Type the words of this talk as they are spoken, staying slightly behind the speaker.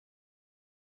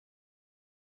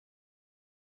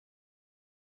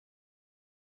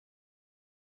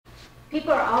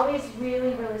People are always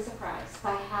really, really surprised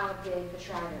by how big the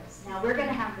shroud is. Now we're going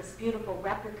to have this beautiful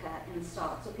replica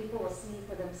installed so people will see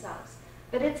for themselves.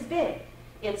 But it's big.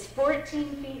 It's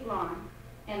 14 feet long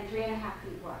and 3.5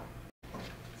 feet wide.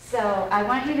 So I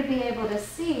want you to be able to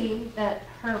see that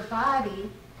her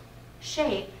body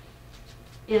shape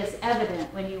is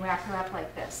evident when you wrap her up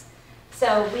like this.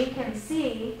 So we can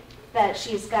see that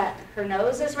she's got, her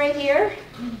nose is right here.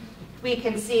 We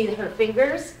can see her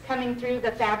fingers coming through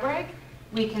the fabric.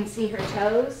 We can see her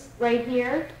toes right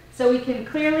here. So we can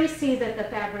clearly see that the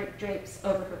fabric drapes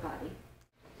over her body.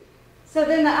 So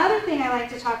then the other thing I like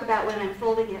to talk about when I'm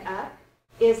folding it up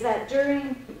is that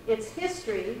during its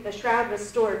history, the shroud was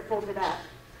stored folded up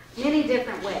many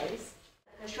different ways.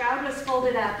 The shroud was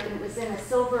folded up and it was in a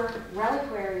silver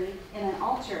reliquary in an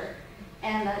altar,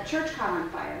 and the church caught on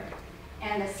fire.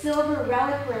 And the silver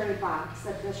reliquary box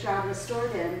that the shroud was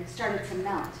stored in started to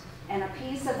melt. And a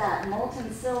piece of that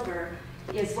molten silver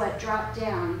is what dropped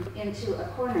down into a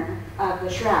corner of the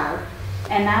shroud.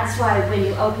 And that's why when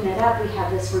you open it up, we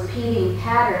have this repeating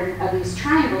pattern of these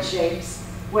triangle shapes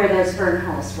where those burn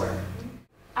holes were.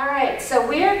 All right, so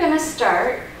we're going to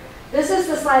start. This is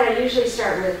the slide I usually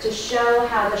start with to show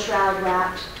how the shroud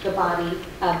wrapped the body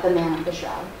of the man of the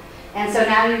shroud. And so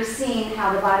now you've seen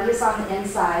how the body is on the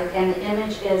inside and the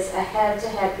image is a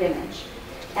head-to-head image.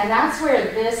 And that's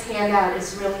where this handout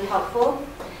is really helpful.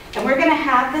 And we're going to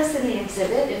have this in the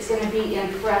exhibit. It's going to be in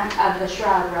front of the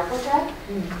shroud replica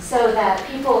so that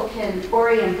people can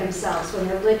orient themselves. When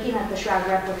they're looking at the shroud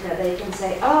replica, they can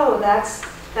say, oh,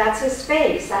 that's his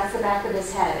face, that's the back of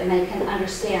his head, and they can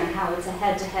understand how it's a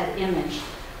head-to-head image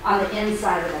on the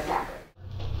inside of the fabric.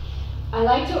 I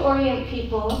like to orient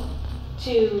people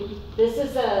to, this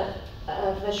is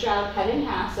the shroud cut in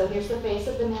half, so here's the face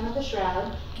of the man of the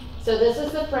shroud. So this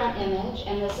is the front image,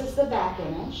 and this is the back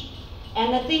image.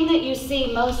 And the thing that you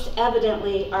see most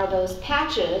evidently are those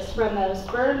patches from those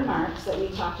burn marks that we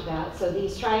talked about. So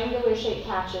these triangular shaped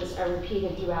patches are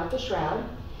repeated throughout the shroud.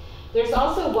 There's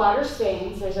also water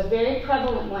stains. There's a very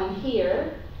prevalent one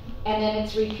here, and then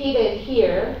it's repeated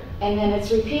here, and then it's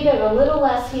repeated a little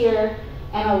less here,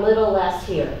 and a little less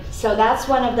here. So that's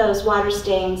one of those water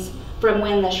stains from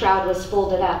when the shroud was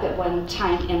folded up at one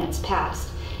time in its past.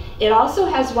 It also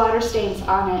has water stains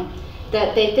on it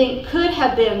that they think could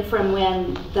have been from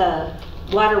when the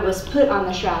water was put on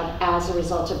the shroud as a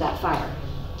result of that fire.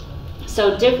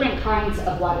 So different kinds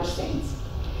of water stains.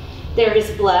 There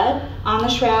is blood on the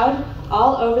shroud,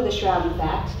 all over the shroud in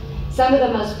fact. Some of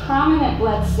the most prominent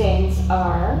blood stains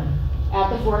are at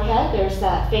the forehead. There's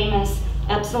that famous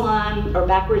epsilon or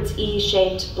backwards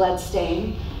E-shaped blood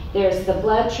stain. There's the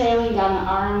blood trailing down the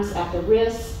arms at the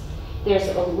wrists. There's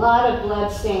a lot of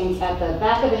blood stains at the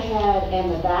back of the head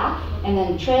and the back, and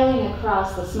then trailing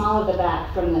across the small of the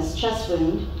back from this chest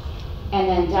wound, and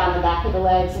then down the back of the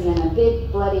legs, and then a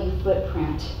big bloody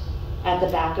footprint at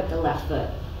the back of the left foot.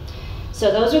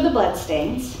 So those are the blood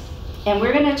stains, and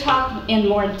we're going to talk in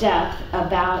more depth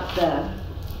about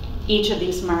each of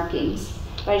these markings.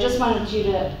 But I just wanted you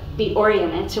to be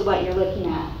oriented to what you're looking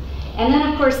at. And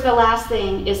then of course the last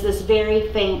thing is this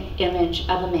very faint image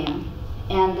of a man.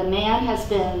 And the man has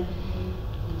been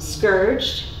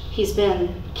scourged, he's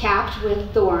been capped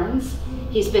with thorns,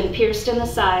 he's been pierced in the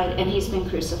side, and he's been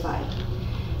crucified.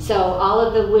 So all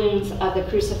of the wounds of the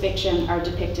crucifixion are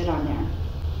depicted on there.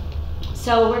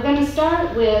 So we're going to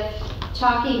start with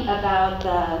talking about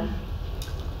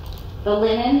the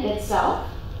linen itself.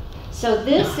 So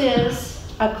this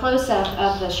is a close-up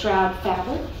of the shroud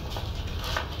fabric.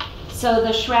 So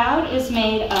the shroud is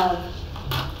made of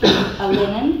a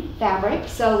linen fabric.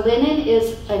 So linen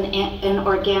is an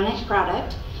organic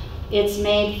product. It's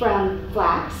made from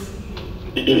flax.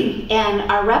 And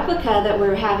our replica that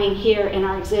we're having here in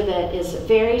our exhibit is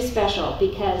very special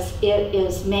because it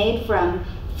is made from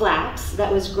flax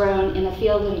that was grown in a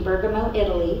field in Bergamo,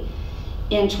 Italy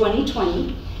in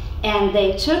 2020. And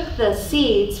they took the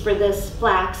seeds for this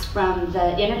flax from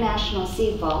the International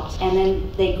Seed Vault, and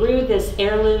then they grew this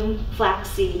heirloom flax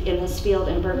seed in this field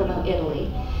in Bergamo,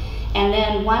 Italy. And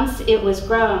then once it was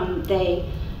grown, they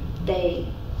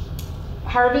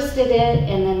harvested it,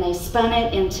 and then they spun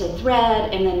it into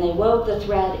thread, and then they wove the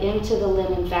thread into the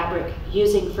linen fabric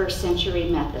using first century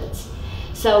methods.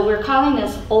 So we're calling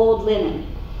this old linen.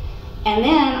 And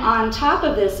then on top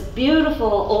of this beautiful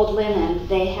old linen,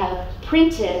 they have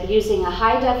printed using a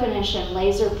high definition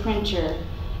laser printer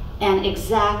an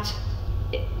exact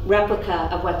replica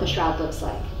of what the shroud looks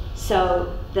like.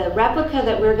 So the replica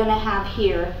that we're going to have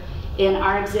here in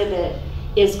our exhibit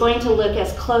is going to look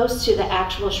as close to the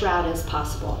actual shroud as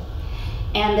possible.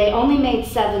 And they only made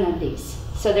 7 of these.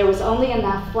 So there was only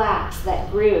enough flax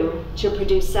that grew to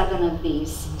produce 7 of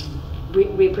these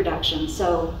reproductions.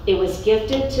 So it was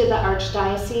gifted to the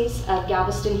Archdiocese of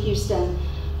Galveston, Houston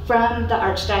from the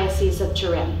Archdiocese of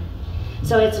Turin.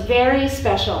 So it's very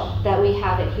special that we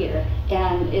have it here,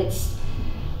 and it's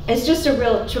just a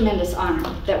real tremendous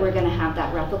honor that we're going to have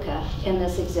that replica in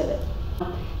this exhibit.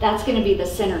 That's going to be the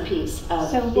centerpiece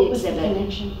of the exhibit. So what was the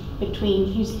connection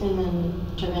between Houston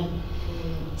and Turin?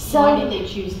 So, why did they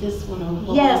choose this one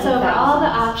over all the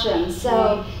options?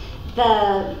 So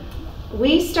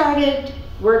we started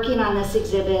working on this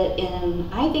exhibit in,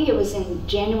 I think it was in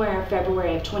January or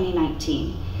February of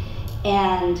 2019.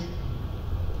 And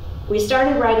we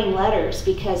started writing letters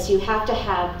because you have to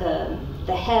have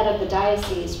the head of the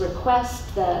diocese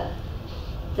request the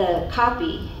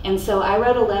copy. And so I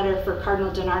wrote a letter for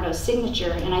Cardinal DiNardo's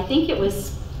signature, and I think it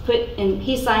was put in,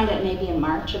 he signed it maybe in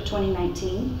March of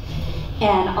 2019.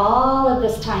 And all of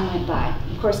this time went by.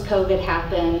 Of course, COVID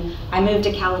happened. I moved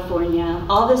to California.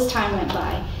 All this time went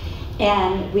by.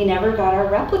 And we never got our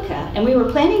replica. And we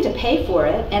were planning to pay for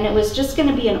it, and it was just going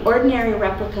to be an ordinary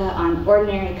replica on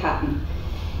ordinary cotton.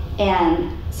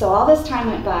 And so all this time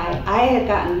went by. I had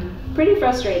gotten pretty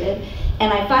frustrated,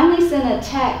 and I finally sent a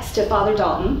text to Father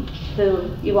Dalton, who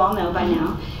you all know by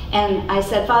now. And I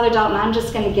said, Father Dalton, I'm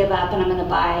just going to give up, and I'm going to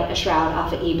buy a shroud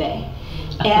off of eBay.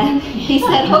 And he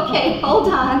said, okay, hold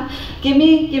on, give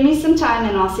me some time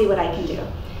and I'll see what I can do.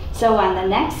 So on the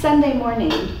next Sunday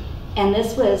morning, and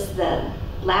this was the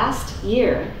last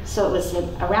year, so it was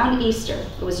around Easter,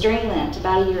 it was during Lent,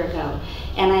 about a year ago,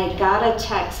 and I got a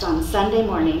text on Sunday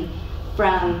morning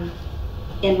from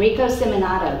Enrico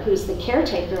Siminato, who's the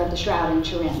caretaker of the shroud in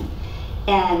Turin.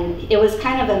 And it was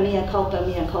kind of a mea culpa,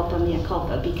 mea culpa, mea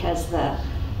culpa, because the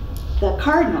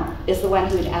cardinal is the one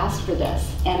who had asked for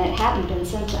this, and it hadn't been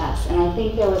sent to us. And I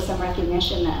think there was some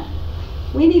recognition that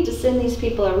we need to send these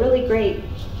people a really great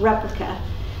replica.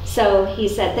 So he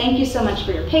said, thank you so much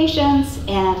for your patience,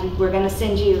 and we're going to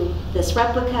send you this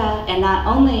replica. And not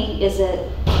only is it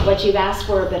what you've asked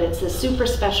for, but it's the super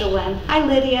special one. Hi,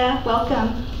 Lydia,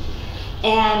 welcome.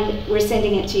 And we're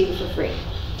sending it to you for free.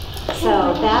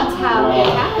 So that's how it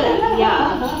happened,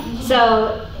 yeah.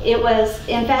 So it was,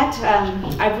 in fact,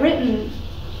 I've written,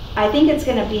 I think it's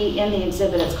going to be in the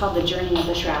exhibit, it's called The Journey of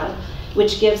the Shroud,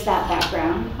 which gives that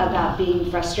background about being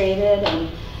frustrated and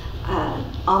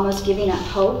almost giving up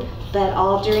hope, but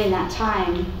all during that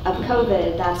time of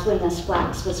COVID, that's when this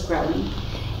flax was growing.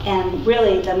 And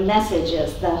really the message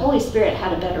is the Holy Spirit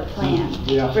had a better plan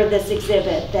for this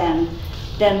exhibit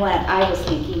than what I was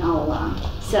thinking all along.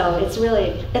 So it's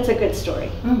a good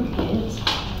story. It is.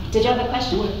 Did you have a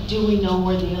question? Do we know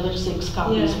where the other 6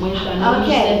 copies went? I know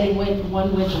you said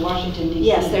one went to Washington, D.C.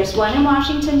 Yes, there's one in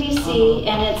Washington, D.C.,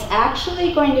 and it's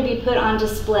actually going to be put on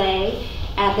display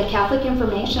at the Catholic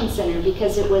Information Center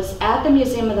because it was at the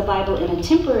Museum of the Bible in a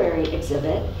temporary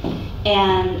exhibit,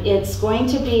 and it's going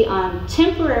to be on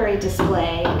temporary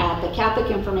display at the Catholic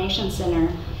Information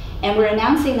Center, and we're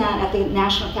announcing that at the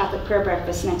National Catholic Prayer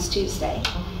Breakfast next Tuesday.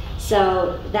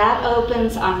 So that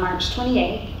opens on March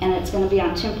 28th, and it's going to be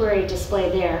on temporary display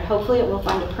there. Hopefully it will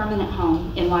find a permanent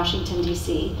home in Washington,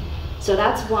 D.C. So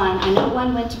that's one. I know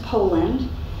one went to Poland.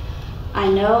 I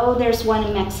know there's one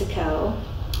in Mexico.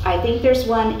 I think there's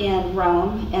one in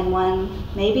Rome and one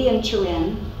maybe in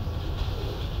Turin.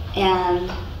 And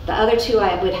the other 2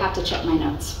 I would have to check my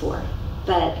notes for.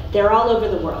 But they're all over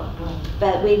the world.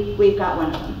 But we've got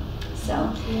one of them.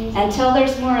 So until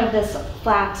there's more of this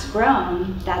flax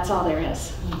grown, that's all there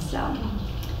is. So,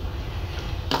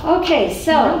 okay,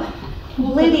 so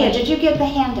Lydia, did you get the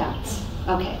handouts?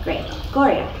 Okay, great.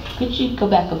 Gloria. Could you go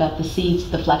back about the seeds,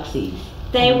 the flax seeds?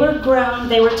 They were grown,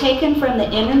 they were taken from the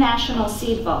International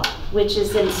Seed Vault, which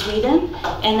is in Sweden,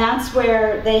 and that's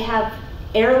where they have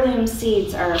heirloom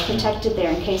seeds are protected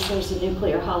there in case there's a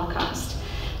nuclear holocaust.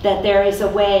 That there is a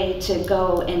way to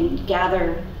go and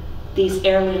gather these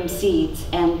heirloom seeds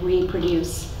and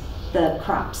reproduce the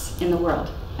crops in the world.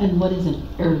 And what is an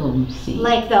heirloom seed?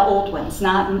 Like the old ones,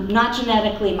 not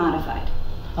genetically modified.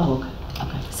 Oh, okay.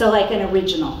 Okay. So like an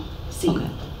original seed.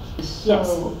 Okay.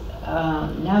 So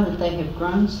now that they have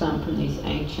grown some from these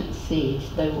ancient seeds,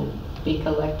 they will be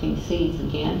collecting seeds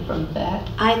again from that?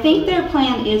 I think their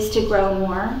plan is to grow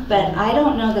more, but I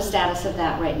don't know the status of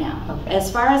that right now. Okay.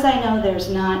 As far as I know, there's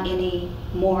not any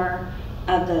more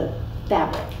of the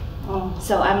fabric. Oh.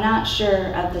 So I'm not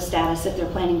sure of the status if they're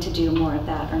planning to do more of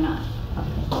that or not.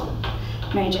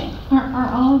 Okay. Mary Jane. Are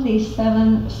all of these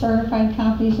 7 certified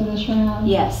copies of the shroud?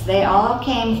 Yes, they all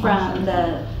came from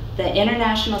the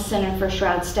International Center for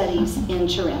Shroud Studies in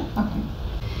Turin. Okay.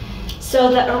 So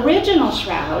the original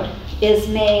shroud is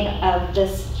made of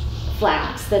this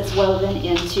flax that's woven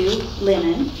into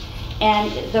linen.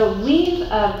 And the weave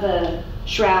of the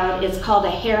shroud is called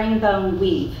a herringbone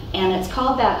weave. And it's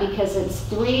called that because it's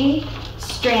 3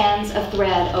 strands of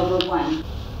thread over one.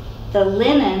 The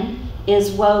linen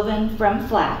is woven from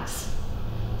flax.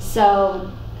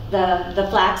 So the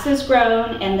flax is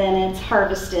grown and then it's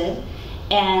harvested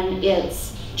and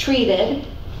it's treated.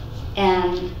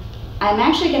 And I'm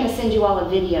actually going to send you all a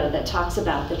video that talks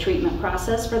about the treatment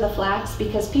process for the flax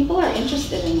because people are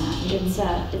interested in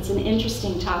that. It's an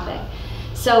interesting topic.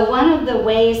 So one of the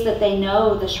ways that they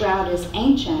know the shroud is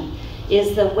ancient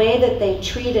is the way that they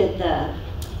treated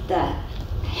the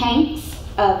hanks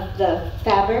of the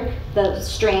fabric, the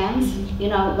strands. You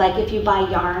know, like if you buy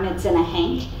yarn, it's in a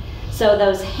hank. So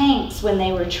those hanks, when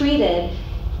they were treated,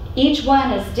 each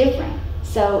one is different.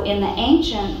 So in the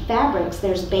ancient fabrics,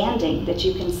 there's banding that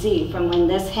you can see from when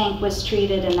this hank was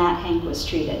treated and that hank was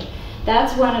treated.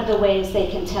 That's one of the ways they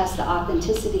can test the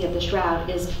authenticity of the shroud,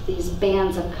 is these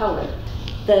bands of color.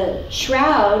 The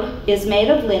shroud is made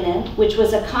of linen, which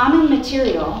was a common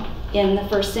material in the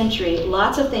 1st century.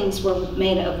 Lots of things were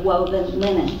made of woven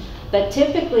linen, but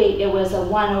typically it was a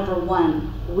 1/1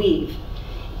 weave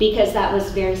because that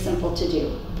was very simple to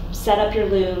do. Set up your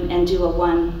loom and do a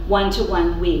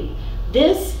 1-to-1 weave.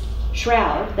 This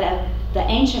shroud, the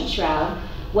ancient shroud,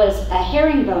 was a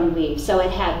herringbone weave, so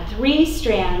it had 3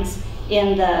 strands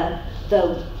in the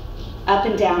up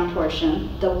and down portion,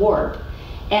 the warp,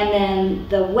 and then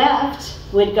the weft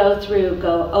would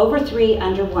go over 3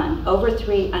 under 1, over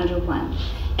 3 under 1.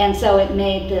 And so it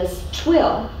made this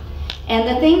twill. And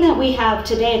the thing that we have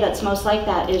today that's most like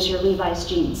that is your Levi's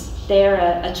jeans.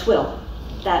 They're a twill,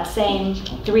 that same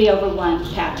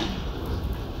 3/1 pattern.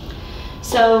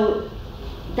 So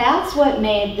that's what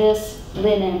made this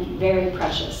linen very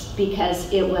precious,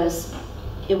 because it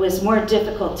was more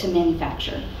difficult to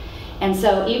manufacture. And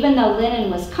so even though linen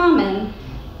was common,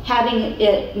 having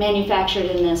it manufactured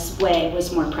in this way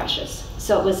was more precious.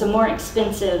 So it was a more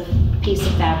expensive piece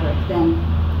of fabric than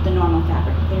the normal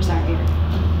fabric. There's our ear.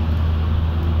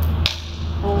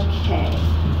 Okay.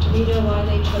 Do we know why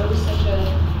they chose such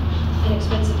an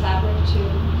expensive fabric to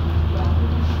wrap?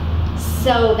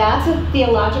 So that's a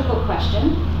theological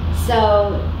question.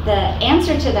 So the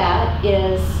answer to that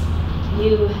is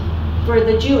for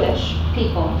the Jewish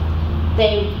people,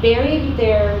 they buried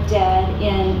their dead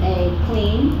in a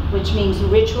clean, which means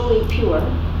ritually pure,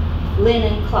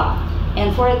 linen cloth.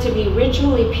 And for it to be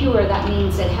ritually pure, that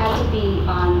means it had to be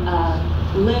on a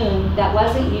loom that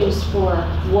wasn't used for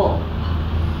wool.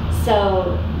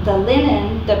 So the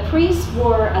linen, the priests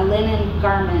wore a linen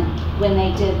garment when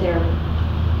they did their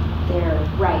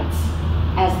rites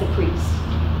as the priest.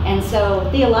 And so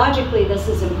theologically, this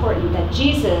is important that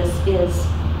Jesus is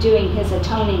doing his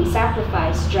atoning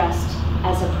sacrifice dressed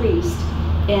as a priest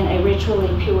in a ritually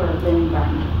pure linen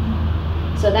garment.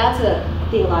 So that's a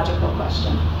theological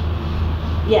question.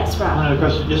 Yes, Rob? Another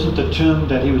question, isn't the tomb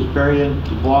that he was buried in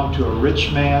belonged to a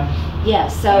rich man?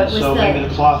 Yes, so it was so maybe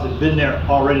the cloth had been there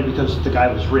already because the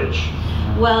guy was rich.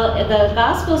 Well, the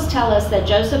Gospels tell us that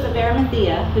Joseph of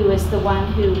Arimathea, who is the one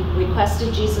who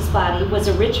requested Jesus' body, was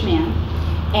a rich man,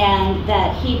 and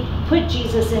that he put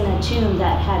Jesus in a tomb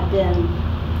that had been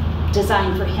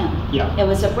designed for him. Yeah. It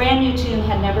was a brand new tomb,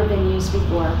 had never been used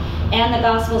before. And the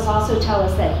Gospels also tell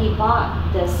us that he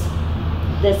bought this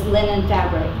linen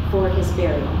fabric for his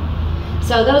burial.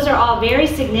 So those are all very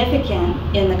significant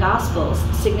in the Gospels,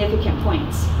 significant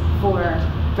points for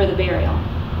the burial.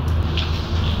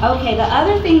 Okay, the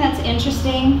other thing that's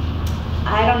interesting,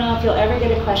 I don't know if you'll ever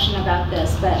get a question about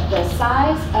this, but the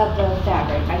size of the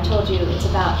fabric, I told you it's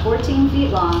about 14 feet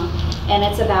long and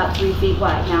it's about 3 feet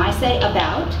wide. Now I say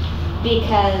about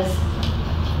because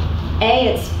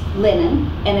it's linen,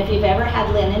 and if you've ever had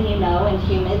linen, you know in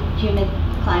humid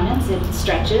climates it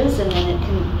stretches and then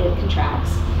it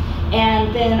contracts.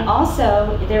 And then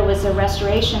also there was a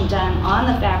restoration done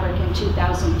on the fabric in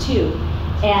 2002.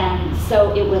 And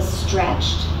so it was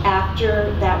stretched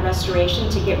after that restoration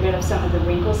to get rid of some of the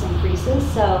wrinkles and creases.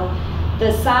 So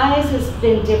the size has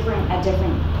been different at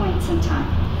different points in time.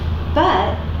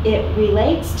 But it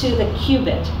relates to the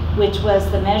cubit, which was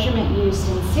the measurement used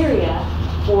in Syria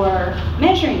for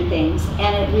measuring things.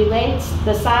 And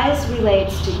the size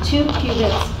relates to 2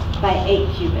 cubits by 8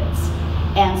 cubits.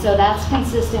 And so that's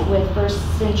consistent with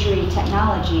 1st century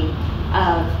technology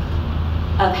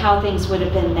of how things would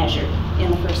have been measured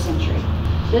in the 1st century.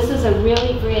 This is a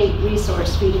really great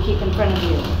resource for you to keep in front of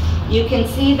you. You can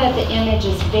see that the image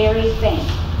is very faint,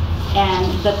 and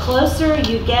the closer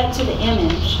you get to the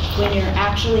image when you're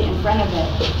actually in front of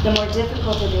it, the more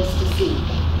difficult it is to see.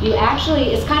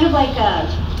 It's kind of like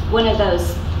one of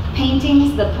those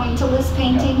paintings, the pointillist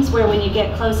paintings, where when you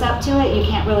get close up to it, you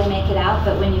can't really make it out,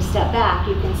 but when you step back,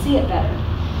 you can see it better.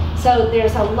 So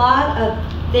there's a lot of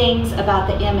things about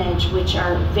the image which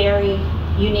are very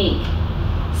unique.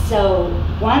 So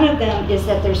one of them is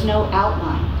that there's no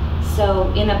outline.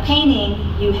 So in a painting,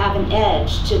 you have an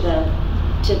edge to the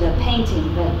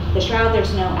painting, but the shroud,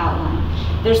 there's no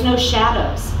outline. There's no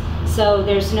shadows. So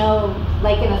there's no,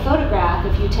 like in a photograph,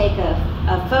 if you take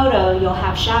a photo, you'll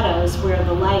have shadows where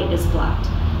the light is blocked.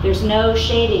 There's no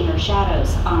shading or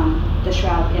shadows on the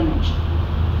shroud image.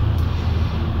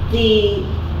 The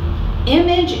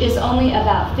image is only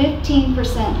about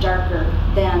 15% darker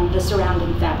than the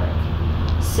surrounding fabric.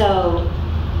 So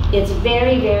it's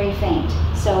very, very faint.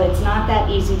 So it's not that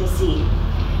easy to see.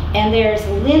 And there's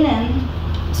linen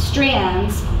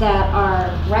strands that are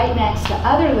right next to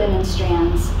other linen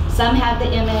strands. Some have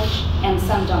the image and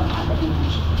some don't have the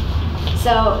image.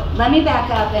 So let me back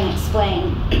up and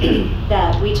explain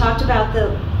that we talked about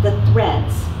the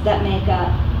threads that make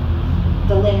up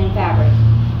the linen fabric.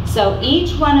 So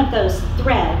each one of those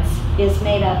threads is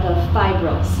made up of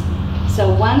fibrils.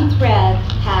 So one thread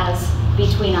has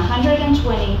between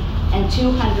 120 and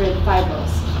 200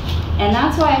 fibrils. And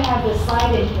that's why I have this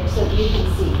slide in here so that you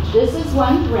can see. This is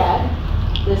one thread,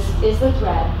 this is the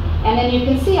thread, and then you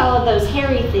can see all of those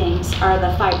hairy things are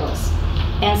the fibrils.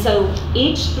 And so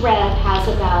each thread has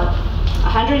about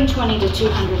 120 to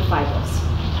 200 fibrils.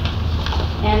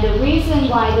 And the reason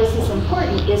why this is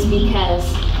important is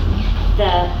because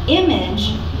the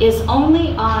image is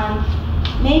only on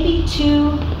maybe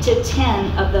 2 to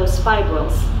 10 of those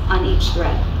fibrils on each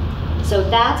thread. So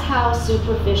that's how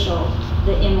superficial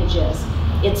the image is.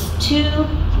 It's 2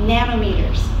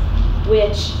 nanometers,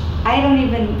 which I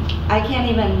can't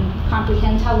even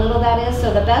comprehend how little that is.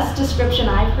 So the best description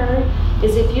I've heard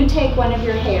is if you take one of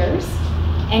your hairs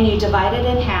and you divide it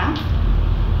in half,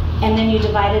 and then you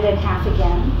divide it in half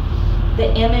again,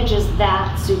 the image is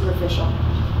that superficial,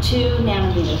 2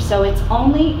 nanometers. So it's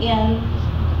only in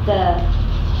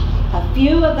a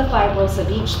few of the fibrils of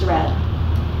each thread.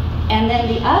 And then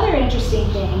the other interesting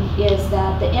thing is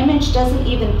that the image doesn't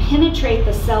even penetrate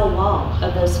the cell wall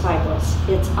of those fibrils.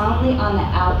 It's only on the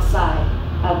outside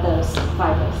of those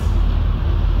fibrils.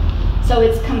 So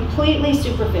it's completely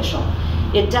superficial.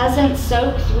 It doesn't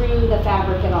soak through the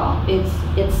fabric at all.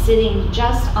 It's sitting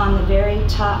just on the very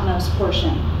topmost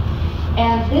portion.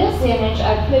 And this image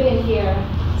I put in here,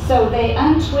 so they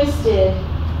untwisted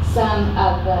some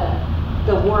of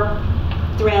the warp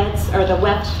threads, or the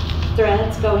weft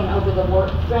threads going over the warp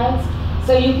threads.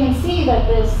 So you can see that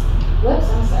this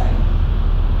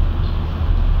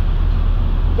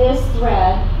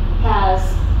thread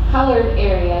has colored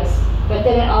areas, but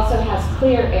then it also has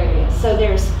clear areas. So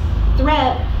there's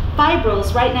thread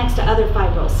fibrils right next to other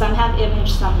fibrils. Some have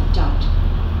image, some don't.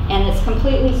 And it's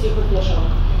completely superficial.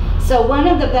 So one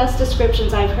of the best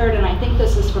descriptions I've heard, and I think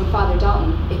this is from Father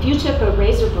Dalton, if you took a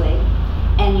razor blade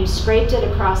and you scraped it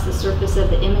across the surface of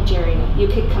the image area, you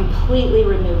could completely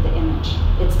remove the image.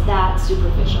 It's that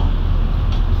superficial.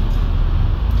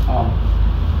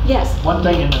 Yes? One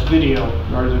thing in the video,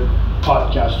 or the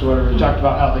podcast, or whatever, we talked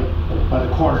about how they, by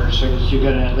the corners, so you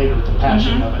get in it later with the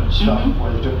passing of it and stuff,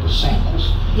 where they took the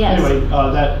samples. Yes. Anyway,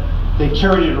 that they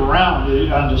carried it around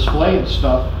on display and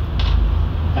stuff,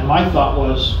 and my thought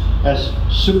was, as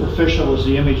superficial as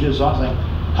the image is on thing,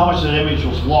 how much of that image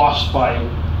was lost by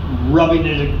rubbing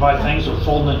it by things or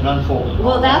folding it and unfolding it?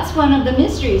 Well, that's one of the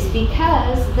mysteries,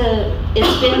 because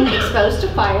it's been exposed to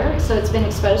fire, so it's been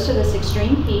exposed to this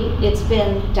extreme heat. It's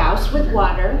been doused with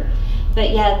water, but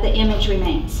yet the image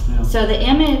remains. Yeah. So the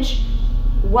image,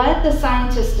 what the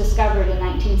scientists discovered in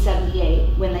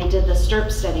 1978 when they did the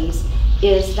STIRP studies,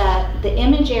 is that the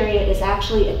image area is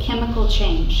actually a chemical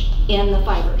change in the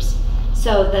fibers.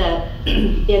 So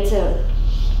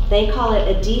they call it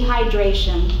a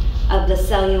dehydration of the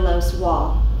cellulose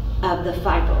wall of the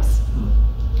fibrils.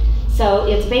 So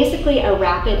it's basically a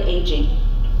rapid aging.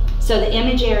 So the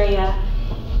image area,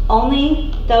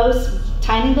 only those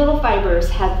tiny little fibers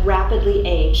have rapidly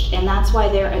aged, and that's why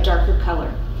they're a darker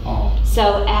color. Oh.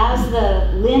 So as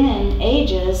the linen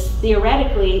ages,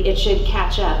 theoretically it should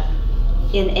catch up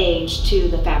in age to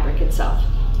the fabric itself.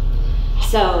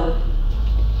 So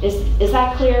is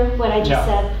that clear what I just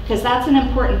said? Because that's an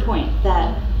important point,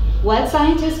 that what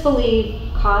scientists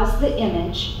believe caused the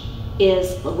image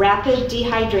is rapid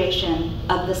dehydration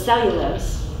of the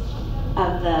cellulose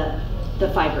of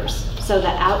the fibers. So the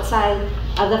outside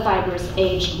of the fibers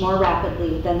aged more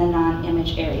rapidly than the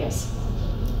non-image areas.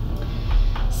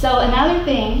 So another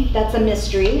thing that's a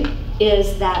mystery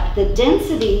is that the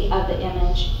density of the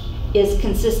image is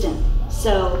consistent.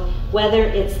 So whether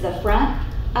it's the front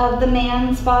of the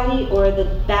man's body or the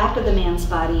back of the man's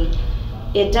body,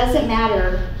 it doesn't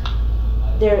matter.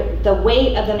 The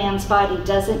weight of the man's body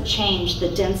doesn't change the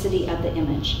density of the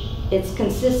image. It's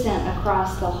consistent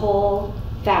across the whole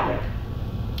fabric.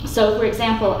 So for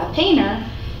example,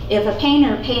 if a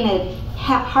painter painted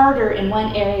harder in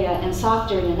one area and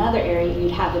softer in another area,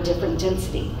 you'd have a different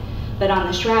density. But on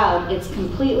the shroud, it's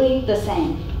completely the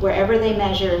same, wherever they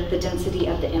measure the density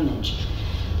of the image.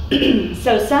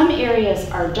 So some areas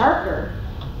are darker,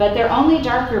 but they're only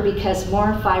darker because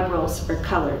more fibrils are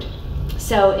colored.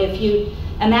 So if you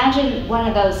imagine one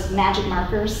of those magic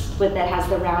markers that has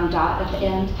the round dot at the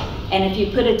end, and if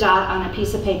you put a dot on a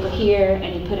piece of paper here,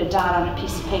 and you put a dot on a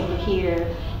piece of paper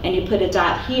here, and you put a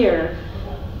dot here,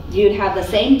 you'd have the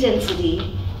same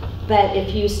density, but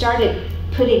if you started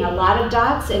putting a lot of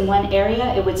dots in one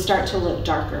area, it would start to look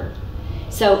darker.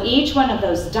 So each one of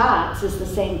those dots is the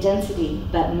same density,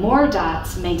 but more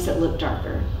dots makes it look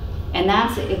darker. And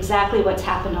that's exactly what's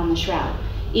happened on the shroud.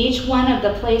 Each one of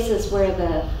the places where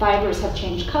the fibers have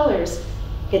changed colors,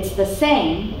 it's the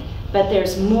same, but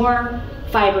there's more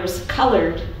fibers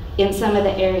colored in some of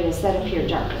the areas that appear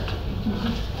darker.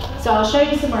 So I'll show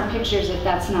you some more pictures if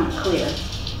that's not clear.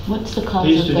 What's the cause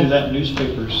They used to of do the... that in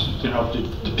newspapers, you know,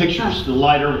 the pictures, the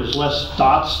lighter was less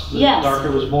dots, the Yes. darker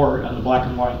was more on the black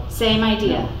and white. Same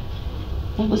idea.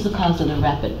 What was the cause of the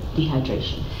rapid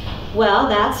dehydration? Well,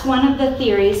 that's one of the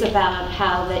theories about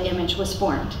how the image was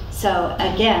formed. So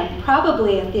again,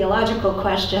 probably a theological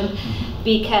question,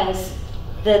 because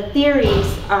the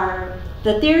theories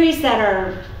that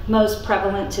are most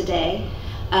prevalent today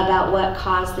about what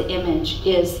caused the image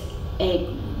is a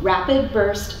rapid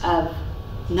burst of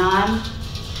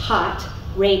non-hot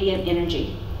radiant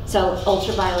energy, so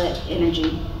ultraviolet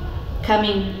energy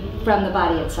coming from the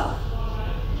body itself.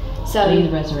 So During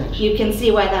the resurrection. you can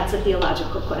see why that's a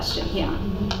theological question, yeah.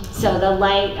 So the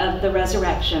light of the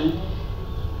resurrection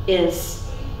is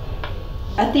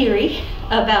a theory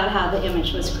about how the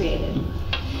image was created.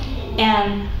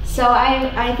 And so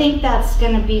I think that's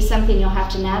going to be something you'll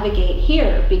have to navigate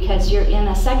here, because you're in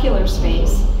a secular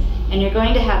space and you're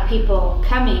going to have people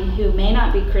coming who may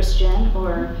not be Christian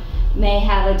or may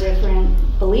have a different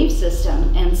belief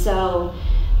system. And so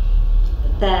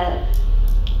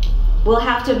we'll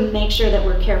have to make sure that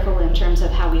we're careful in terms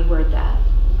of how we word that,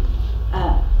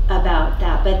 about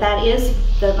that. But that is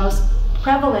the most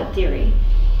prevalent theory,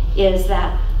 is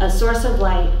that a source of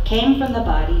light came from the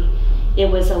body.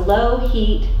 It was a low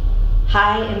heat,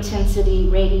 high intensity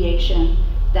radiation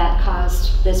that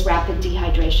caused this rapid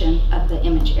dehydration of the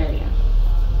image area.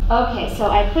 Okay, so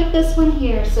I put this one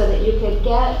here so that you could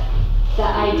get the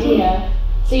idea.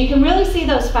 So you can really see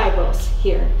those fibrils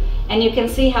here. And you can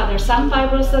see how there's some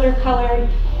fibrils that are colored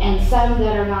and some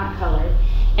that are not colored.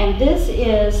 And this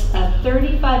is a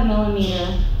 35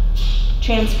 millimeter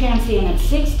transparency, and it's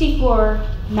 64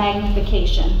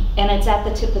 magnification, and it's at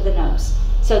the tip of the nose.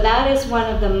 So that is one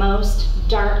of the most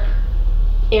dark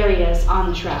areas on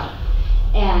the shroud.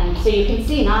 And so you can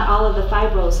see not all of the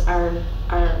fibrils are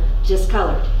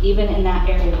discolored, even in that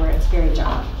area where it's very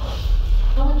dark.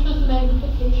 How much was the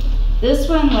magnification? This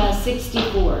one was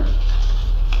 64.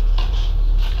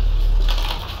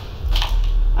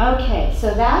 Okay,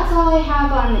 so that's all I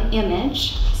have on the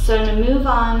image. So I'm going to move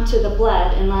on to the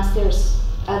blood, unless there's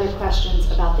other questions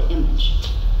about the image.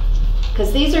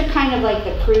 Because these are kind of like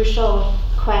the crucial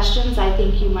questions I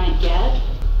think you might get.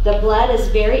 The blood is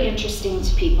very interesting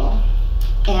to people.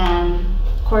 And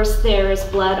of course there is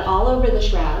blood all over the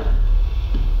shroud.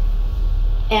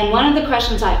 And one of the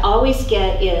questions I always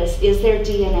get is there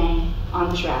DNA on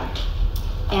the shroud?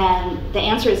 And the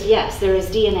answer is yes, there is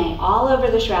DNA all over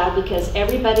the shroud, because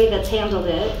everybody that's handled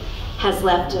it has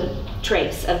left a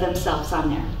trace of themselves on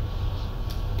there.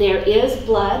 There is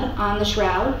blood on the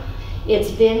shroud.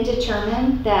 It's been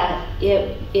determined that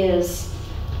it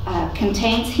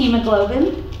contains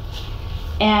hemoglobin,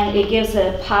 and it gives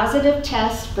a positive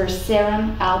test for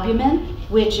serum albumin,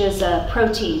 which is a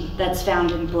protein that's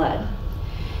found in blood.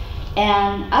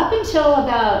 And up until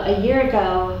about a year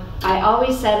ago, I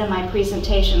always said in my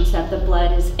presentations that the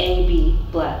blood is AB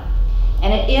blood.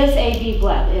 And it is AB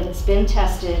blood. It's been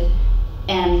tested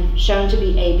and shown to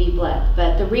be AB blood.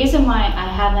 But the reason why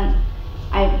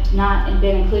I've not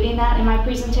been including that in my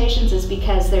presentations is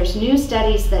because there's new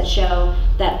studies that show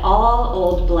that all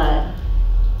old blood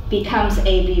becomes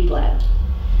AB blood.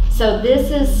 So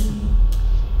this is,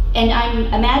 and I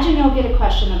imagine you'll get a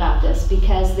question about this,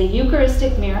 because the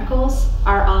Eucharistic miracles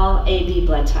are all AB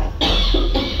blood type.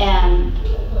 And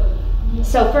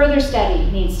so further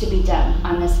study needs to be done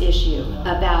on this issue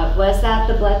about, was that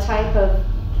the blood type of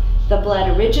the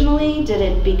blood originally? Did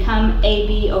it become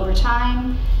AB over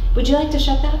time? Would you like to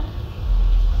shut that?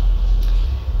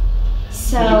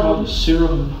 What do you call So it?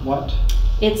 Serum what?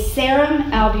 it's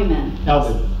serum albumin.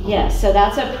 Albumin. Yes, so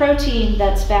that's a protein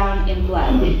that's found in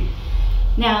blood.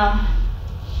 Now,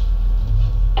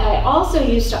 I also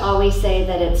used to always say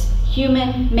that it's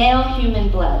male human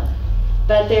blood,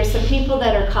 but there's some people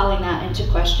that are calling that into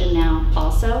question now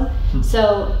also.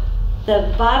 So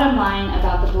the bottom line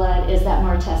about the blood is that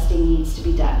more testing needs to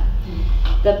be done.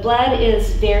 The blood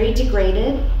is very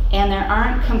degraded and there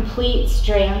aren't complete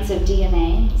strands of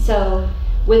DNA. So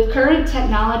with current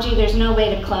technology, there's no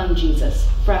way to clone Jesus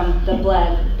from the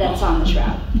blood that's on the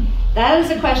shroud. That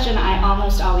is a question I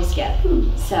almost always get.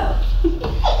 So,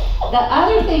 the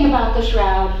other thing about the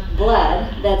shroud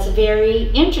blood that's very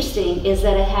interesting is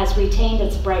that it has retained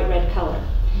its bright red color.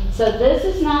 So this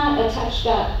is not a touched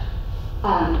up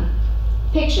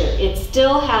picture. It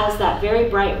still has that very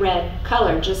bright red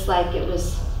color, just like it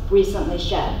was recently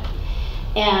shed.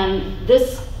 And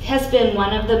this has been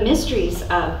one of the mysteries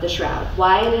of the shroud.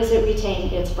 Why does it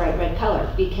retain its bright red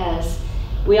color? Because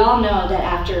we all know that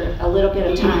after a little bit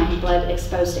of time, blood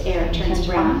exposed to air turns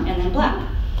brown and then black.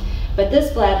 But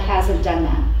this blood hasn't done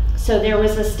that. So there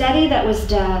was a study that was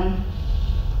done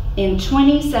in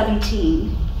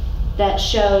 2017 that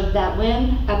showed that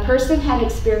when a person had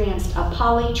experienced a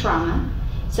polytrauma,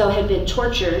 so had been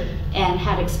tortured and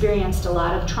had experienced a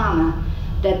lot of trauma,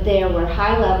 that there were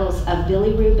high levels of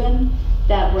bilirubin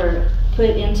that were put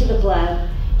into the blood,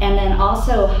 and then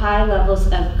also high levels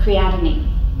of creatinine.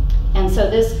 And so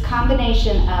this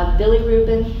combination of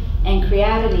bilirubin and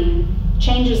creatinine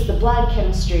changes the blood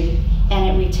chemistry and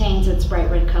it retains its bright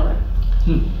red color.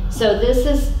 So this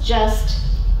is just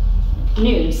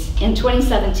news in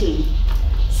 2017.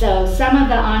 So some of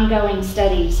the ongoing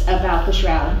studies about the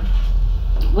shroud.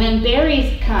 When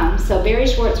Barry comes, so Barry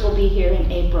Schwartz will be here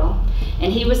in April,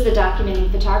 and he was the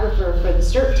documenting photographer for the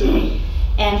STIRP team.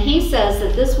 And he says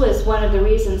that this was one of the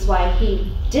reasons why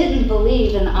he didn't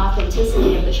believe in the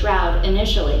authenticity of the shroud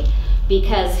initially,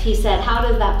 because he said, how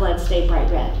does that blood stay bright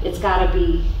red? It's got to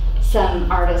be some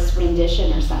artist's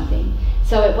rendition or something.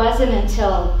 So it wasn't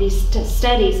until these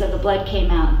studies of the blood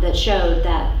came out that showed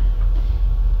that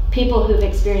people who've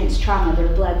experienced trauma,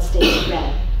 their blood stays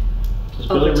red. Is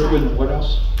bilirubin and what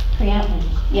else? Creatinine.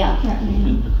 Yeah.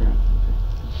 Creatinine.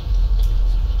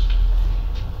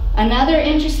 Another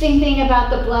interesting thing about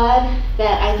the blood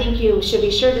that I think you should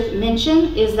be sure to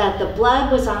mention is that the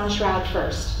blood was on the shroud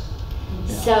first.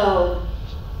 So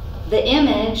the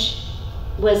image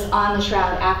was on the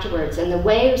shroud afterwards. And the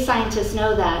way scientists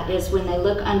know that is when they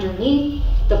look underneath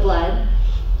the blood,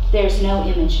 there's no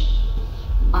image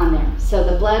on there. So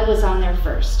the blood was on there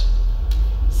first.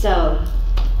 So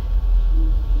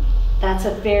that's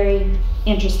a very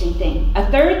interesting thing.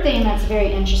 A third thing that's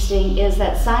very interesting is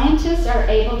that scientists are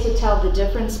able to tell the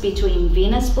difference between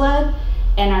venous blood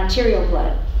and arterial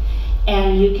blood.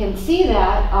 And you can see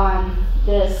that on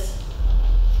this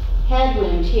head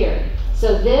wound here.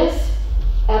 So this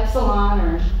epsilon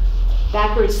or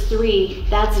backwards 3,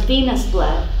 that's venous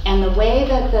blood. And the way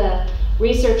that the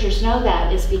researchers know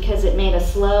that is because it made a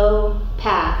slow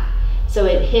path. So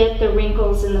it hit the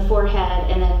wrinkles in the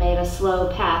forehead and then made a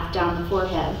slow path down the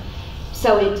forehead.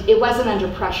 So it wasn't under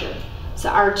pressure. So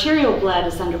arterial blood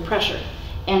is under pressure.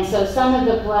 And so some of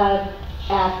the blood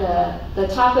at the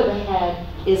top of the head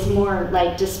is more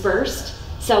like dispersed,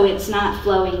 so it's not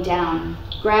flowing down.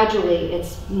 Gradually,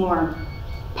 it's more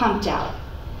pumped out.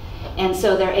 And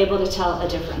so they're able to tell a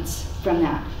difference from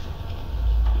that.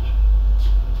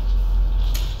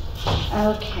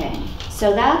 Okay,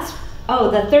 so that's,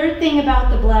 the third thing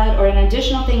about the blood, or an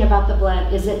additional thing about the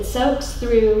blood, is it soaks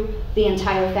through the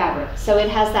entire fabric. So it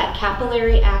has that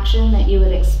capillary action that you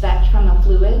would expect from a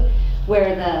fluid,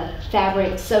 where the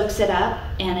fabric soaks it up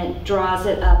and it draws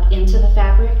it up into the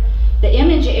fabric. The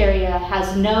image area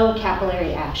has no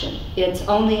capillary action. It's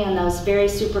only in those very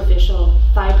superficial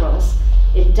fibrils.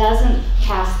 It doesn't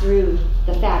pass through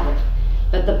the fabric.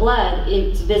 But the blood,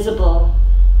 it's visible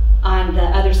on the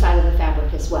other side of the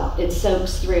fabric as well. It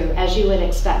soaks through, as you would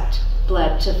expect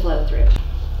blood to flow through.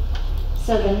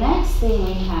 So the next thing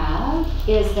we have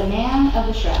is the man of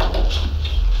the shroud.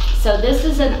 So this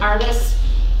is an artist's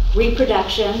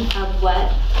reproduction of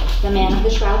what the man of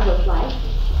the shroud looked like.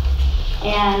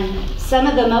 And some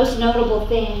of the most notable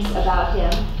things about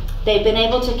him, they've been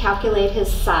able to calculate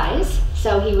his size.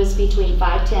 So he was between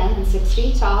 5'10" and 6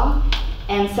 feet tall,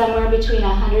 and somewhere between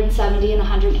 170 and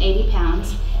 180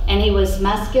 pounds. And he was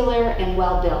muscular and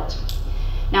well built.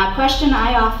 Now, a question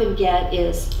I often get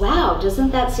is, wow, doesn't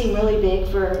that seem really big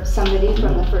for somebody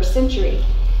from the 1st century?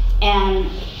 And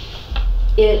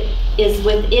is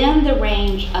within the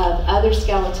range of other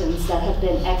skeletons that have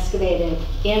been excavated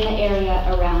in the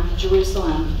area around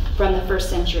Jerusalem from the 1st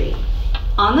century.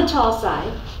 On the tall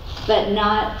side, but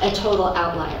not a total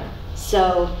outlier.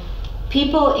 So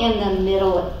people in the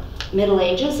Middle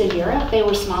Ages in Europe, they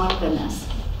were smaller than this.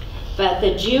 But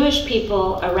the Jewish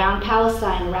people around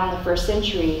Palestine around the 1st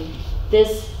century,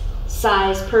 this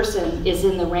size person is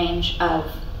in the range of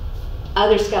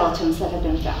other skeletons that have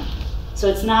been found. So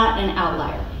it's not an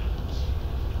outlier.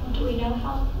 Do we know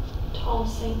how tall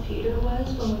St. Peter was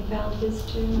when we found his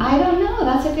tomb? I don't know.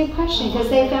 That's a good question because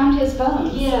they found his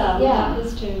bones. Yeah, we Yeah. found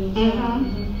his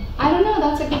tomb. I don't know.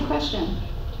 That's a good question.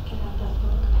 Check out that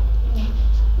book. Yeah.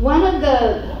 One of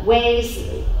the ways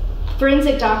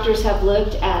forensic doctors have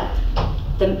looked at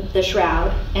the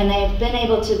shroud, and they've been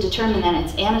able to determine that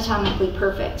it's anatomically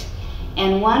perfect.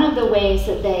 And one of the ways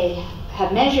that they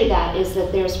have measured that is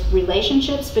that there's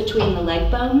relationships between the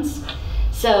leg bones.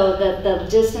 So the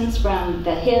distance from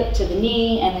the hip to the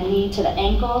knee and the knee to the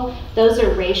ankle, those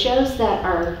are ratios that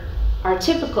are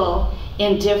typical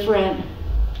in different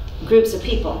groups of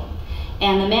people.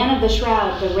 And the man of the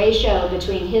shroud, the ratio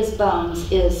between his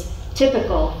bones is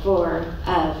typical for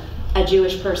a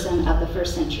Jewish person of the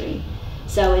 1st century.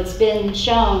 So it's been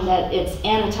shown that it's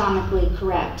anatomically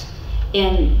correct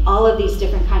in all of these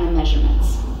different kind of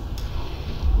measurements.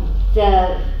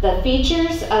 The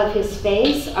features of his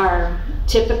face are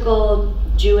typical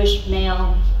Jewish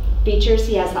male features.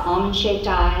 He has the almond-shaped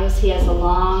eyes, he has a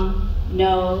long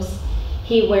nose,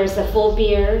 he wears a full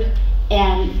beard,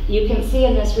 and you can see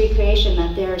in this recreation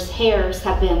that there's hairs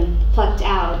have been plucked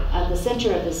out of the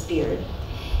center of his beard.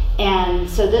 And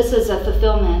so this is a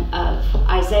fulfillment of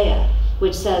Isaiah,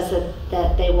 which says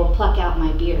that they will pluck out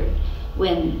my beard,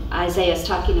 when Isaiah is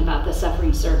talking about the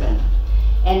suffering servant.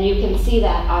 And you can see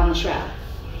that on the shroud.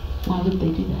 Why would they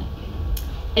do that?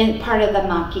 And part of the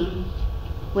mocking,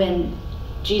 when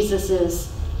Jesus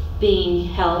is being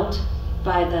held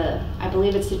by I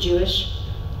believe it's the Jewish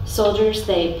soldiers,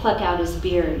 they pluck out his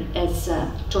beard as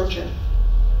torture.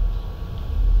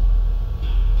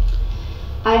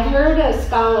 I've heard a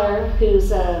scholar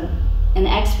who's an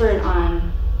expert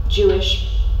on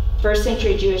Jewish, 1st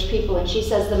century Jewish people, and she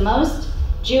says the most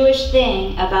Jewish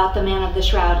thing about the man of the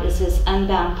shroud is his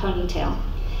unbound ponytail,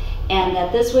 and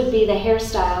that this would be the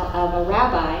hairstyle of a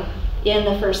rabbi in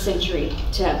the 1st century,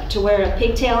 to wear a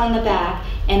pigtail in the back,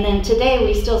 and then today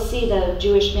we still see the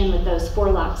Jewish men with those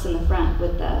forelocks in the front,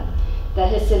 with the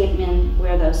Hasidic men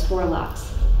wear those forelocks.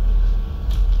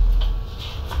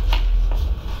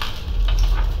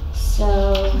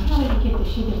 So How did you get the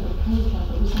shape of the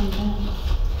ponytail? It was unbound.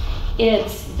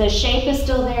 the shape is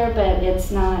still there, but it's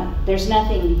not, there's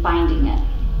nothing binding it.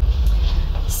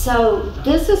 So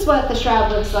this is what the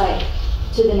shroud looks like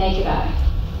to the naked eye,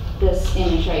 this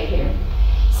image right here.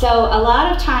 So a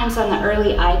lot of times on the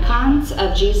early icons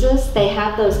of Jesus, they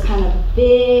have those kind of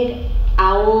big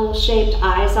owl-shaped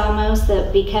eyes almost,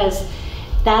 because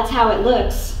that's how it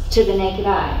looks to the naked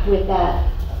eye, with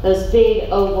those big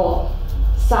oval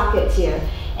sockets here.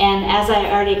 And as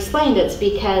I already explained, it's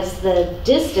because the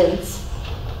distance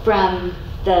from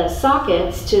the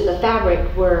sockets to the fabric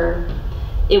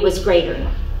it was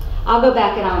greater. I'll go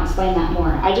back and I'll explain that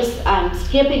more. I'm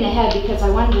skipping ahead because I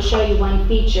wanted to show you one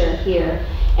feature here,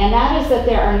 and that is that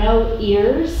there are no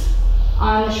ears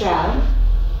on the shroud.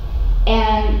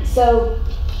 And so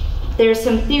there's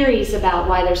some theories about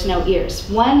why there's no ears.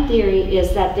 One theory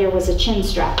is that there was a chin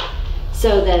strap,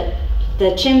 so that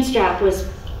the chin strap was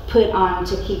put on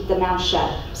to keep the mouth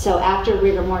shut. So after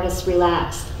rigor mortis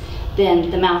relaxed, then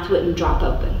the mouth wouldn't drop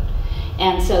open.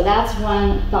 And so that's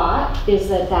one thought, is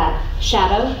that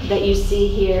shadow that you see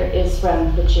here is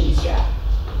from the chin strap.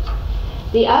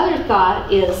 The other thought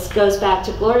goes back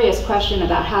to Gloria's question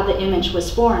about how the image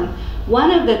was formed. One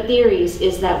of the theories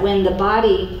is that when the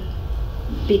body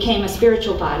became a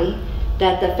spiritual body,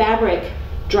 that the fabric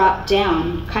dropped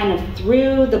down kind of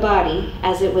through the body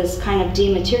as it was kind of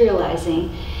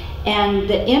dematerializing, and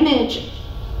the image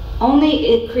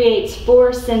it creates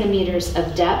 4 centimeters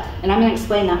of depth, and I'm going to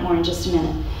explain that more in just a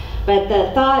minute. But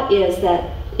the thought is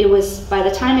that it was, by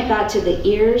the time it got to the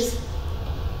ears,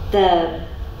 the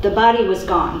body was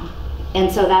gone,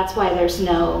 and so that's why there's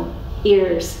no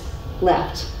ears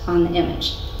left on the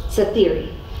image. It's a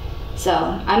theory. So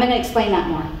I'm going to explain that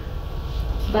more.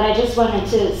 But I just wanted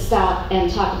to stop and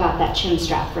talk about that chin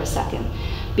strap for a second,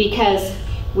 because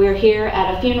we're here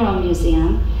at a funeral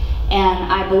museum,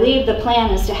 and I believe the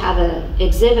plan is to have an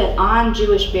exhibit on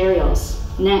Jewish burials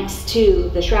next to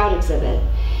the shroud exhibit.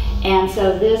 And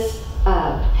so this,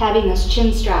 having this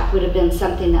chin strap would have been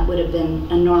something that would have been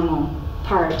a normal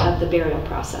part of the burial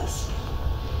process.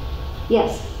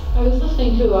 Yes? I was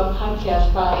listening to a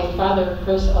podcast by Father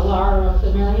Chris Alar of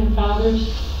the Marian Fathers,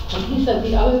 and he said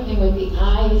the other thing with the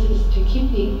eyes is to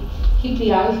keep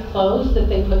the eyes closed, that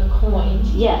they put coins.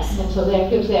 Yes. And so that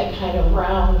gives that kind of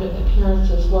round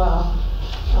appearance as well.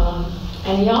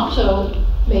 And he also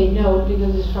made note,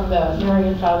 because it's from the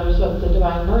Marian Fathers of the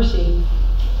Divine Mercy,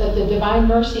 that the Divine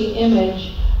Mercy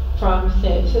image from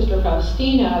Sister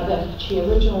Faustina that she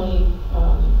originally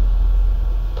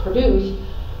produced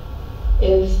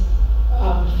is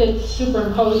fits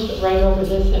superimposed right over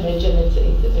this image, and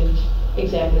it's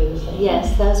exactly the same.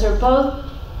 Yes, those are both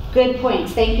good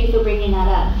points. Thank you for bringing that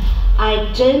up.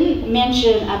 I didn't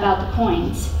mention about the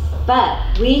coins, but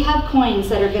we have coins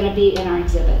that are going to be in our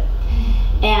exhibit.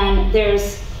 And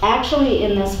there's actually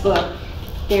in this book,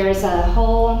 there's a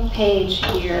whole page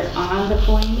here on the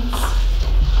coins.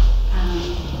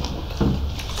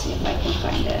 Let's see if I can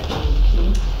find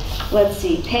it. Let's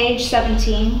see, page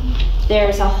 17.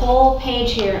 There's a whole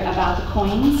page here about the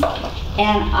coins.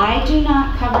 And I do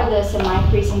not cover this in my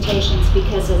presentations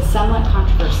because it's somewhat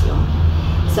controversial.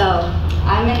 So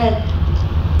I'm going to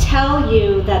tell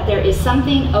you that there is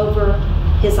something over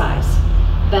his eyes.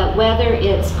 But whether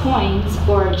it's coins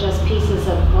or just pieces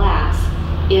of glass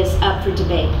is up for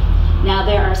debate. Now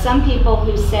there are some people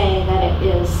who say that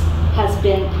it has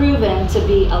been proven to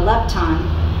be a lepton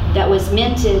that was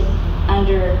minted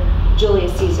under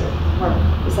Julius Caesar, or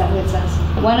is that what it says?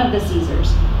 One of the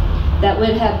Caesars that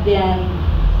would have been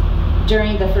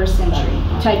during the 1st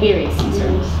century, Tiberius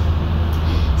Caesar.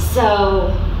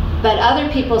 So, but other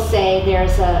people say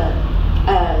there's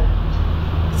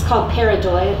it's called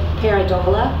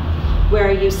pareidolia,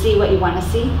 where you see what you want to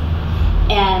see.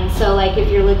 And so like if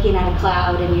you're looking at a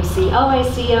cloud and you see, oh, I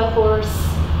see a horse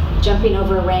jumping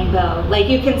over a rainbow, like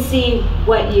you can see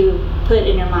what you put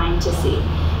in your mind to see.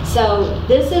 So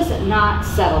this is not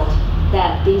settled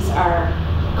that these are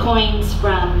coins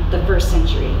from the 1st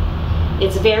century.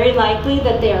 It's very likely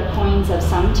that they are coins of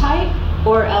some type,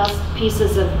 or else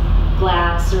pieces of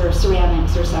glass or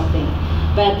ceramics or something.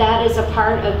 But that is a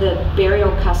part of the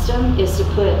burial custom, is to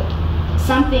put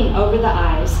something over the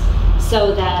eyes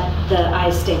so that the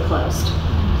eyes stay closed.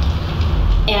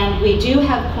 And we do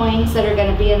have coins that are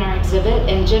going to be in our exhibit,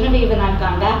 and Genevieve and I have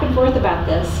gone back and forth about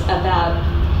this, about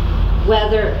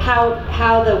whether,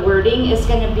 how the wording is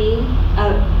going to be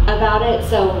about it.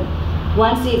 So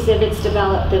once the exhibit's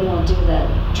developed, then we'll do the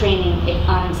training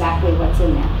on exactly what's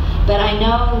in there. But I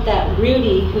know that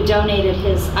Rudy, who donated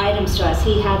his items to us,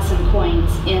 he had some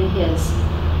coins in his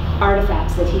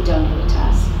artifacts that he donated to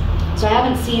us. So I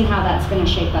haven't seen how that's going to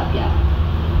shape up yet.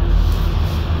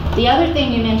 The other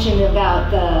thing you mentioned about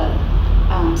the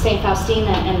St. Faustina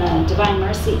and the Divine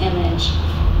Mercy image,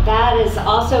 that is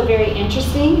also very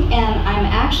interesting, and I'm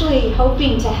actually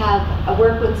hoping to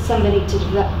work with somebody to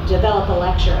develop a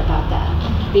lecture about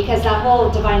that, because that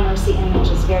whole Divine Mercy image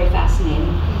is very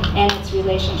fascinating, and its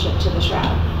relationship to the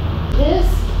shroud. This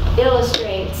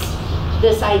illustrates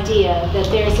this idea that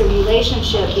there's a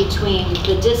relationship between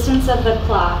the distance of the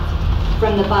cloth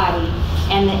from the body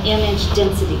and the image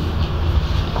density.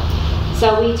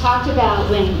 So we talked about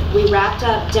when we wrapped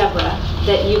up Deborah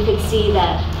that you could see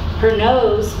that her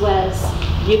nose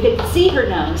you could see her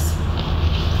nose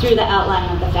through the outline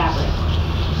of the fabric.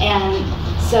 And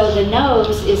so the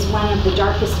nose is one of the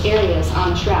darkest areas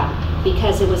on the shroud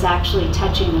because it was actually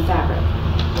touching the fabric.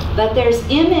 But there's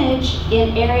image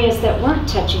in areas that weren't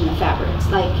touching the fabrics,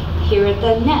 like here at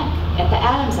the neck, at the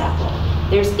Adam's apple.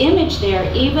 There's image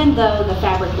there even though the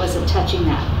fabric wasn't touching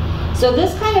that. So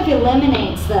this kind of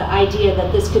eliminates the idea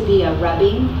that this could be a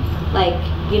rubbing, like,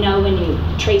 you know, when you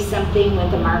trace something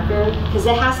with a marker, because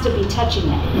it has to be touching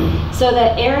it. So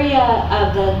the area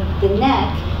of the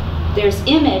neck, there's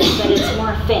image, but it's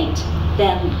more faint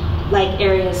than like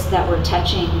areas that were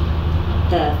touching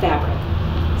the fabric.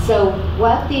 So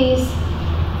what these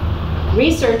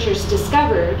researchers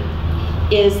discovered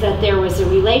is that there was a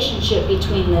relationship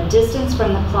between the distance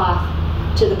from the cloth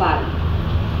to the body,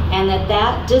 and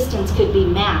that distance could be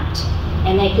mapped,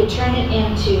 and they could turn it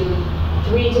into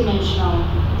three-dimensional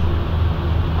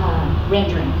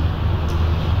rendering.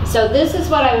 So this is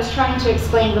what I was trying to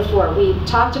explain before. We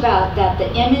talked about that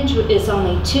the image is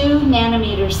only 2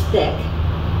 nanometers thick,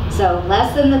 so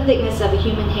less than the thickness of a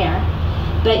human hair,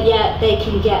 but yet they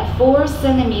can get 4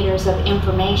 centimeters of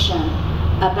information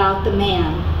about the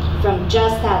man from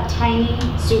just that tiny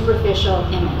superficial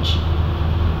image.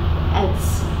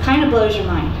 It's kind of blows your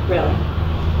mind, really.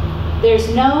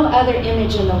 There's no other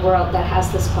image in the world that has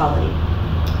this quality.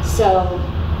 So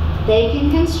they can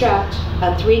construct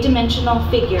a 3-dimensional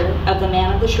figure of the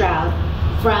man of the shroud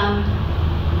from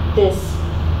this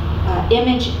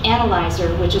image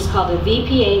analyzer, which is called a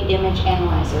VP8 image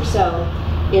analyzer. So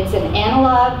it's an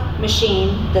analog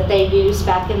machine that they used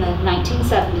back in the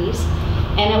 1970s,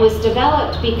 and it was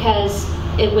developed because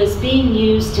it was being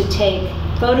used to take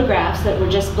photographs that were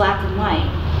just black and white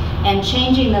and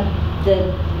changing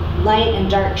the light and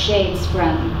dark shades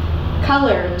from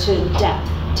color to depth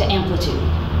to amplitude.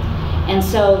 And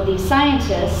so the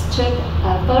scientists took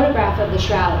a photograph of the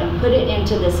shroud and put it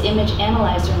into this image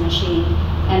analyzer machine,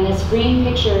 and this green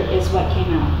picture is what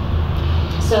came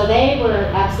out. So they were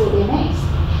absolutely amazed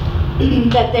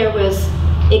that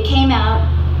it came out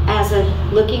as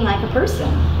looking like a person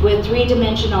with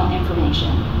three-dimensional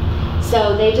information.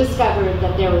 So they discovered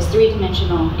that there was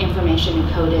three-dimensional information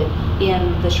encoded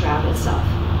in the shroud itself.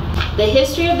 The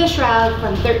history of the shroud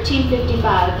from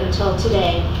 1355 until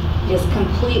today is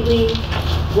completely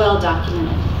well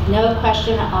documented. No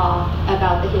question at all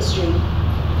about the history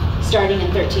starting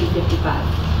in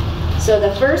 1355. So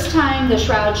the first time the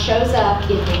shroud shows up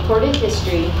in recorded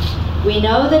history, we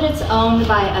know that it's owned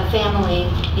by a family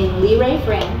in Lille,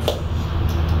 France,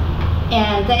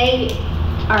 and they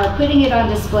are putting it on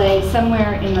display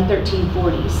somewhere in the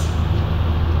 1340s.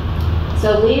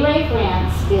 So Lille,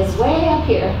 France is way up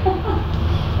here.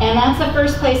 And that's the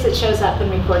first place it shows up in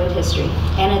recorded history.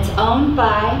 And it's owned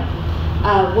by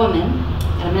a woman,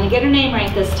 and I'm going to get her name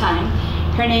right this time.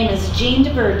 Her name is Jean de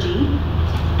Vergy,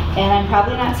 and I'm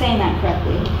probably not saying that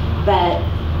correctly, but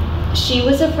she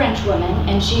was a French woman,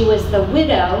 and she was the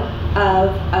widow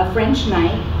of a French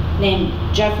knight named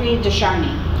Geoffrey de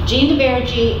Charny. Jean de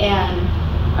Vergy and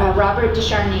Robert de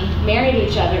Charny married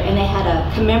each other, and they had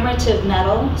a commemorative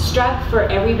medal struck for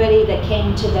everybody that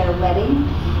came to their wedding.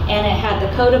 And it had the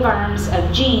coat of arms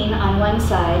of Jean on one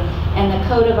side and the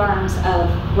coat of arms of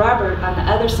Robert on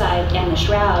the other side, and the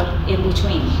shroud in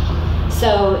between.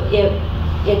 So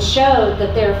it showed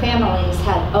that their families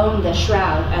had owned the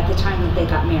shroud at the time that they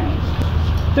got married.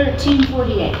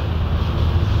 1348.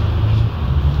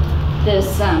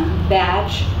 This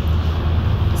badge.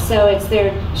 So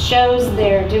shows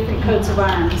their different coats of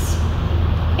arms.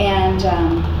 And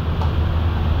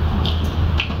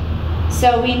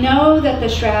so we know that the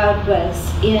shroud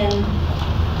was in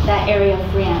that area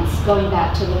of France going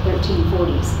back to the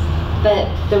 1340s. But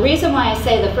the reason why I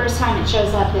say the first time it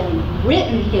shows up in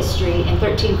written history in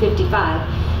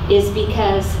 1355 is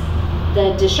because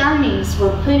the de Charnys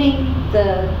were putting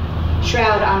the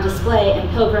shroud on display and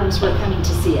pilgrims were coming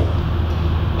to see it.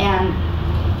 And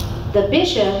the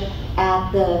bishop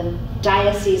at the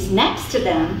diocese next to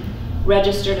them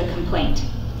registered a complaint.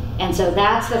 And so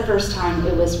that's the first time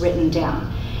it was written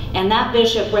down. And that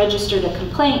bishop registered a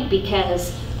complaint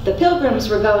because the pilgrims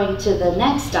were going to the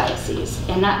next diocese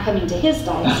and not coming to his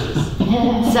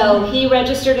diocese. So he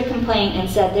registered a complaint and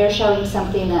said they're showing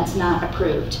something that's not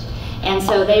approved. And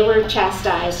so they were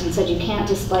chastised and said you can't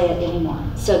display it anymore.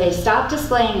 So they stopped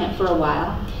displaying it for a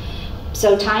while.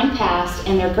 So time passed,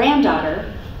 and their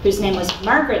granddaughter, whose name was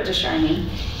Margaret de Charny,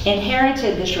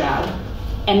 inherited the shroud.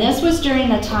 And this was during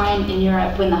the time in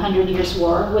Europe when the 100 Years'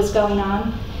 War was going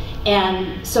on.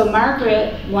 And so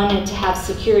Margaret wanted to have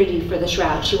security for the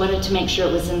shroud. She wanted to make sure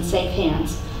it was in safe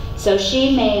hands. So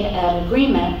she made an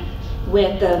agreement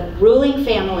with the ruling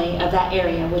family of that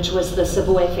area, which was the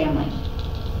Savoy family.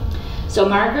 So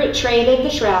Margaret traded the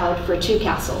shroud for 2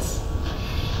 castles.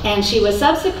 And she was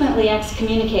subsequently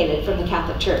excommunicated from the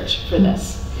Catholic Church for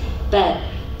this. But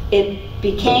it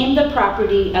became the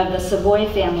property of the Savoy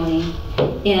family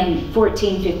in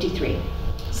 1453.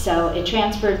 So it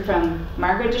transferred from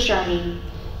Margaret de Charny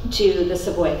to the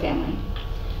Savoy family.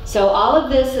 So all of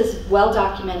this is well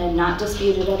documented, not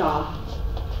disputed at all.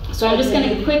 So I'm just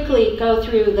going to quickly go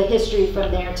through the history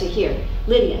from there to here.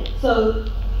 Lydia. So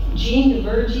Jean de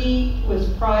Vergy was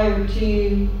prior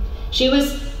to...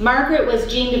 Margaret was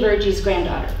Jean de Vergy's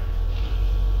granddaughter.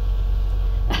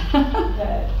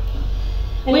 Okay.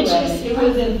 Anyway, it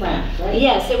was in France, right?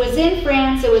 Yes, it was in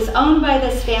France. It was owned by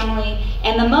this family.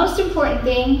 And the most important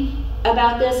thing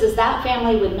about this is that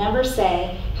family would never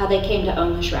say how they came to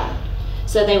own the shroud.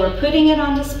 So they were putting it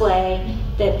on display.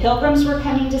 The pilgrims were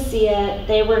coming to see it.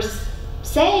 They were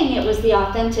saying it was the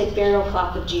authentic burial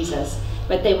cloth of Jesus,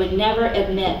 but they would never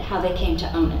admit how they came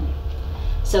to own it.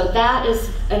 So that is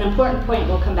an important point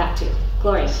we'll come back to.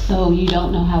 Gloria. So you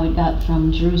don't know how it got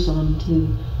from Jerusalem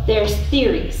to... There's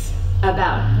theories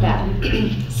about that.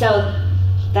 So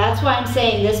that's why I'm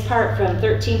saying this part from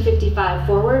 1355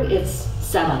 forward is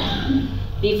settled.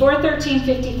 Before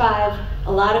 1355,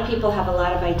 a lot of people have a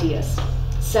lot of ideas.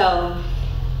 So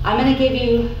I'm going to give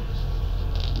you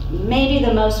maybe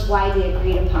the most widely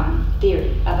agreed upon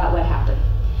theory about what happened.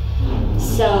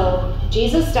 So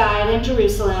Jesus died in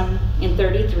Jerusalem. in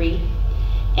 33,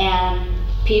 and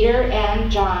Peter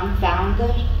and John found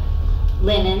the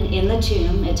linen in the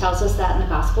tomb. It tells us that in the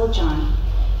Gospel of John.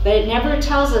 But it never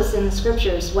tells us in the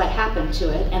scriptures what happened to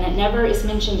it, and it never is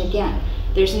mentioned again.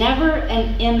 There's never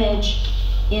an image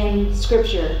in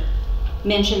scripture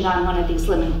mentioned on one of these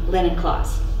linen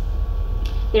cloths.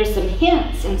 There's some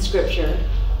hints in scripture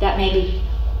that maybe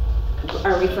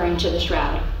are referring to the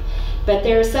shroud. But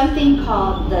there's something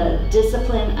called the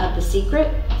discipline of the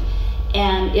secret,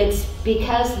 and it's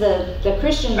because the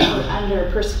Christians were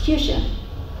under persecution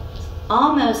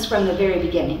almost from the very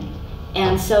beginning.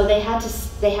 And so they had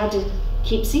to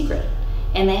keep secret,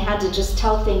 and they had to just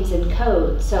tell things in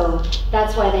code. So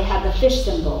that's why they had the fish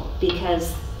symbol,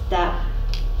 because that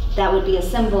would be a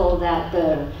symbol that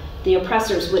the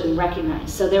oppressors wouldn't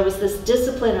recognize. So there was this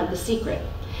discipline of the secret.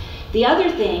 The other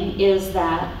thing is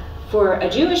that for a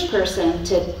Jewish person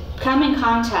to come in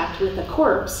contact with a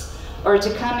corpse or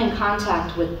to come in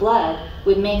contact with blood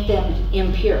would make them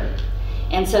impure.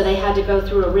 And so they had to go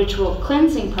through a ritual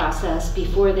cleansing process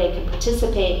before they could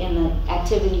participate in the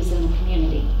activities in the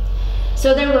community.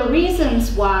 So there were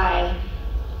reasons why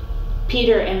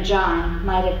Peter and John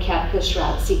might have kept the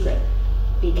shroud secret,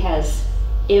 because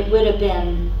it would have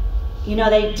been,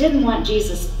 they didn't want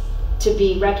Jesus to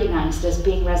be recognized as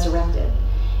being resurrected.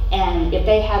 And if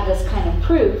they had this kind of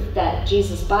proof that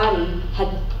Jesus' body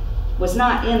was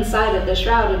not inside of the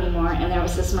shroud anymore, and there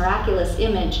was this miraculous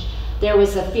image, there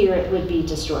was a fear it would be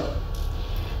destroyed.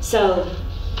 So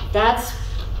that's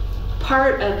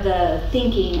part of the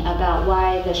thinking about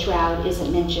why the shroud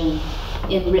isn't mentioned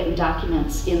in written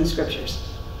documents in the scriptures.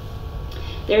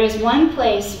 There is one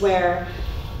place where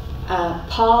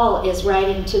Paul is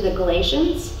writing to the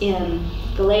Galatians in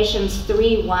Galatians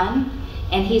 3:1,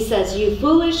 and he says, "You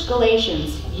foolish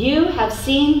Galatians, you have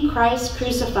seen Christ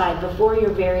crucified before your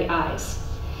very eyes."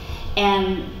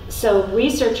 And so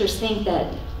researchers think that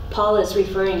Paul is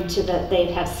referring to that they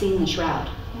have seen the shroud.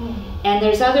 And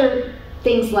there's other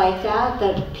things like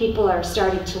that people are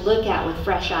starting to look at with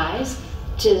fresh eyes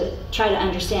to try to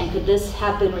understand, could this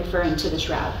have been referring to the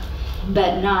shroud,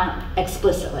 but not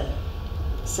explicitly.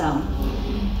 So,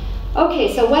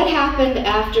 okay, so what happened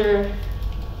after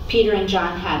Peter and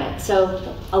John had it? So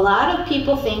a lot of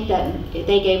people think that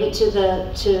they gave it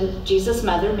to Jesus'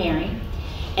 mother, Mary,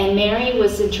 and Mary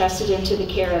was entrusted into the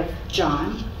care of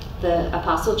John, the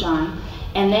Apostle John,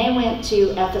 and they went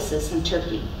to Ephesus in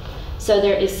Turkey. So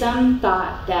there is some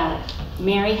thought that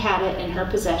Mary had it in her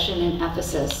possession in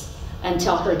Ephesus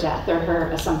until her death or her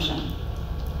assumption.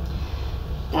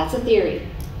 That's a theory.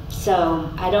 So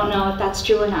I don't know if that's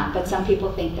true or not, but some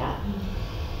people think that.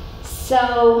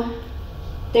 So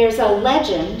there's a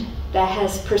legend that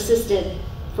has persisted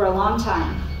for a long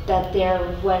time that there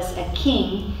was a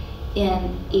king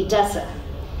in Edessa.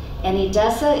 And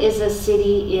Edessa is a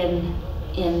city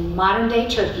in modern-day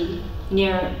Turkey,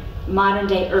 near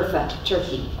modern-day Urfa,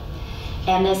 Turkey.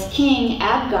 And this king,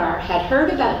 Abgar, had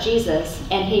heard about Jesus,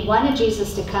 and he wanted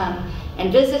Jesus to come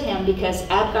and visit him because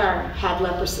Abgar had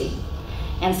leprosy.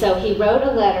 And so he wrote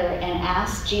a letter and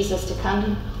asked Jesus to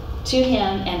come to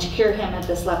him and to cure him of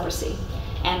this leprosy.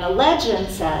 And the legend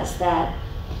says that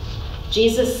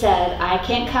Jesus said, "I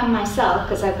can't come myself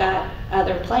because I've got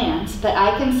other plans, but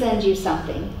I can send you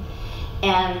something."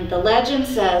 And the legend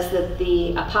says that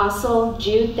the apostle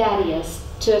Jude Thaddeus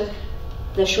took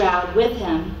the shroud with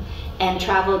him and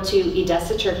traveled to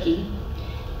Edessa, Turkey,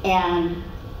 and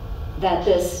that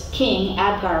this king,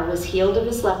 Abgar, was healed of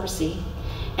his leprosy,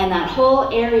 and that whole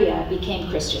area became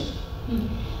Christian.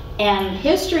 And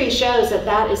history shows that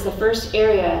that is the first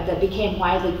area that became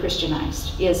widely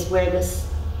Christianized, is where this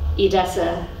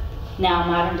Edessa, now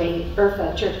modern-day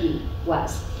Urfa, Turkey,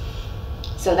 was.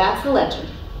 So that's the legend.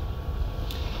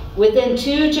 Within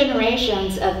 2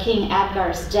 generations of King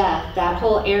Abgar's death, that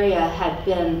whole area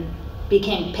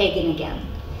became pagan again.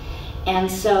 And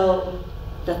so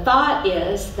the thought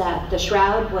is that the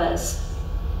shroud was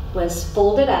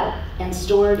folded up and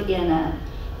stored in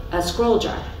a scroll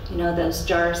jar. You know, those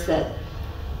jars that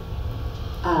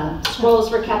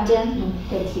scrolls were kept in?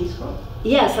 Dead Sea Scrolls.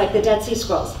 Yes, like the Dead Sea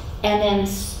Scrolls. And then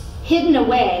hidden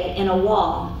away in a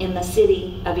wall in the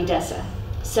city of Edessa.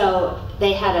 So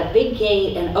they had a big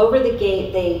gate, and over the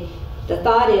gate, the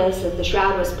thought is that the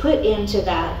shroud was put into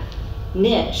that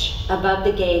niche above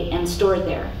the gate and stored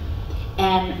there.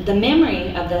 And the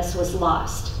memory of this was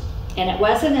lost. And it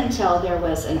wasn't until there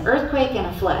was an earthquake and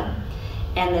a flood,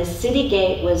 and the city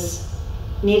gate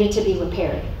needed to be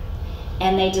repaired.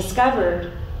 And they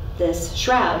discovered this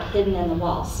shroud hidden in the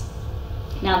walls.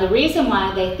 Now the reason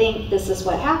why they think this is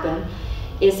what happened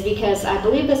is because I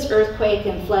believe this earthquake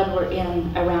and flood were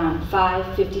in around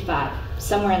 555.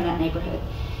 somewhere in that neighborhood.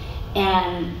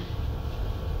 And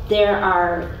there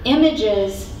are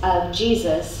images of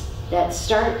Jesus that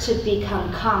start to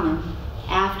become common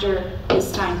after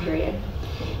this time period.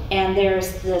 And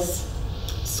there's this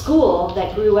school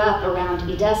that grew up around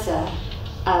Edessa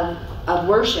of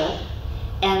worship,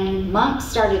 and monks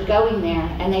started going there,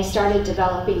 and they started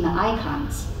developing the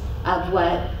icons of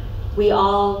what we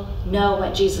all know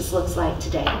what Jesus looks like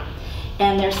today.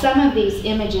 And there's some of these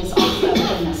images also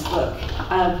in this book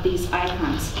of these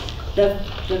icons.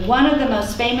 One of the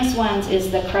most famous ones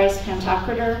is the Christ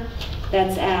Pantocrator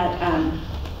that's at,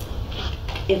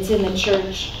 it's in the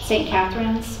church, St.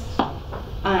 Catherine's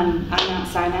on Mount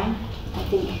Sinai. I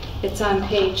think it's on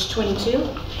page 22.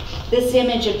 This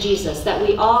image of Jesus that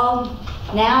we all,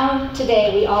 now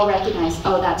today we all recognize,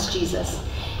 oh, that's Jesus.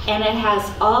 And it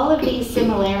has all of these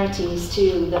similarities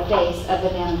to the face of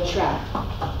the man of the shroud.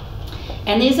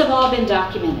 And these have all been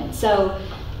documented. So,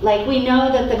 like, we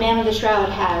know that the man of the shroud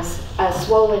has a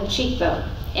swollen cheekbone.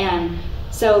 And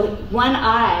so one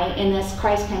eye in this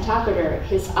Christ Pantocrator,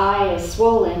 his eye is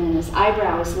swollen and his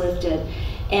eyebrow is lifted.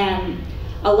 And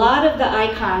a lot of the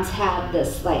icons have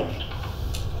this like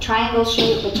triangle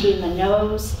shape between the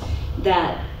nose,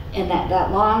 that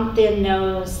long thin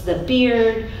nose, the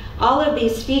beard. All of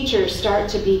these features start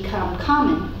to become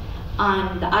common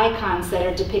on the icons that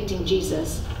are depicting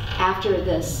Jesus after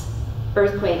this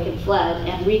earthquake and flood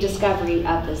and rediscovery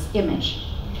of this image.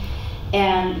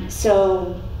 And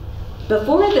so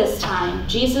before this time,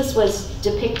 Jesus was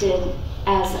depicted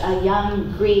as a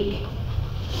young Greek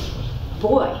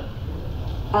boy.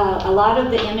 A lot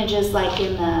of the images, like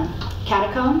in the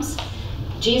catacombs,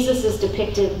 Jesus is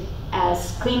depicted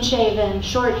as clean-shaven,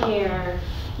 short hair,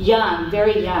 young,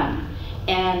 very young.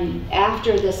 And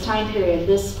after this time period,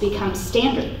 this becomes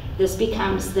standard. This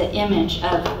becomes the image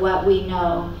of what we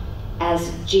know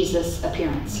as Jesus'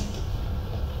 appearance.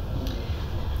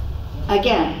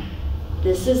 Again,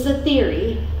 this is a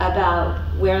theory about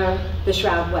where the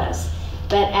shroud was.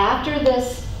 But after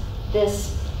this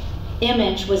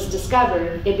image was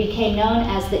discovered, it became known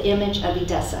as the image of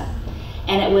Edessa.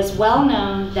 And it was well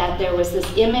known that there was this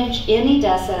image in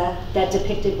Edessa that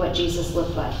depicted what Jesus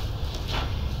looked like.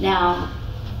 Now,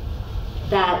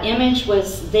 that image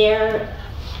was there.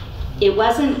 It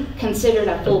wasn't considered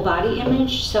a full body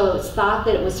image, so it was thought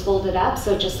that it was folded up,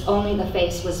 so just only the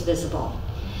face was visible.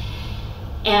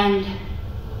 And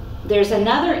there's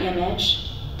another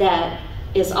image that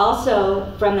is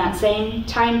also from that same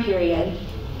time period,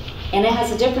 and it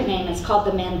has a different name. It's called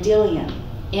the Mandylion,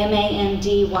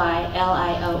 M-A-N-D-Y-L-I-O-N.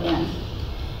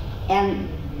 And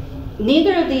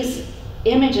neither of these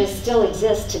images still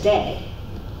exist today.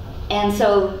 And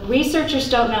so researchers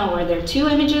don't know, were there two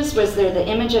images? Was there the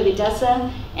image of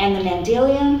Edessa and the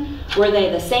Mandylion? Were they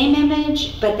the same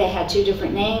image, but they had two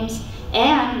different names?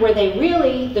 And were they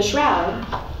really the shroud,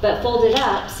 but folded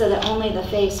up so that only the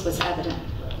face was evident?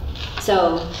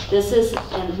 So this is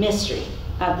a mystery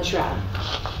of the shroud.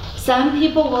 Some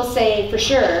people will say for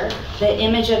sure the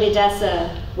image of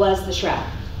Edessa was the shroud.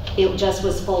 It just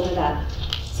was folded up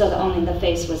so that only the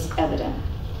face was evident.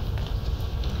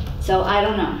 So I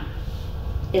don't know.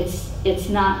 It's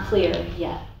not clear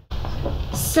yet.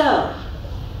 So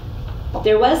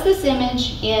there was this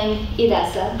image in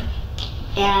Edessa,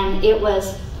 and it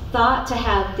was thought to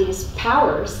have these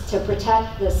powers to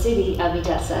protect the city of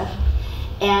Edessa.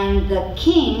 And the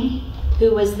king,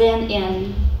 who was then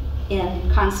in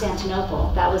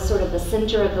Constantinople, that was sort of the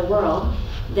center of the world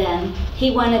then,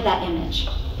 he wanted that image.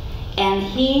 And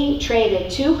he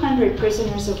traded 200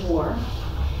 prisoners of war,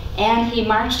 and he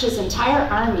marched his entire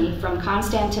army from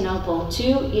Constantinople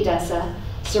to Edessa,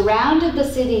 surrounded the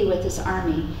city with his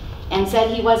army, and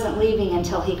said he wasn't leaving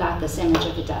until he got this image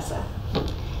of Edessa.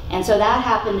 And so that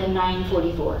happened in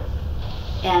 944.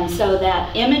 And so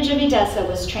that image of Edessa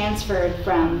was transferred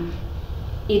from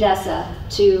Edessa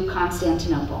to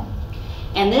Constantinople.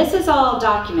 And this is all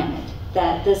documented,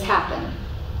 that this happened.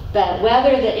 But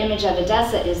whether the image of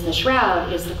Edessa is the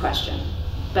shroud is the question.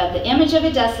 But the image of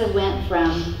Edessa went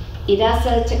from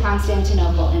Edessa to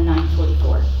Constantinople in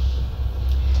 944.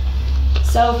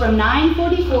 So from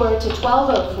 944 to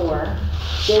 1204,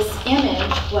 this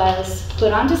image was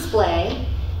put on display.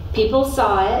 People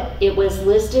saw it. It was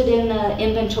listed in the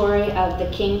inventory of the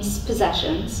king's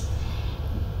possessions.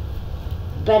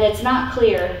 But it's not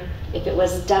clear if it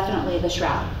was definitely the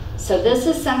shroud. So this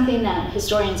is something that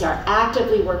historians are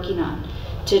actively working on,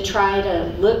 to try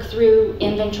to look through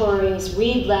inventories,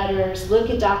 read letters, look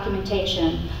at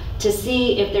documentation, to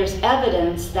see if there's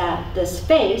evidence that this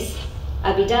face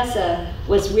of Edessa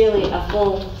was really a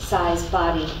full-size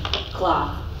body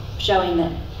cloth, showing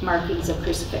the markings of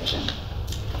crucifixion.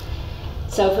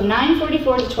 So from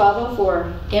 944 to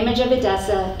 1204, image of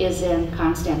Edessa is in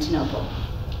Constantinople.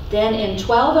 Then in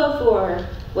 1204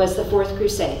 was the Fourth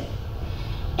Crusade.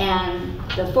 And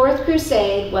the Fourth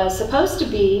Crusade was supposed to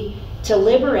be to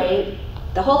liberate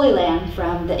the Holy Land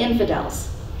from the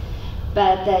infidels.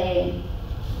 But the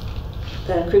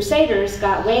Crusaders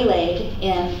got waylaid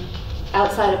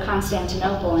outside of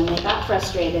Constantinople, and they got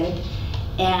frustrated,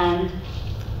 and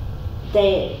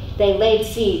they laid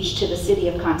siege to the city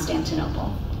of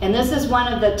Constantinople. And this is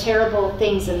one of the terrible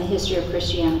things in the history of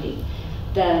Christianity.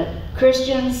 The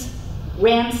Christians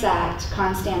ransacked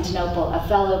Constantinople, a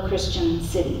fellow Christian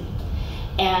city.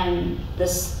 And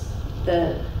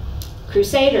the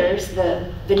Crusaders,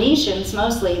 the Venetians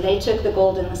mostly, they took the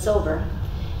gold and the silver.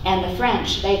 And the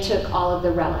French, they took all of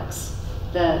the relics,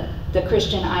 the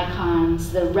Christian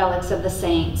icons, the relics of the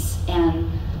saints. And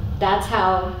that's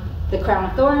how the crown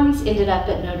of thorns ended up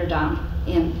at Notre Dame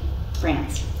in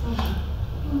France.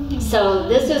 So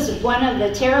this is one of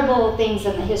the terrible things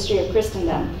in the history of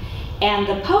Christendom. And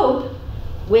the Pope,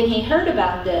 when he heard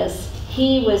about this,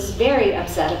 he was very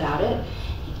upset about it.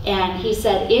 And he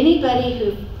said, anybody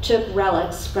who took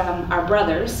relics from our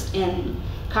brothers in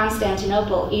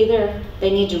Constantinople, either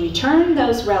they need to return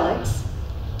those relics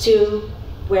to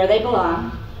where they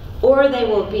belong, or they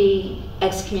will be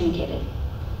excommunicated.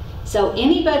 So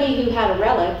anybody who had a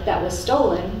relic that was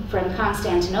stolen from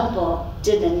Constantinople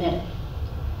didn't admit it.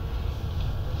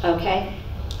 Okay?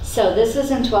 So this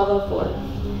is in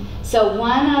 1204. So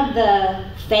one of the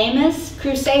famous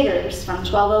crusaders from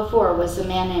 1204 was a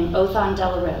man named Othon de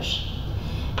la Roche.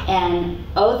 And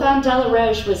Othon de la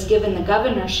Roche was given the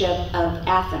governorship of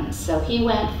Athens. So he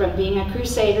went from being a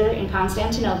crusader in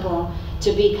Constantinople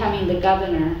to becoming the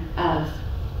governor of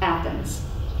Athens.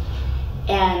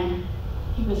 And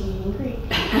He wasn't even Greek.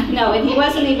 no, and he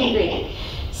wasn't even Greek.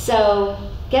 So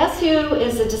guess who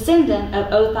is a descendant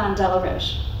of Othon de la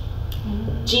Roche?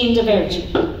 Jean de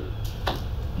Vergy.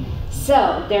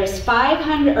 So there's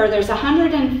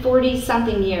 140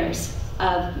 something years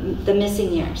of the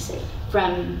missing years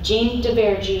from Jean de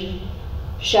Vergy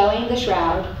showing the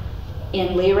shroud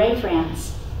in Lille,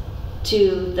 France,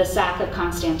 to the sack of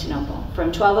Constantinople.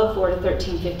 From 1204 to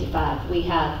 1355, we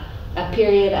have a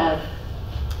period of,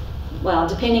 well,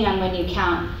 depending on when you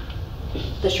count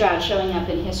the shroud showing up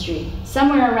in history,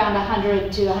 somewhere around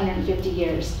 100 to 150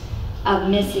 years of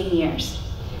missing years.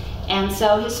 And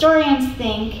so historians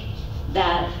think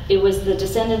that it was the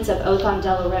descendants of Othon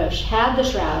de la Roche had the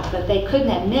shroud, but they couldn't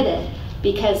admit it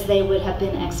because they would have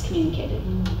been excommunicated.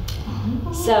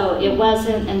 So it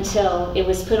wasn't until it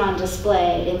was put on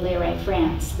display in Lille,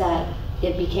 France, that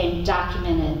it became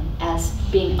documented as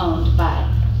being owned by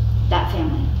that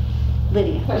family.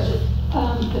 Lydia. Question.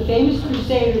 The famous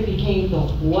crusader became the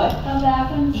what of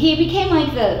Athens? He became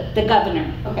like the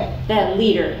governor, Okay, the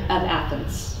leader of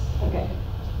Athens. okay.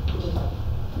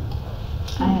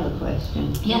 I have a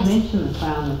question. Yes. You mentioned the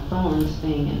crown of thorns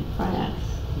being in France.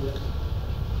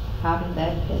 How did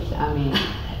that get, I mean,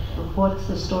 what's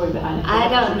the story behind it? I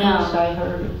don't know. First I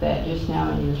heard of that just now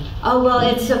in your... Oh, well,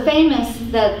 it's so famous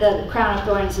that the crown of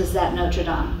thorns is at Notre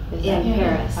Dame Is in that-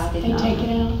 Paris. I did They not take know it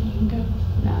out, you can go. that.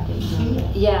 No, I didn't know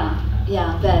that. Yeah,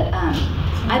 but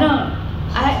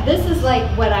this is like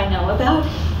what I know about.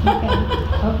 Okay,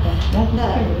 that's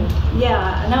curious.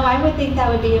 Yeah, no, I would think that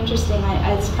would be interesting.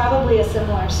 It's probably a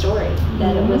similar story,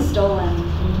 that it was stolen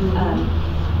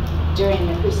during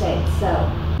the Crusades, so.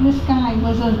 This guy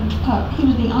was he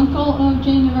was the uncle of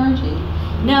Jean de Vergy?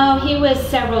 No, he was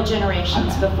several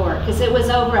generations Okay. before, because it was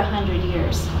over 100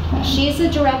 years. Okay. She's a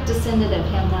direct descendant of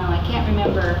him, though. I can't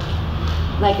remember,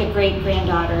 like a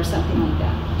great-granddaughter or something like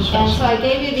that. And so I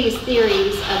gave you these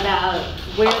theories about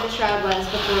where the shroud was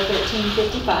before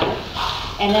 1355.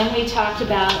 And then we talked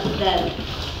about the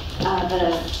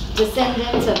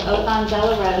descendants of Othon de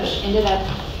la Roche ended up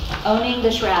owning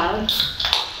the shroud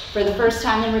for the first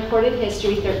time in recorded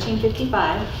history,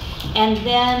 1355. And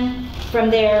then from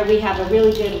there, we have a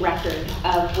really good record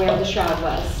of where the shroud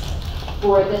was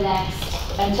for the next,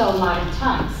 until modern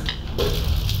times.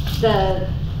 The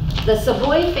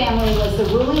Savoy family was the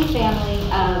ruling family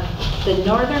of the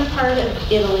northern part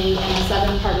of Italy and the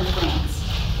southern part of France.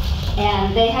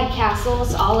 And they had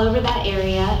castles all over that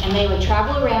area, and they would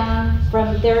travel around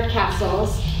from their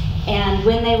castles, and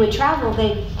when they would travel,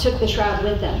 they took the shroud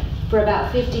with them. For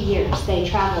about 50 years, they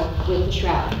traveled with the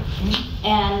shroud.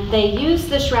 And they used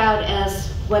the shroud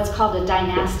as what's called a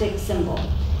dynastic symbol.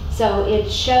 So it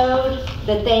showed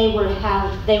that they were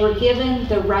given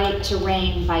the right to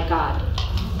reign by God,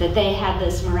 that they had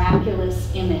this miraculous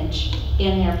image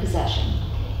in their possession.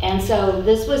 And so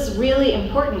this was really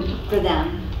important for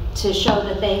them to show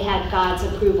that they had God's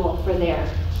approval for their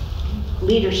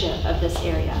leadership of this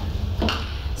area.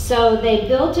 So they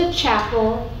built a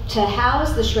chapel to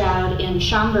house the shroud in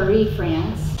Chambéry,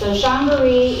 France. So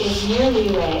Chambéry is near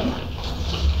Lille,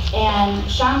 and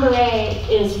Chambéry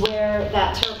is where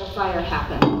that terrible fire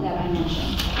happened that I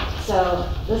mentioned. So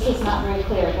this is not very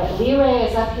clear, but Lille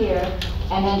is up here,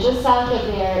 and then just south of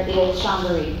there is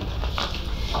Chambéry.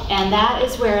 And that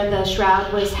is where the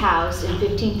shroud was housed in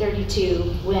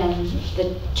 1532 when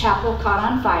the chapel caught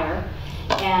on fire,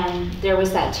 and there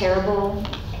was that terrible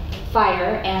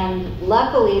fire, and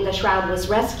luckily the shroud was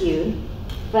rescued.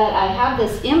 But I have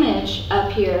this image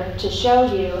up here to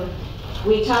show you.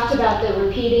 We talked about the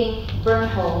repeating burn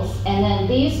holes, and then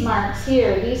these marks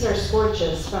here, these are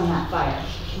scorches from that fire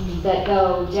that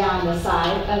go down the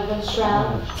side of the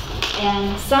shroud.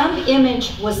 And some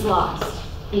image was lost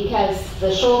because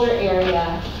the shoulder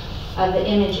area of the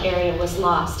image area was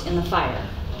lost in the fire.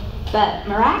 But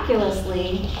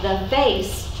miraculously, the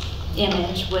face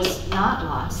image was not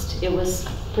lost. It was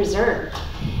preserved.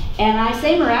 And I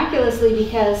say miraculously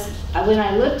because when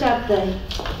I looked up the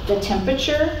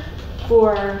temperature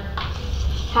for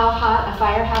how hot a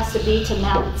fire has to be to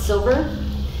melt silver,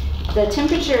 the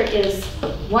temperature is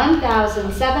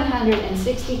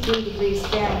 1,763 degrees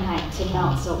Fahrenheit to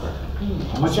melt silver.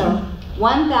 How much? So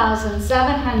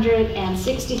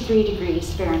 1,763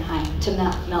 degrees Fahrenheit to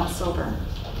melt silver.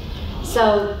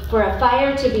 So for a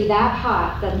fire to be that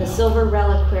hot that the silver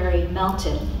reliquary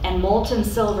melted and molten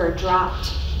silver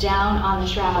dropped down on the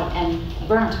shroud and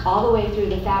burnt all the way through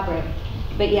the fabric,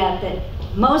 but yet that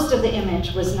most of the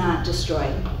image was not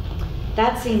destroyed.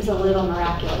 That seems a little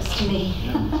miraculous to me.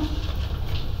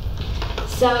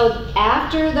 So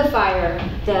after the fire,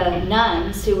 the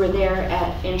nuns who were there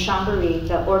in Chambéry,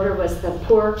 the order was the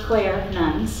Poor Clare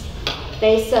nuns,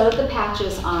 they sewed the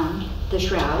patches on the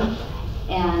shroud,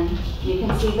 and you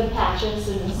can see the patches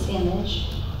in this image.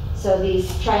 So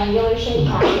these triangular shaped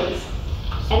patches.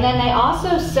 And then they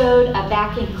also sewed a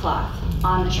backing cloth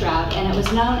on the shroud, and it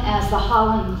was known as the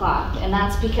Holland cloth, and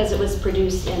that's because it was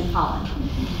produced in Holland.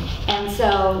 And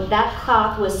so that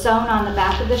cloth was sewn on the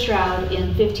back of the shroud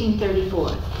in 1534.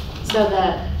 So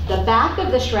the back of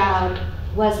the shroud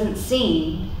wasn't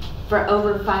seen for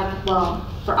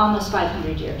for almost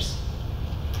 500 years.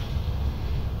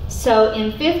 So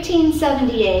in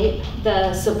 1578,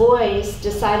 the Savoys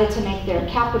decided to make their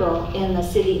capital in the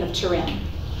city of Turin.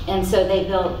 And so they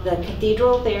built the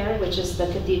cathedral there, which is the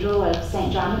Cathedral of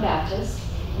St. John the Baptist.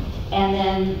 And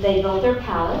then they built their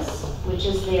palace, which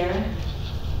is there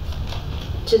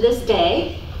to this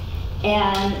day.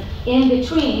 And in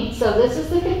between, so this is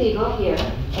the cathedral here,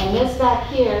 and this back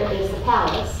here is the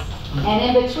palace. And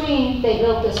in between, they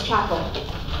built this chapel.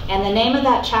 And the name of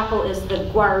that chapel is the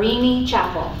Guarini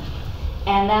Chapel.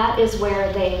 And that is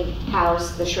where they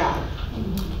housed the shroud.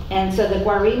 And so the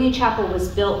Guarini Chapel was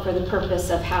built for the purpose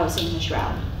of housing the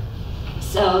shroud.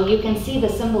 So you can see the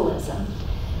symbolism,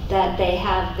 that they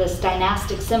have this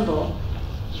dynastic symbol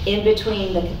in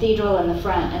between the cathedral in the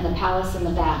front and the palace in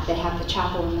the back. They have the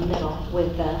chapel in the middle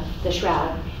with the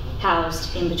shroud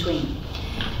housed in between.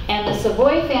 And the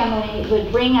Savoy family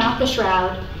would bring out the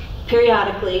shroud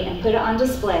periodically and put it on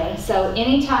display. So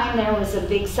anytime there was a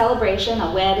big celebration,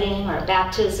 a wedding or a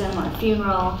baptism or a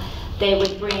funeral, they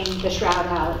would bring the shroud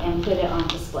out and put it on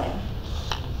display.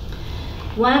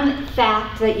 One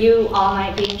fact that you all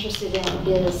might be interested in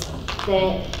is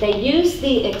that they used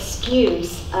the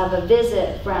excuse of a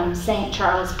visit from St.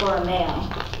 Charles Borromeo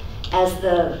as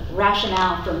the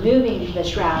rationale for moving the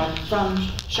shroud from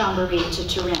Chambéry to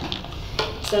Turin.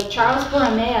 So Charles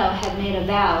Borromeo had made a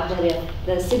vow that if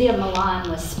the city of Milan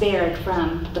was spared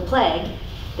from the plague,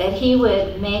 that he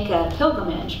would make a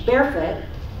pilgrimage barefoot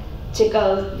to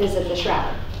go visit the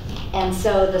shroud. And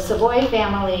so the Savoy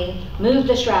family moved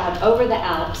the shroud over the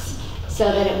Alps so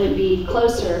that it would be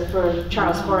closer for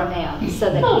Charles Borromeo, so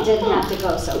that he didn't have to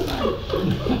go so far.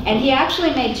 And he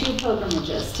actually made 2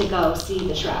 pilgrimages to go see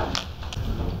the shroud.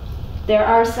 There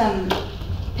are some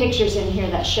pictures in here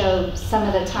that show some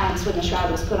of the times when the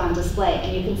shroud was put on display,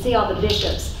 and you can see all the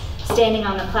bishops standing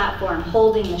on the platform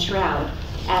holding the shroud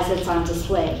as it's on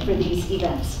display for these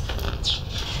events.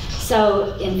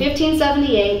 So in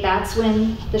 1578, that's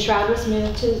when the shroud was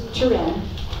moved to Turin,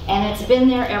 and it's been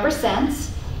there ever since.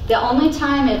 The only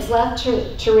time it's left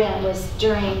Turin was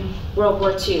during World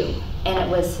War II, and it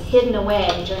was hidden away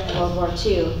during World War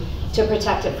II to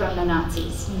protect it from the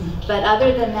Nazis. But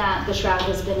other than that, the shroud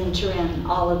has been in Turin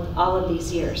all of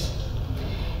these years.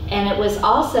 And it was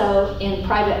also in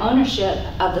private ownership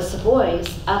of the Savoys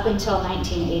up until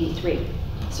 1983.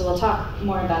 So we'll talk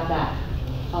more about that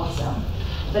also.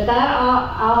 But that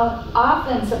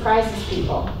often surprises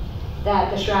people, that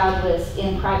the shroud was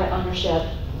in private ownership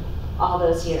all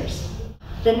those years.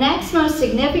 The next most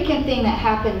significant thing that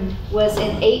happened was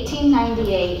in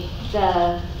 1898,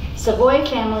 the Savoy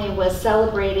family was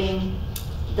celebrating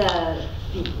the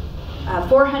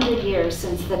 400 years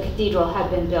since the cathedral had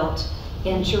been built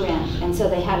in Turin. And so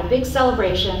they had a big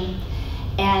celebration,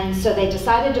 and so they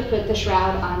decided to put the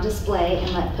shroud on display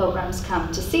and let pilgrims come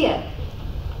to see it.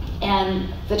 And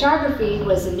photography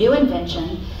was a new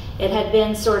invention. It had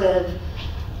been sort of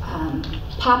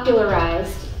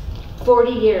popularized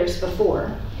 40 years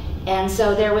before. And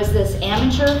so there was this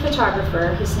amateur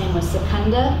photographer, his name was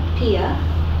Secundo Pia.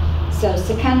 So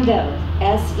Secundo,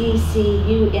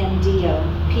 S-E-C-U-N-D-O,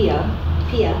 Pia,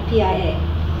 P-I-A.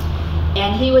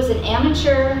 And he was an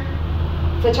amateur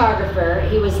photographer.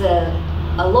 He was a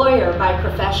lawyer by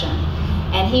profession.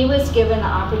 And he was given the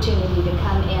opportunity to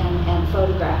come in and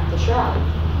photograph the shroud.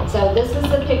 So this is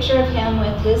a picture of him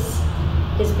with his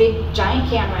big giant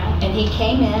camera, and he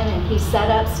came in and he set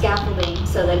up scaffolding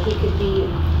so that he could be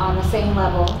on the same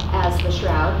level as the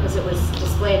shroud because it was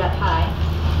displayed up high.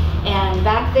 And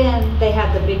back then they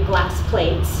had the big glass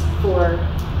plates for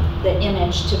the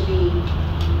image to be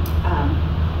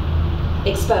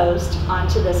exposed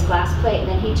onto this glass plate, and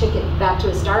then he took it back to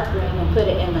his darkroom and put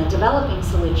it in the developing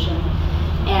solution.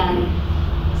 And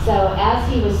so as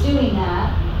he was doing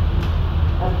that,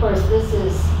 of course, this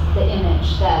is the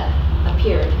image that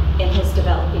appeared in his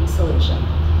developing solution.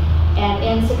 And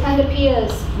in Secundo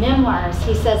Pia's memoirs,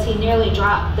 he says he nearly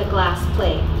dropped the glass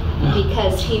plate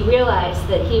because he realized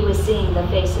that he was seeing the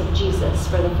face of Jesus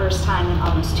for the first time in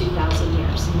almost 2,000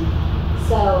 years.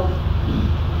 So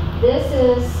this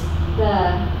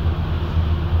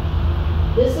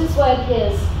is what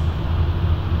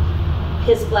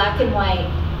his black and white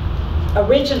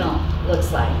original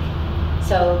looks like.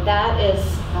 So that is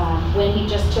when he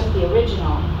just took the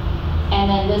original. And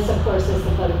then this, of course, is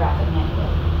the photographic negative.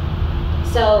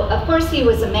 So, of course, he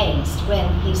was amazed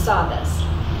when he saw this.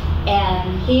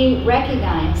 And he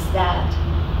recognized that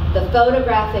the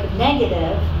photographic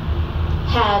negative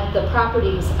had the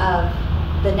properties of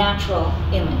the natural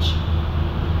image.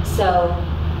 So,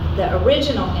 the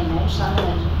original image, so I'm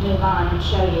going to move on and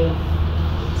show you.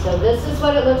 So this is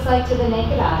what it looks like to the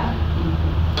naked eye.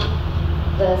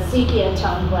 The sepia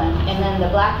tone blend, and then the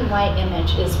black and white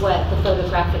image is what the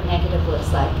photographic negative looks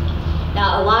like.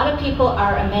 Now, a lot of people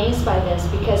are amazed by this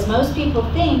because most people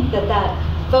think that that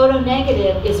photo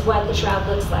negative is what the shroud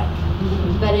looks like,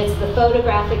 but it's the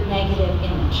photographic negative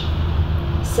image.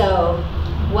 So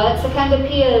what Secundo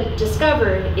Pia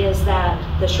discovered is that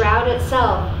the shroud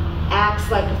itself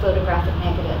acts like a photographic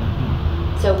negative.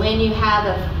 So when you have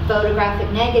a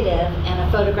photographic negative and a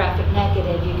photographic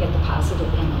negative, you get the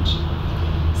positive image.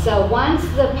 So once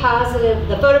the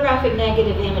photographic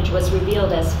negative image was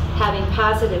revealed as having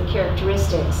positive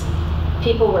characteristics,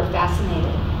 people were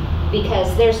fascinated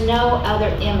because there's no other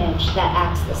image that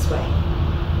acts this way.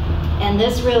 And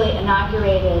this really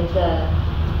inaugurated the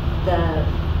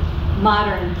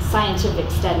modern scientific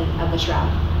study of the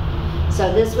shroud.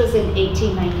 So this was in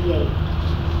 1898.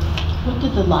 What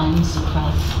did the lines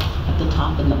across at the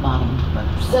top and the bottom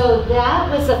represent? So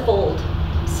that was a fold.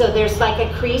 So there's like a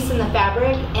crease in the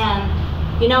fabric, and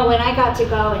you know, when I got to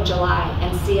go in July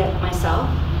and see it myself,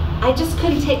 I just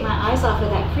couldn't take my eyes off of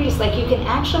that crease. Like, you can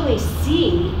actually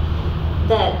see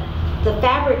that the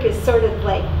fabric is sort of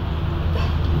like,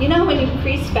 you know, when you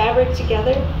crease fabric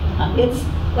together, it's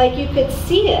like you could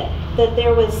see it, that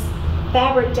there was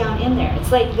fabric down in there.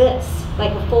 It's like this,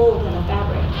 like a fold in the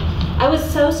fabric. I was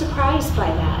so surprised by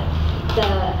that.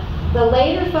 The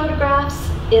later photographs,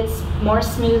 it's more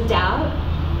smoothed out,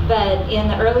 but in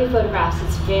the early photographs,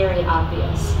 it's very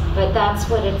obvious. But that's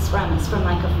what it's from. It's from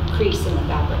like a crease in the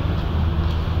fabric.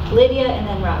 Lydia and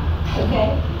then Rob.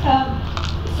 Okay.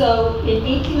 So in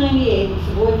 1898, the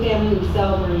Savoy family was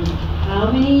celebrating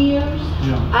how many years?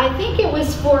 Yeah. I think it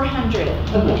was 400.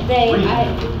 Okay.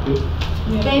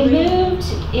 They moved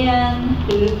in.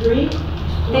 Is it 3?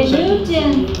 They moved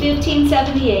in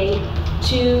 1578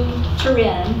 to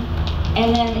Turin,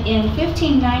 and then in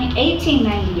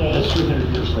 1898. That's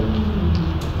 300 years later.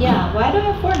 Yeah, why do I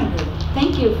have 400?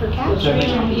 Thank you for capturing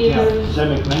Turin. Does that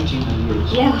make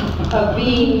 1998? Yeah, Of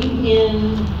being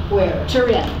in where?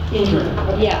 Turin. In Turin.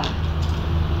 okay. Yeah.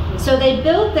 So they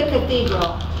built the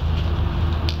cathedral,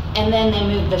 and then they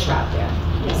moved the shroud there.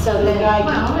 So The then, guy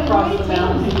crossed the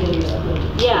mountains and did it.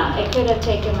 yeah, it could have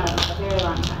taken a very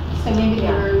long time. So maybe they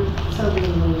Yeah. were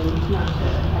celebrating not the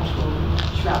actual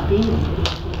shroud being in the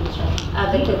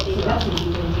Of the cathedral. So that's what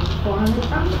you did. 400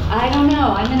 from? I don't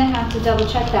know. I'm going to have to double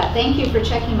check that. Thank you for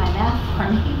checking my math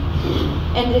for me.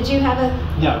 And did you have a?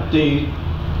 Yeah,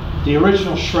 the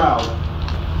original shroud,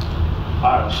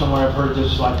 I don't know, somewhere I've heard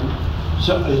this, like,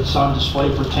 so it's on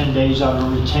display for 10 days out of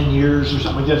every 10 years or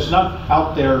something like that. It's not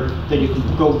out there that you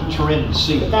can go to Turin and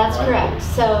see it. That's right? correct.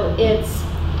 So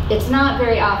it's not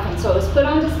very often. So it was put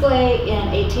on display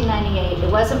in 1898.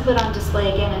 It wasn't put on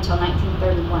display again until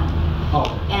 1931.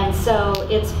 Oh. And so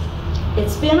it's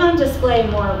been on display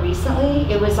more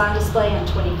recently. It was on display in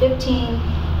 2015,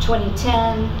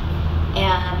 2010,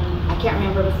 and I can't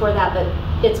remember before that, but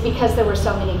it's because there were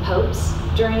so many popes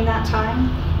during that time.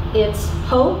 It's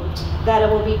hoped that it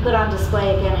will be put on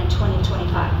display again in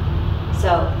 2025.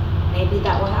 So maybe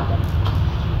that will happen.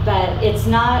 But it's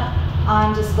not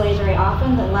on display very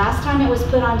often. The last time it was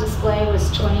put on display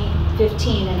was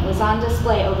 2015, and it was on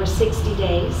display over 60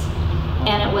 days.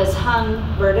 And it was hung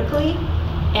vertically,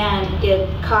 and it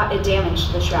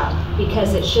damaged the shroud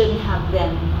because it shouldn't have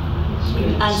been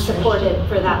unsupported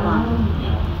for that long.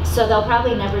 So they'll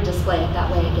probably never display it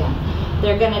that way again.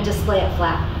 They're going to display it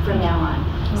flat from now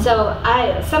on. So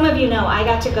some of you know I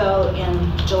got to go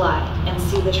in July and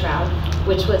see the shroud,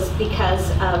 which was because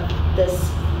of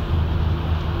this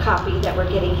copy that we're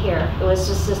getting here. It was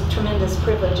just this tremendous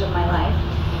privilege of my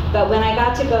life. But when I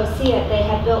got to go see it, they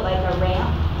had built like a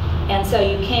ramp. And so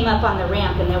you came up on the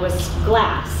ramp and there was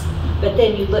glass, but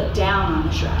then you looked down on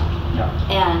the shroud. Yeah.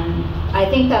 And I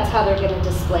think that's how they're going to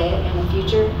display it in the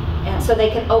future. And so they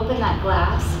can open that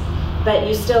glass, but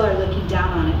you still are looking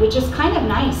down on it, which is kind of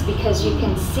nice because you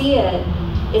can see it.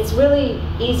 It's really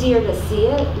easier to see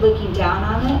it looking down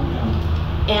on it.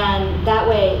 And that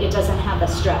way it doesn't have the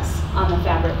stress on the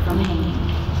fabric from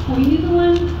hanging. Were you the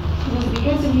one, was it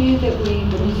because of you that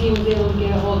the museum was able to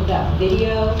get a hold of that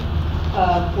video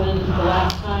of when the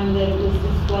last time that it was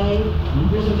displayed?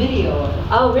 There's a video of it.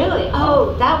 Oh, really?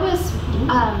 Oh, that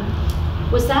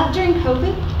was that during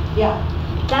COVID? Yeah.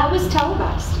 That was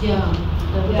televised. Yeah.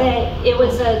 It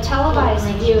was a televised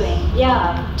viewing,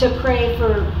 yeah, to pray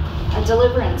for a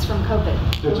deliverance from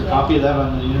COVID. There's a copy of that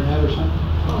on the internet or something?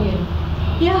 Oh,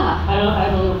 yeah. Yeah. I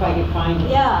don't know if I could find it.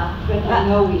 Yeah. But I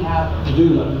know we have it. I do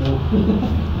let me know.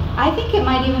 I think it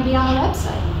might even be on the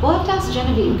website. We'll have to ask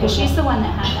Genevieve because she's the one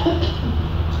that had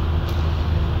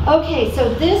that. Okay,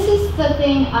 so this is the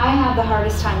thing I have the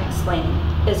hardest time explaining,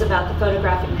 is about the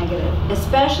photographic negative,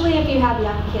 especially if you have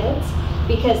young kids,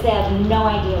 because they have no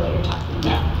idea what you're talking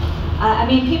about. I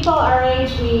mean, people our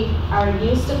age, we are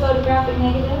used to photographic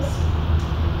negatives.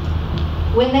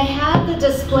 When they had the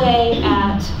display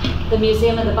at the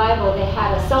Museum of the Bible, they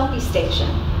had a selfie station.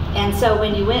 And so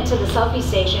when you went to the selfie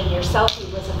station, your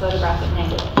selfie was a photographic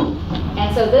negative.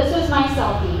 And so this was my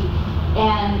selfie.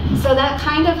 And so that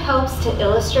kind of helps to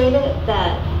illustrate it,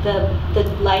 that the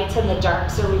lights and the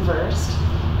darks are reversed.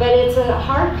 But it's a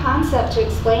hard concept to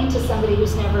explain to somebody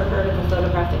who's never heard of a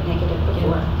photographic negative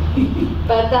before.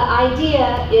 But the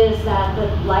idea is that the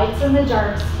lights and the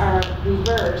darks are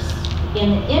reversed in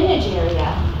the image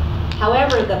area.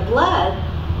 However, the blood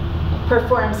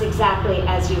performs exactly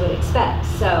as you would expect.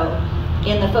 So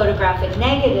in the photographic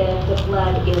negative, the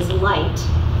blood is light,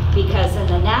 because in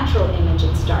the natural image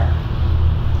it's dark.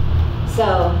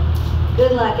 So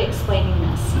good luck explaining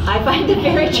this. I find it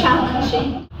very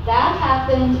challenging. That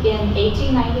happened in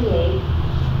 1898.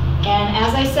 And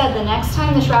as I said, the next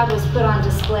time the shroud was put on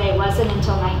display wasn't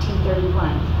until 1931.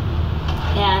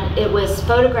 And it was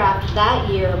photographed that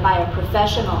year by a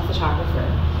professional photographer.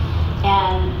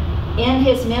 And in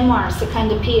his memoir,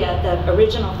 Secunda Pia, the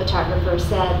original photographer,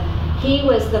 said he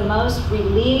was the most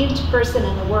relieved person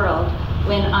in the world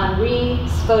when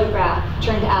Henri's photograph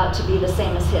turned out to be the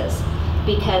same as his,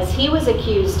 because he was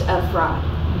accused of fraud.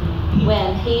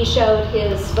 When he showed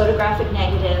his photographic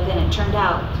negative and it turned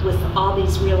out with all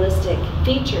these realistic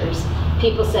features,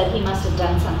 people said he must have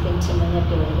done something to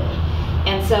manipulate it.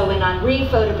 And so when Henri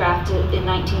photographed it in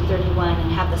 1931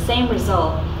 and had the same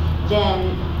result,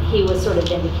 then he was sort of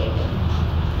vindicated.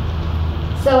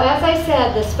 So as I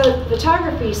said, this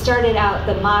photography started out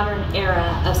the modern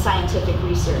era of scientific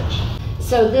research.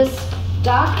 So this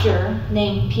doctor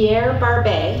named Pierre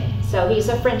Barbet, so he's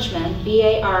a Frenchman,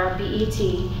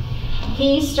 B-A-R-B-E-T,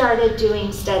 he started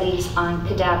doing studies on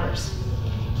cadavers.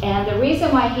 And the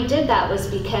reason why he did that was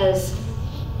because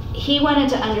he wanted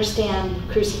to understand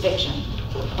crucifixion.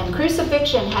 And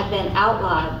crucifixion had been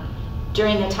outlawed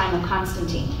during the time of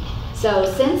Constantine. So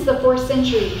since the 4th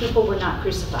century, people were not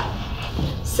crucified.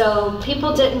 So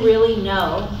people didn't really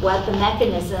know what the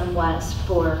mechanism was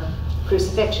for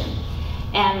crucifixion.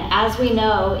 And as we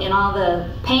know in all the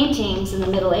paintings in the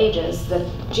Middle Ages, that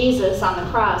Jesus on the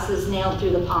cross is nailed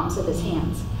through the palms of his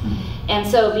hands. And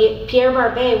so Pierre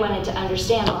Barbet wanted to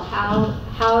understand, well,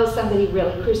 how is somebody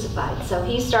really crucified? So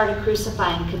he started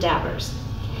crucifying cadavers.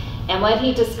 And what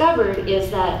he discovered is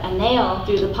that a nail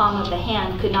through the palm of the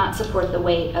hand could not support the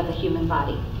weight of a human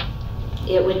body.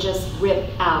 It would just rip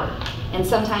out. And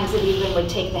sometimes it even would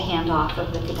take the hand off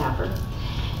of the cadaver.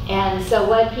 And so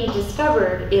what he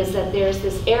discovered is that there's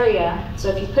this area, so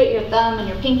if you put your thumb and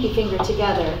your pinky finger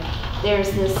together,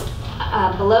 there's this,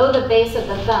 below the base of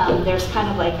the thumb, there's kind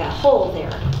of like a hole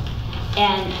there.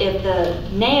 And if the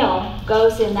nail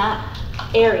goes in that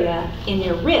area in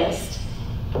your wrist,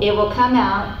 it will come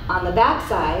out on the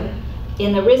backside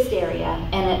in the wrist area,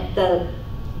 and the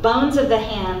bones of the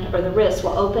hand or the wrist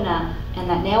will open up, and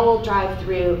that nail will drive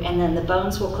through, and then the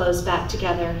bones will close back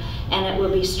together, and it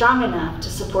will be strong enough to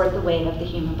support the weight of the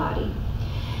human body.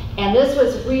 And this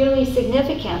was really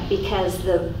significant because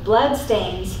the blood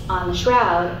stains on the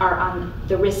shroud are on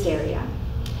the wrist area.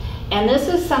 And this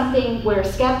is something where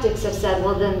skeptics have said,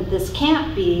 well, then this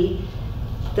can't be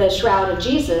the shroud of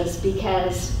Jesus,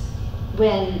 because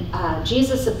when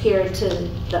Jesus appeared to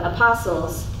the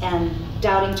apostles and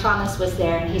doubting Thomas was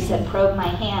there, and he said, probe my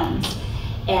hands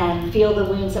and feel the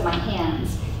wounds of my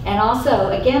hands. And also,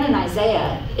 again in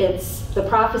Isaiah, it's the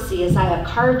prophecy is, I have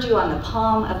carved you on the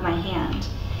palm of my hand.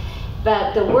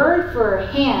 But the word for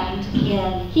hand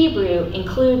in Hebrew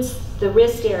includes the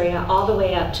wrist area all the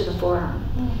way up to the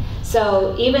forearm.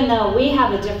 So even though we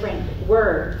have a different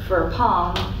word for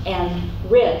palm and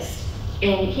wrist,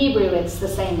 in Hebrew it's the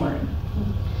same word.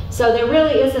 So there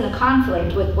really isn't a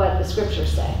conflict with what the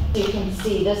scriptures say. You can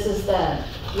see this is the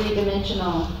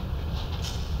three-dimensional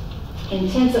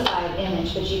intensified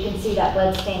image, but you can see that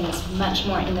blood stain is much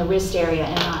more in the wrist area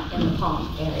and not in the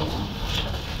palm area.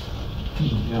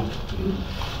 Yeah.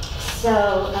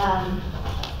 So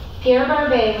Pierre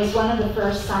Barbet was one of the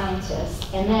first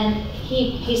scientists, and then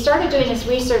he started doing his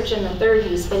research in the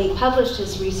 30s, but he published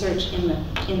his research in the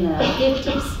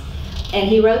 50s. And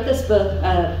he wrote this book,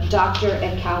 Doctor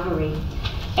at Calvary,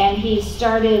 and he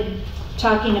started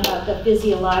talking about the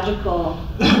physiological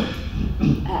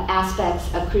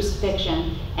aspects of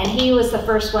crucifixion. And he was the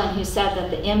first one who said that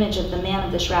the image of the man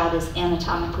of the shroud is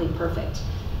anatomically perfect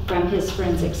from his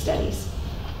forensic studies.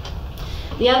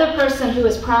 The other person who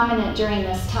was prominent during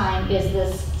this time is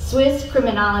this Swiss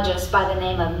criminologist by the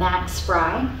name of Max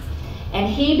Frey. And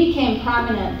he became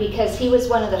prominent because he was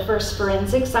one of the first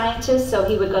forensic scientists, so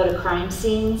he would go to crime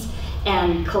scenes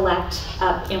and collect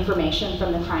up information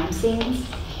from the crime scenes.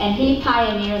 And he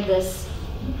pioneered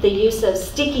the use of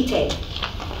sticky tape.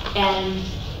 And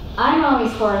I'm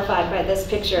always horrified by this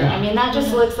picture. I mean, that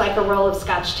just looks like a roll of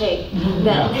Scotch tape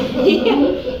that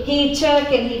he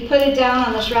took, and he put it down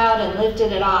on the shroud and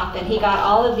lifted it off, and he got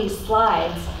all of these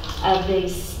slides of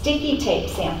these sticky tape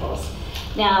samples.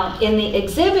 Now, in the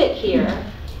exhibit here,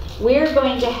 we're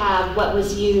going to have what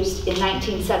was used in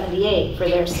 1978 for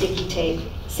their sticky tape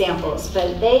samples,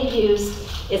 but they used,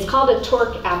 it's called a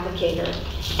torque applicator,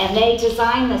 and they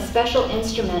designed this special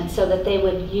instrument so that they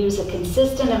would use a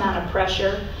consistent amount of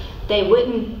pressure. They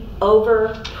wouldn't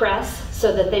over press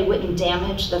so that they wouldn't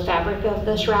damage the fabric of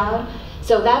the shroud.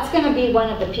 So that's going to be one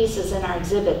of the pieces in our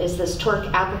exhibit, is this torque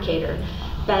applicator.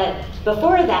 But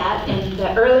before that, in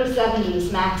the early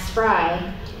 70s, Max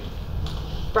Frey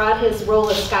brought his roll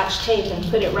of Scotch tape and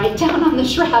put it right down on the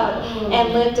shroud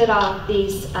and lifted off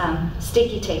these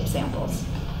sticky tape samples.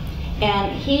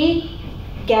 And he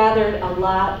gathered a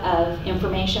lot of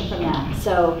information from that.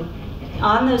 So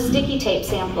on those sticky tape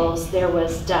samples, there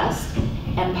was dust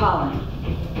and pollen.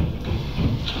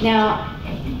 Now,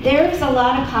 there's a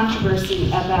lot of controversy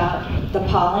about the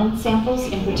pollen samples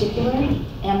in particular,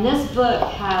 and this book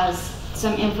has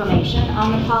some information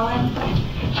on the pollen.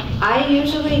 I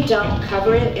usually don't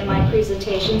cover it in my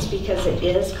presentations because it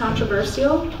is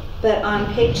controversial, but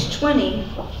on page 20,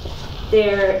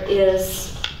 there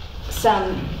is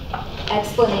some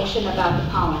explanation about the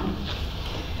pollen.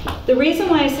 The reason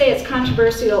why I say it's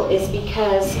controversial is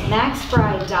because Max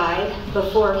Frey died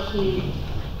before he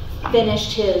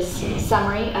finished his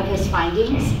summary of his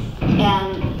findings,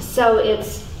 and so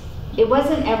it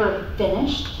wasn't ever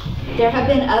finished. There have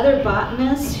been other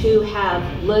botanists who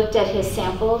have looked at his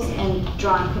samples and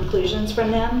drawn conclusions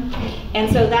from them,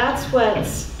 and so that's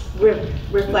what's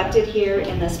reflected here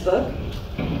in this book.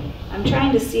 I'm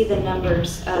trying to see the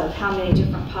numbers of how many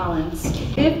different pollens.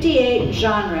 58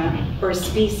 genera or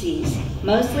species,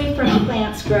 mostly from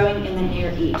plants growing in the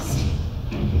Near East.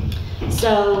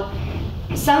 So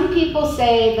some people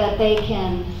say that they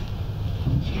can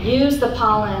use the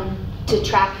pollen to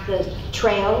track the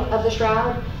trail of the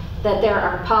shroud, that there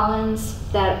are pollens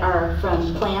that are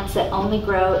from plants that only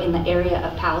grow in the area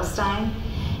of Palestine.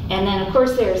 And then of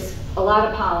course there's a lot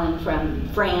of pollen from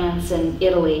France and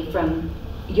Italy, from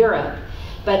Europe.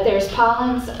 But there's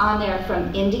pollens on there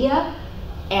from India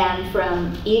and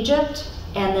from Egypt,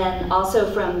 and then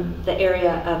also from the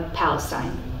area of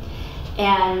Palestine.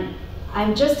 And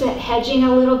I'm just hedging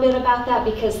a little bit about that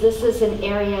because this is an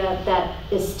area that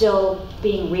is still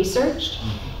being researched.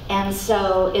 And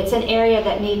so it's an area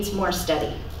that needs more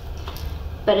study.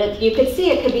 But you could see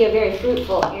it could be a very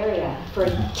fruitful area for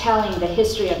telling the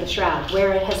history of the shroud,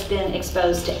 where it has been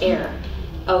exposed to air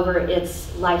over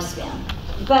its lifespan.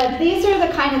 But these are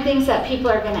the kind of things that people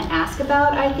are going to ask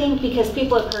about, I think, because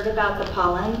people have heard about the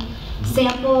pollen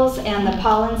samples and the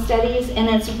pollen studies, and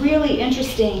it's really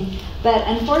interesting, but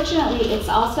unfortunately it's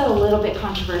also a little bit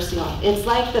controversial. It's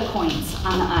like the coins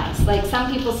on the eyes. Like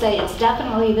some people say it's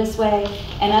definitely this way,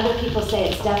 and other people say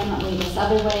it's definitely this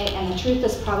other way, and the truth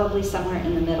is probably somewhere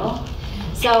in the middle.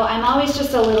 So I'm always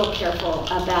just a little careful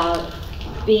about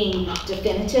being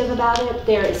definitive about it.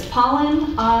 There is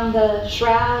pollen on the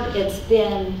shroud. It's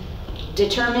been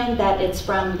determined that it's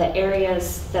from the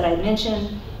areas that I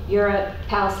mentioned: Europe,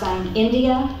 Palestine,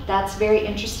 India. That's very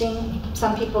interesting.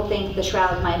 Some people think the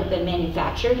shroud might have been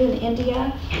manufactured in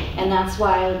India, and that's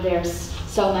why there's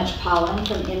so much pollen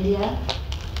from India.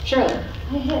 Shirley?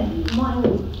 I had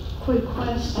one quick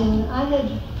question. I had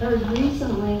heard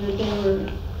recently that they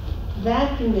were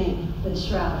vacuuming the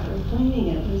shroud or cleaning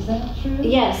it. Is that true?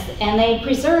 Yes, and they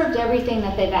preserved everything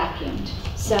that they vacuumed.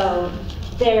 So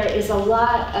there is a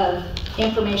lot of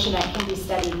information that can be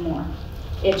studied more.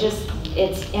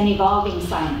 It's an evolving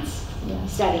science,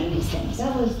 studying these things.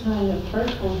 That was kind of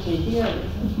hurtful to hear.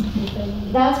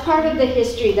 That's part of the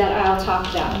history that I'll talk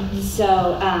about. So,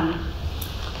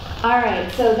 all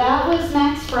right, so that was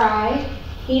Max Fry.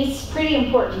 He's pretty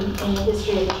important in the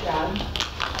history of the shroud.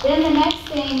 Then the next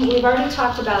thing, we've already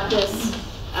talked about this,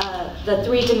 the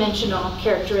three-dimensional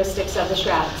characteristics of the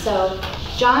shroud. So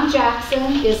John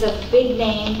Jackson is a big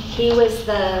name. He was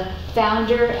the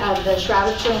founder of the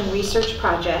Shroud of Turin Research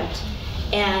Project.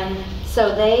 And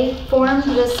so they formed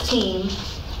this team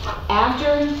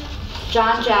after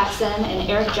John Jackson and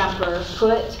Eric Jumper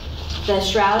put the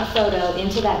shroud photo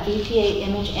into that VPA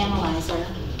image analyzer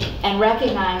and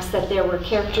recognized that there were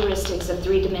characteristics of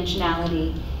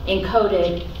three-dimensionality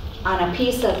encoded on a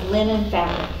piece of linen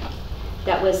fabric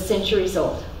that was centuries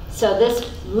old. So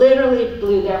this literally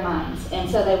blew their minds, and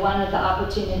so they wanted the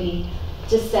opportunity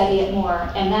to study it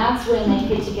more, and that's when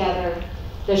they put together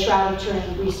the Shroud of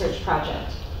Turin Research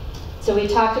Project. So we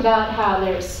talked about how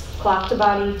there's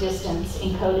clock-to-body distance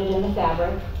encoded in the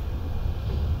fabric.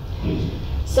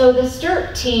 So the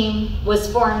STIRT team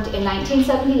was formed in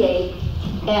 1978,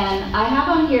 and I have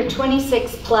on here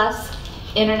 26 plus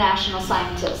international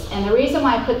scientists. And the reason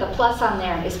why I put the plus on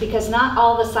there is because not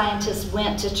all the scientists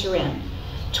went to Turin.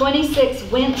 26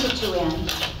 went to Turin.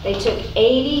 They took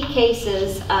 80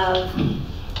 cases of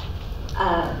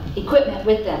equipment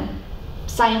with them,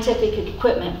 scientific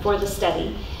equipment for the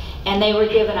study. And they were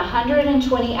given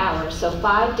 120 hours, so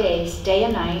 5 days, day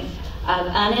and night, of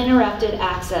uninterrupted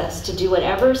access to do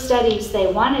whatever studies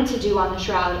they wanted to do on the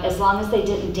shroud, as long as they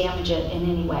didn't damage it in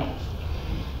any way.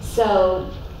 So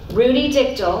Rudy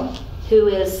Dichtel, who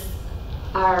is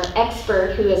our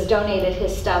expert who has donated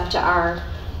his stuff to our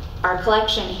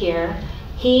collection here,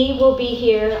 he will be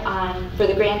here for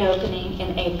the grand opening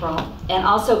in April. And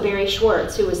also Barry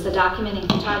Schwartz, who was the documenting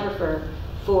photographer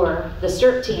for the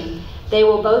STIRT team. They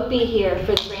will both be here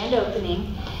for the grand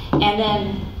opening. And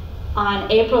then on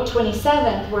April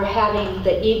 27th, we're having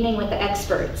the evening with the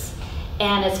experts.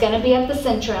 And it's going to be at the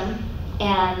Centrum.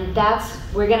 And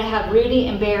we're going to have Rudy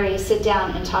and Barry sit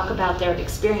down and talk about their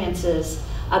experiences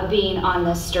of being on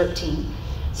the STIRT team.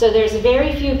 So there's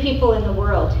very few people in the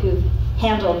world who've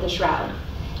handled the shroud.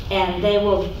 And they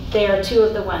are two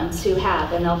of the ones who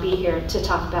have, and they'll be here to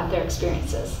talk about their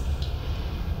experiences.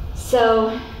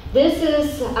 So this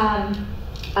is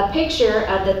a picture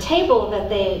of the table that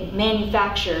they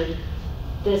manufactured,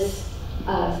 this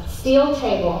steel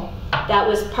table that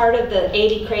was part of the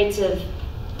 80 crates of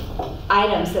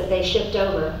items that they shipped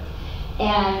over.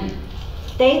 And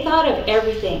they thought of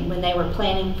everything when they were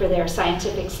planning for their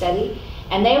scientific study,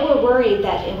 and they were worried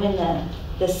that when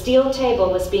the steel table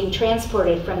was being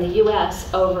transported from the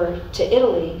US over to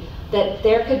Italy, that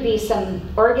there could be some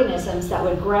organisms that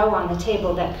would grow on the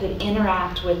table that could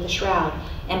interact with the shroud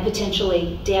and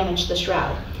potentially damage the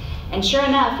shroud. And sure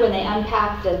enough, when they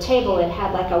unpacked the table, it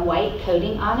had like a white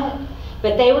coating on it,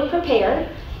 but they were prepared,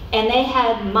 and they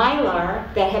had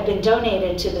mylar that had been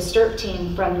donated to the STIRT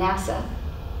team from NASA.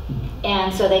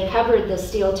 And so they covered the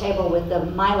steel table with the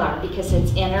mylar because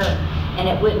it's inert and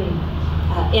it wouldn't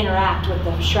interact with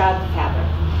the shroud fabric.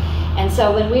 And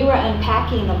so when we were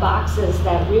unpacking the boxes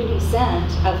that Rudy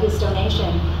sent of his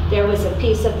donation, there was a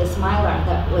piece of this mylar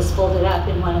that was folded up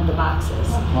in one of the boxes.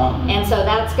 Wow. And so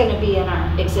that's going to be in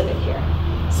our exhibit here.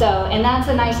 So, and that's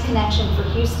a nice connection for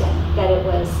Houston, that it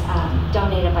was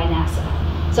donated by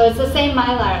NASA. So it's the same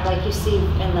mylar like you see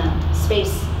in the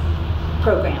space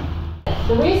program.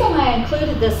 The reason I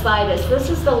included this slide is this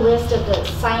is the list of the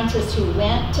scientists who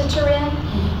went to Turin.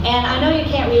 And I know you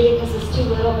can't read it because it's too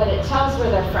little, but it tells where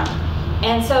they're from.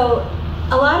 And so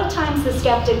a lot of times the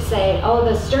skeptics say, oh,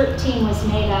 the STIRT team was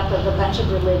made up of a bunch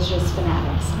of religious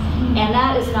fanatics. And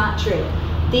that is not true.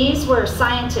 These were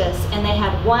scientists and they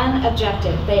had one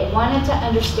objective. They wanted to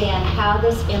understand how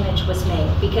this image was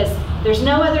made, because there's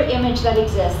no other image that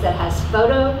exists that has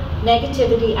photo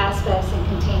negativity aspects and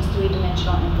contains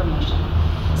three-dimensional information.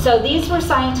 So these were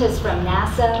scientists from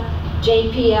NASA,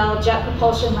 JPL, Jet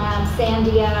Propulsion Lab,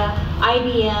 Sandia,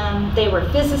 IBM. They were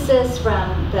physicists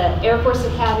from the Air Force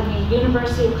Academy,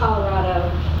 University of Colorado.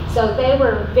 So they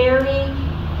were very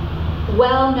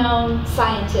well-known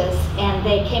scientists, and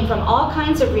they came from all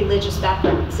kinds of religious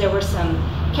backgrounds. There were some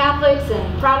Catholics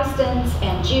and Protestants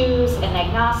and Jews and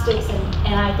agnostics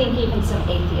and I think even some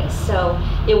atheists. So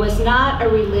it was not a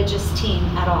religious team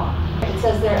at all. It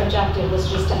says their objective was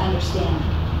just to understand,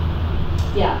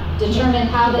 determine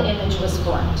how the image was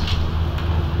formed.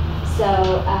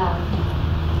 So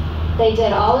they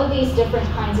did all of these different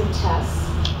kinds of tests.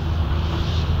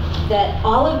 That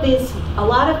all of these, a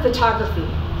lot of photography.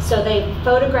 So they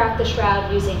photographed the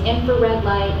shroud using infrared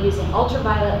light, using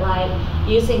ultraviolet light,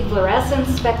 using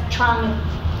fluorescence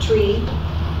spectrometry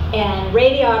and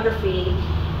radiography.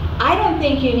 I don't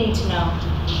think you need to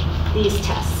know these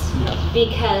tests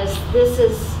because this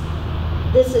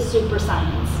is super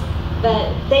science.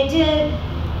 But they did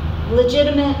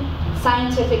legitimate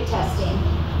scientific testing.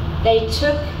 They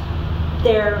took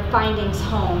their findings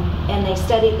home and they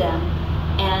studied them.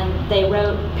 And they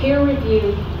wrote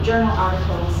peer-reviewed journal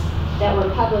articles that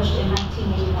were published in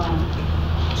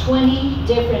 1981. 20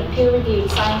 different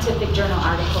peer-reviewed scientific journal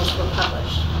articles were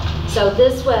published. So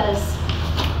this was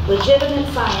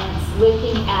legitimate science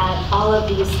looking at all of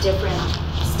these different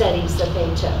studies that they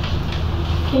took.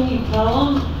 Can you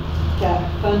tell them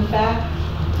that fun fact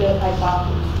that I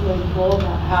thought was really cool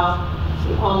about how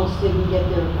they almost didn't get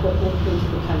their equipment into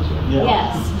the country? Yeah.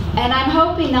 Yes. And I'm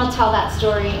hoping they'll tell that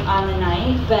story on the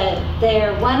night, but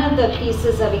one of the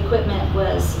pieces of equipment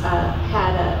was,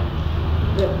 had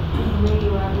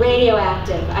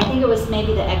radioactive. I think it was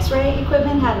maybe the X-ray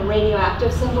equipment had a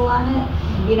radioactive symbol on it,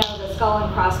 you know, the skull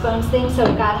and crossbones thing, so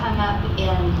it got hung up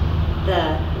in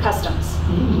the customs.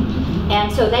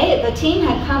 And so the team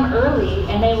had come early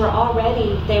and they were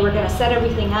going to set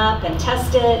everything up and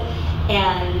test it.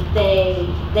 And they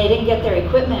didn't get their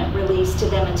equipment released to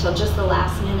them until just the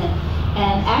last minute.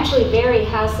 And actually Barry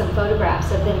has some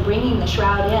photographs of them bringing the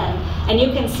shroud in. And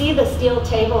you can see the steel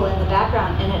table in the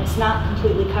background, and it's not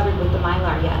completely covered with the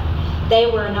mylar yet. They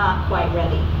were not quite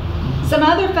ready. Some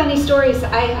other funny stories,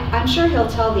 I'm sure he'll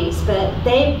tell these, but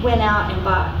they went out and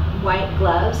bought white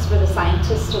gloves for the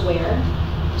scientists to wear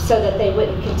so that they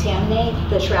wouldn't contaminate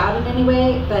the shroud in any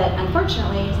way, but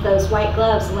unfortunately those white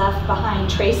gloves left behind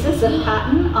traces of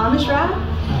cotton on the shroud.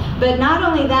 But not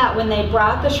only that, when they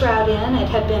brought the shroud in, it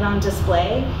had been on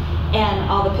display and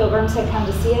all the pilgrims had come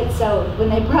to see it, so when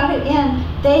they brought it in,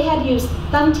 they had used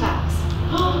thumbtacks.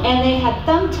 And they had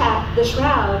thumbtacked the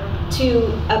shroud to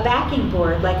a backing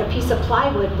board, like a piece of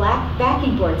plywood, black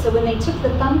backing board. So when they took the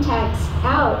thumbtacks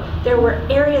out, there were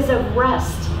areas of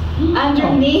rust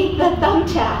underneath the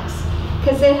thumbtacks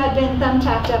because it had been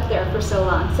thumbtacked up there for so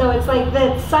long. So it's like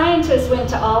the scientists went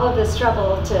to all of this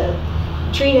trouble to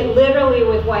treat it literally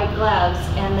with white gloves,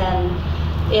 and then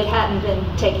it hadn't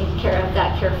been taken care of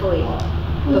that carefully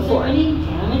Was before. there any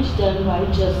damage done by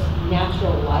just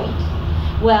natural light?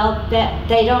 Well,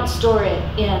 they don't store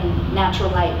it in natural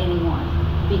light anymore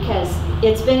because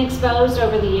it's been exposed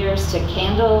over the years to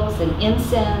candles and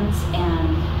incense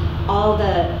and all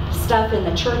the stuff in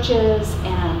the churches.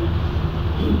 And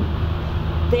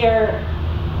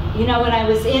you know, when I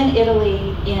was in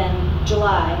Italy in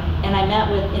July and I met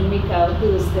with Enrico,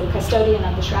 who is the custodian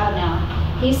of the shroud now,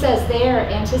 he says they're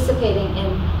anticipating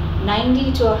in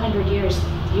 90 to 100 years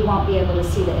you won't be able to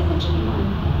see the image anymore.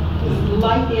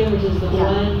 Light damage is the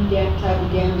one type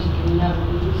of damage that can never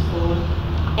be restored.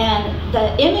 And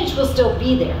the image will still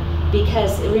be there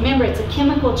because remember, it's a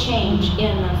chemical change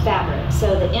in the fabric,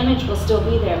 so the image will still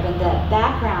be there, but the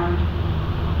background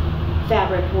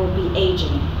fabric will be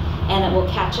aging. and it will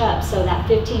catch up. So that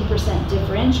 15%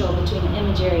 differential between the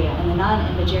image area and the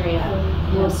non-image area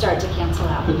will start to cancel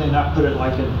out. Could they not put it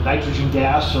like in nitrogen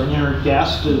gas or inert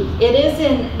gas to? It is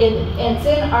it's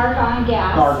in argon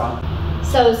gas. Argon.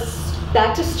 So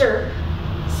back to STIRP.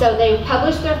 So they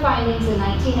published their findings in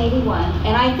 1981,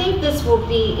 and I think this will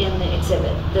be in the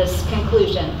exhibit, this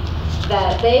conclusion,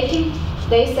 that they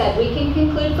said we can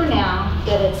conclude for now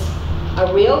that it's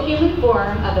a real human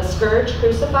form of a scourged,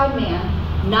 crucified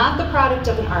man, not the product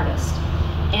of an artist.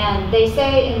 And they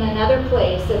say in another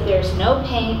place that there's no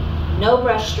paint, no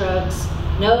brush strokes,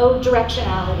 no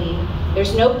directionality,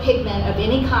 there's no pigment of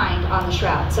any kind on the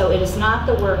shroud. So it is not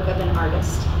the work of an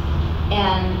artist.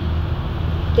 And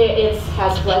it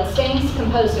has blood stains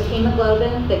composed of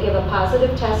hemoglobin that give a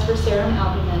positive test for serum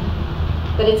albumin,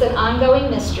 but it's an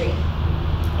ongoing mystery.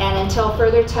 And until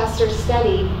further tests are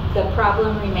studied, the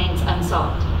problem remains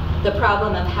unsolved. The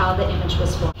problem of how the image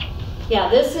was formed. Yeah,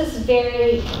 this is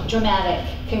very dramatic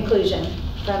conclusion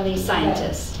from these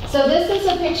scientists. So this is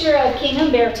a picture of King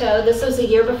Umberto. This was a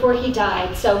year before he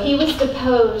died. So he was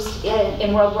deposed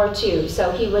in World War II. So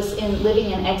he was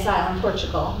living in exile in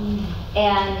Portugal.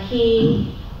 And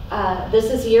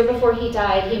this is a year before he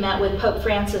died. He met with Pope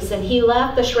Francis, and he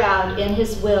left the shroud in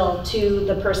his will to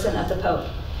the person of the Pope.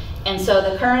 And so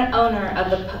the current owner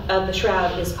of the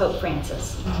shroud is Pope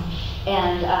Francis.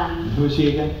 And who is he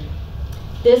again?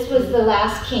 This was the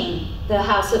last king, the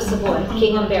House of Savoy,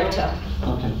 King Umberto.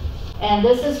 Okay. And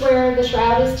this is where the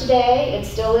shroud is today. It's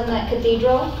still in that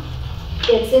cathedral.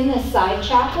 It's in this side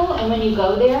chapel, and when you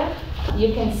go there,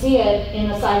 you can see it in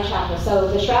the side chapel.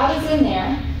 So the shroud is in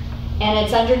there, and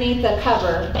it's underneath the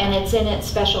cover, and it's in its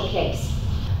special case.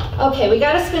 Okay, we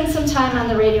got to spend some time on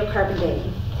the radiocarbon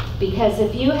dating, because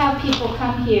if you have people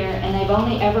come here and they've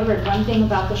only ever heard one thing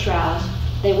about the shroud,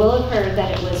 they will have heard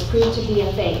that it was proved to be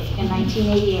a fake in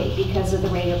 1988 because of the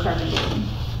radiocarbon dating.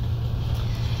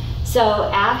 So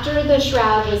after the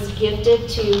shroud was gifted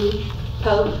to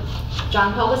Pope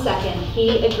John Paul II,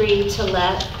 he agreed to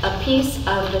let a piece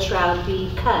of the shroud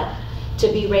be cut to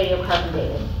be radiocarbon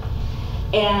dated.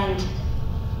 And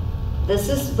this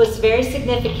was very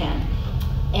significant.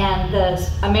 And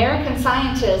the American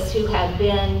scientists who had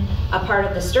been a part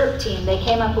of the STIRP team, they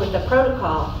came up with a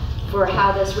protocol for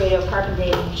how this radiocarbon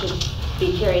dating should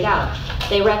be carried out.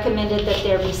 They recommended that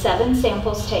there be 7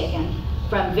 samples taken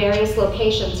from various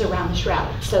locations around the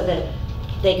shroud so that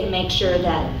they can make sure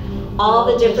that all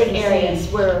the different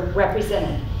areas were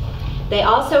represented. They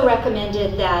also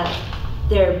recommended that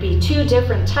there be 2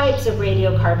 different types of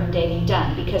radiocarbon dating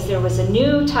done, because there was a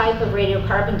new type of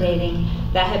radiocarbon dating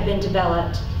that had been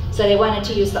developed. So they wanted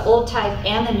to use the old type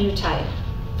and the new type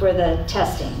for the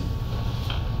testing.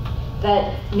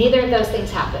 But neither of those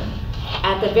things happened.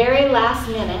 At the very last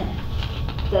minute,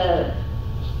 the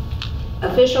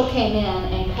official came in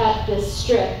and cut this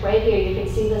strip. Right here, you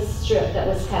can see this strip that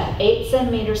was cut, 8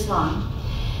 centimeters long.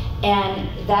 And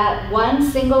that one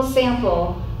single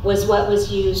sample was what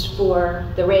was used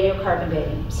for the radiocarbon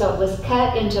dating. So it was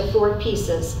cut into 4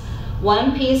 pieces.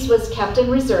 One piece was kept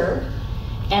in reserve,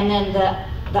 and then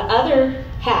the other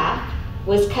half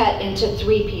was cut into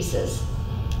 3 pieces.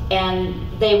 And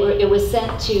it was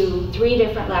sent to 3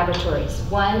 different laboratories,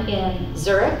 one in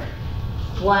Zurich,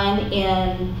 one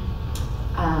in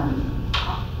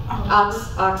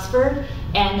Oxford,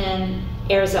 and then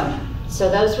Arizona. So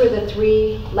those were the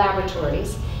 3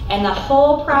 laboratories. And the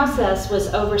whole process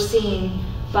was overseen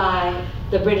by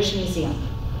the British Museum.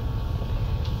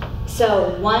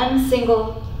 So one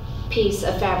single piece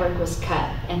of fabric was cut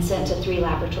and sent to 3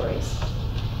 laboratories.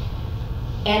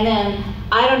 And then,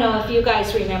 I don't know if you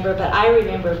guys remember, but I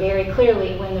remember very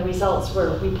clearly when the results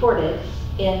were reported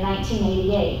in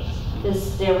 1988.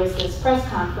 There was this press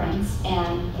conference,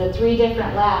 and the 3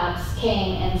 different labs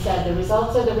came and said the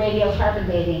results of the radiocarbon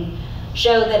dating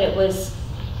show that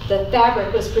the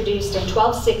fabric was produced in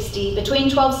between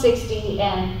 1260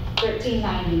 and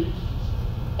 1390.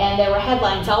 And there were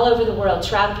headlines all over the world,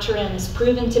 Shroud of Turin is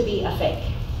proven to be a fake.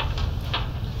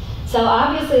 So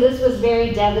obviously this was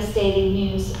very devastating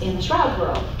news in the shroud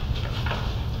world.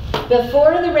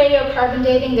 Before the radiocarbon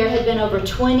dating, there had been over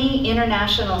 20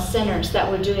 international centers that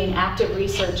were doing active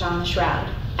research on the shroud.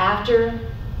 After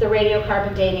the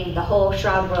radiocarbon dating, the whole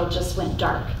shroud world just went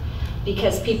dark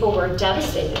because people were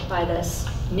devastated by this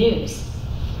news.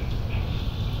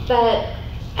 But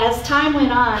as time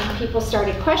went on, people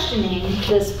started questioning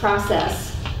this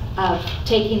process of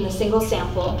taking the single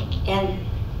sample and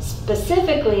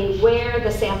specifically where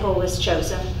the sample was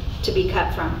chosen to be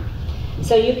cut from.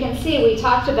 So you can see we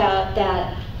talked about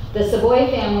that the Savoy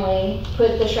family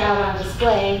put the shroud on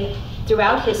display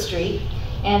throughout history,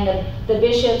 And the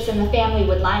bishops and the family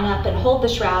would line up and hold the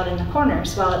shroud in the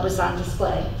corners while it was on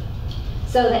display.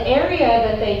 So the area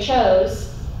that they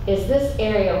chose is this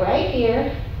area right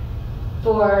here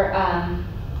for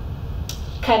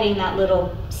cutting that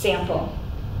little sample.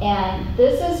 And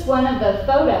this is one of the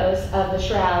photos of the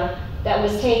shroud that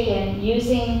was taken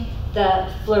using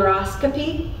the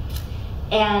fluoroscopy.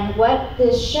 And what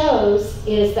this shows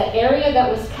is the area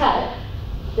that was cut.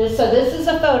 So this is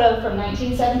a photo from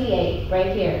 1978,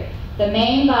 right here. The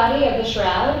main body of the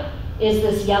shroud is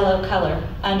this yellow color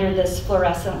under this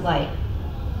fluorescent light.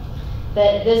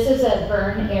 But this is a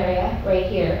burn area right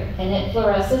here, and it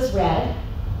fluoresces red.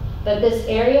 But this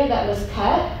area that was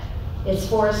cut is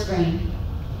forest green.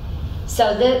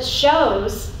 So this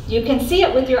shows, you can see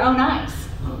it with your own eyes,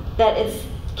 that it's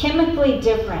chemically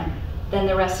different than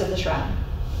the rest of the shroud.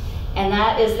 And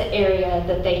that is the area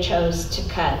that they chose to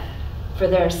cut for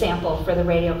their sample for the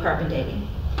radiocarbon dating.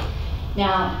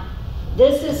 Now,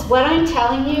 this is what I'm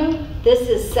telling you, this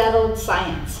is settled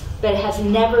science, but it has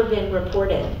never been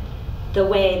reported the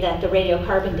way that the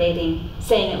radiocarbon dating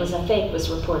saying it was a fake was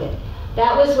reported.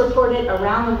 That was reported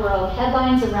around the world,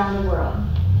 headlines around the world.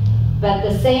 But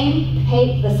the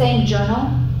same journal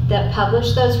that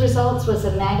published those results was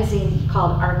a magazine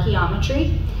called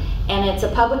Archaeometry, and it's a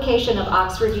publication of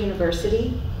Oxford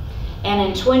University. And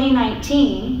in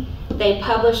 2019, they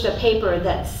published a paper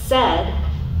that said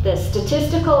the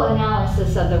statistical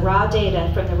analysis of the raw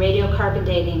data from the radiocarbon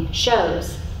dating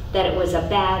shows that it was a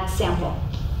bad sample.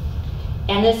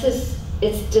 And it's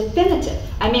definitive.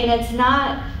 I mean, it's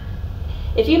not,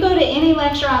 if you go to any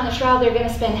lecture on the shroud, they're going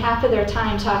to spend half of their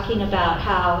time talking about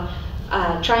how,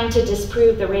 trying to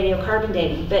disprove the radiocarbon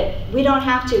dating, but we don't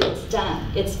have to, it's done.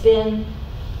 It's been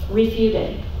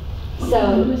refuted.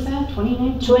 So, when was that,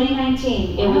 2019?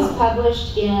 2019, it was Wow.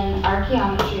 published in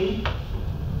Archaeometry.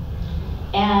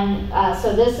 And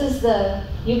so this is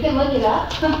you can look it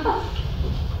up.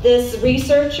 This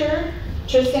researcher,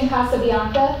 Tristan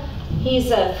Casabianca,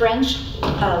 he's a French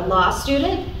law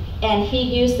student, and he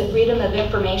used the Freedom of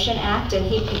Information Act, and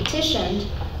he petitioned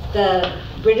the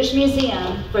British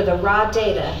Museum for the raw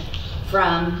data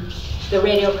from the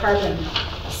radiocarbon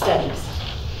studies.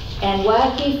 And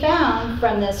what he found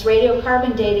from this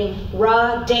radiocarbon dating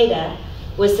raw data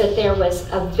was that there was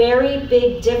a very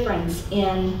big difference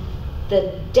in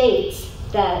the dates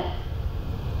that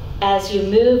as you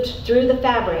moved through the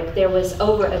fabric, there was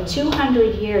over a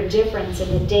 200-year difference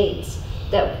in the dates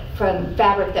from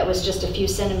fabric that was just a few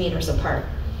centimeters apart.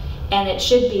 And it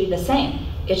should be the same.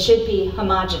 It should be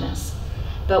homogeneous.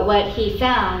 But what he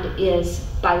found is,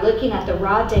 by looking at the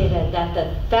raw data, that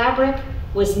the fabric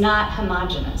was not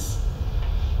homogeneous.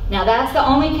 Now that's the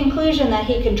only conclusion that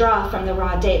he could draw from the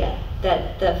raw data,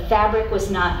 that the fabric was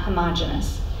not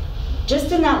homogeneous.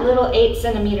 Just in that little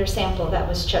 8-centimeter sample that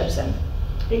was chosen.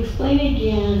 Explain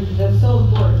again, that's so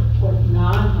important, what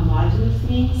non-homogeneous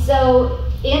means. So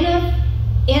in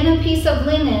a piece of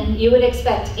linen, you would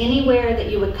expect anywhere that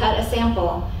you would cut a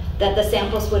sample that the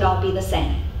samples would all be the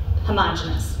same,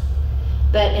 homogeneous.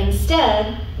 But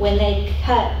instead, when they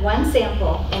cut one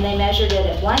sample and they measured it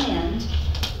at one end,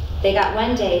 they got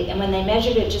one date, and when they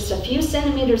measured it just a few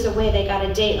centimeters away, they got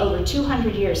a date over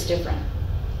 200 years different.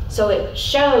 So it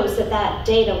shows that that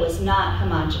data was not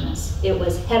homogeneous. It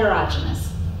was heterogeneous.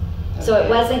 Okay. So it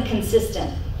wasn't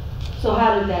consistent. So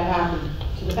how did that happen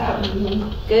to the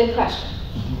fabric? Good question.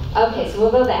 Okay, so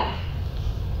we'll go back,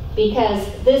 because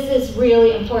this is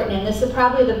really important, and this is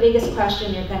probably the biggest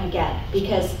question you're going to get,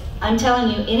 because I'm telling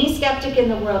you, any skeptic in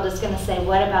the world is going to say,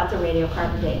 what about the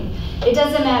radiocarbon dating? It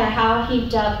doesn't matter how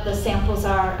heaped up the samples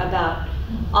are about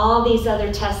all these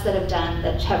other tests that have done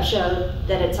that have showed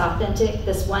that it's authentic.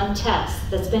 This one test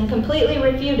that's been completely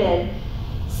refuted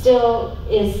still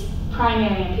is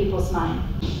primary in people's mind.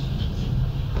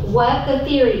 What the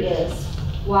theory is,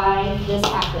 why this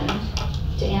happened,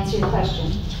 to answer your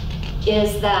question,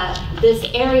 is that this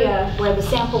area where the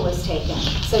sample was taken,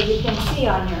 so you can see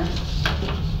on your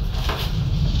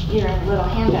little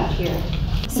handout here.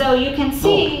 So you can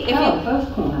see,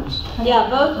 both corners. Yeah,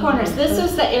 both corners. This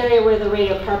is the area where the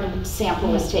radiocarbon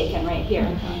sample was taken, right here.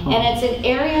 And it's an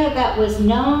area that was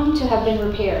known to have been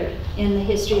repaired in the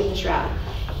history of the shroud.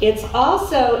 It's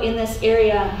also in this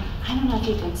area, I don't know if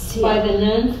you can see By it. the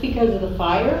nuns because of the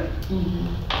fire?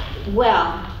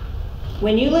 Well,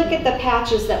 when you look at the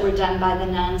patches that were done by the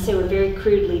nuns, they were very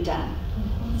crudely done.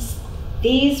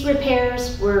 These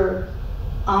repairs were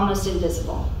almost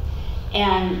invisible.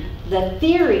 And the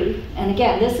theory, and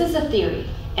again, this is a theory,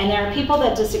 and there are people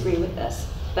that disagree with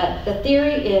this, but the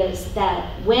theory is that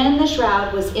when the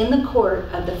shroud was in the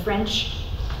court of the French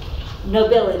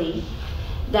nobility,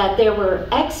 that there were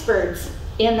experts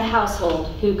in the household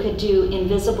who could do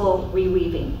invisible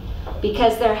reweaving,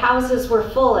 because their houses were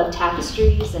full of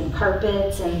tapestries and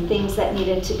carpets and things that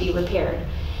needed to be repaired.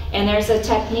 And there's a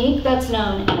technique that's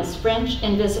known as French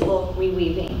invisible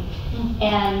reweaving.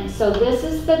 And so this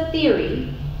is the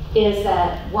theory, is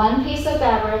that one piece of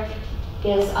fabric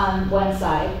is on one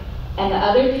side and the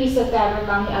other piece of fabric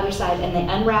on the other side, and they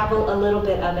unravel a little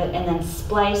bit of it and then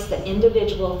splice the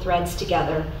individual threads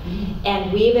together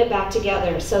and weave it back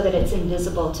together so that it's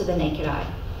invisible to the naked eye.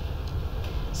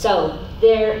 So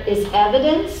there is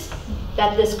evidence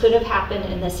that this could have happened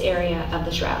in this area of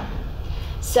the shroud.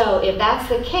 So if that's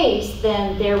the case,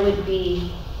 then there would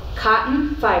be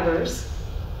cotton fibers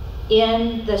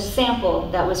in the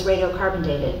sample that was radiocarbon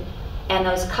dated, and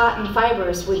those cotton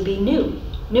fibers would be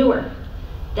newer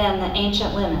than the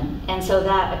ancient linen, and so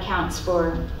that accounts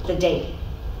for the date,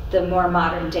 the more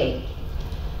modern date.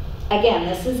 Again,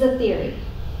 this is a theory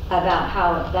about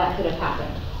how that could have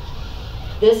happened.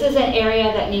 This is an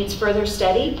area that needs further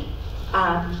study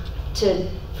for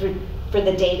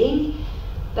the dating.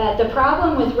 But the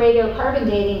problem with radiocarbon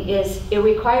dating is it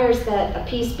requires that a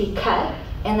piece be cut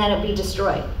and then it be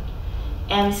destroyed.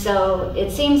 And so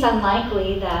it seems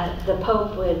unlikely that the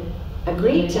Pope would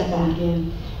agree to that.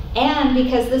 And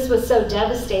because this was so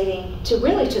devastating to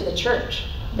the church,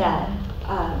 that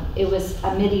it was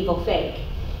a medieval fake.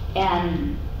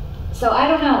 And so I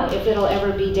don't know if it'll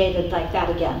ever be dated like that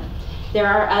again. There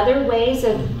are other ways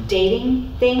of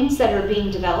dating things that are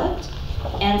being developed.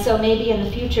 And so maybe in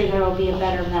the future there will be a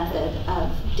better method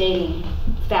of dating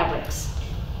fabrics.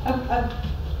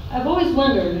 I've always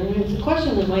wondered, and it's a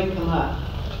question that might come up,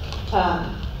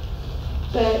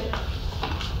 but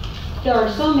there are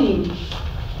so many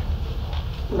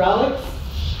relics,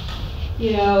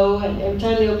 you know, and every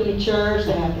time they open a church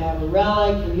they have to have a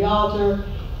relic for the altar.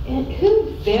 And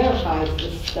who verifies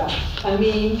this stuff? I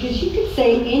mean, because you could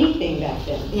say anything back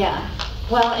then. Yeah,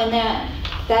 well, and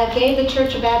that gave the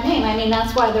church a bad name. I mean,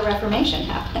 that's why the Reformation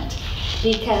happened,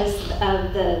 because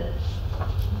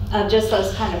of just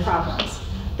those kind of problems.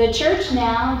 The church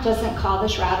now doesn't call the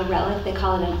shroud a relic, they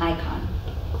call it an icon.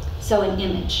 So an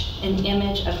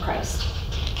image of Christ.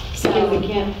 So Because it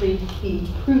can't be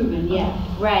proven yet.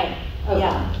 Right, Okay.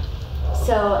 yeah.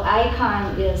 So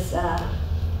icon is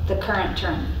the current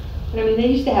term. But I mean, they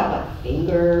used to have like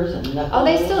fingers and knuckles. Oh,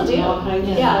 they still do. And all kinds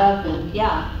of Yeah. stuff. And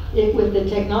Yeah. with the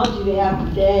technology they have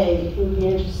today, it would be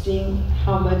interesting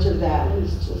how much of that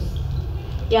is just.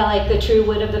 Yeah, like the true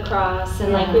wood of the cross,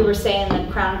 and like Yeah. we were saying,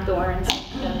 the crown of thorns,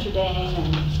 Notre Dame,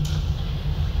 and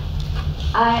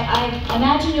I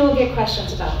imagine you will get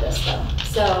questions about this though.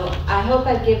 So I hope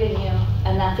I've given you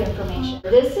enough information.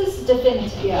 This is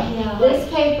definitive. Yeah. This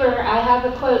paper, I have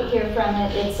a quote here from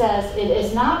it. It says, "It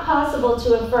is not possible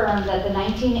to affirm that the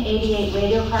 1988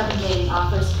 radiocarbon dating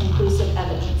offers conclusive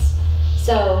evidence."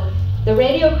 So the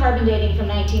radiocarbon dating from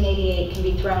 1988 can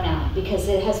be thrown out because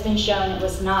it has been shown it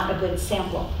was not a good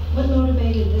sample. What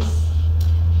motivated this?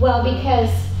 Well, because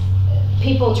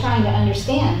people trying to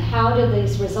understand how did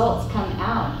these results come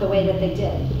out the way that they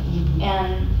did.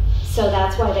 And so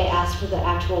that's why they asked for the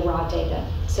actual raw data,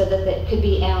 so that it could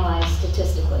be analyzed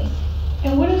statistically.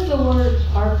 And what is the word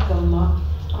archeometry?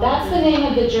 That's the name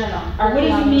of the journal, What does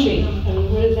it Archaeometry. mean? I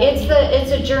mean, what does that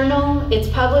It's a journal, it's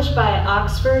published by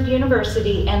Oxford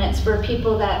University, and it's for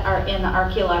people that are in the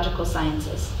archaeological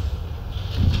sciences.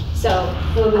 So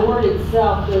So the word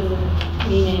itself doesn't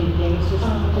mean anything,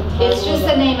 it's just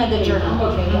the name of the journal.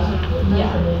 Okay, yeah.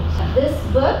 Yeah. This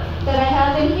book that I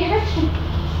have in here,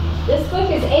 this book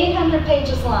is 800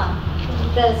 pages long,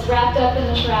 that's wrapped up in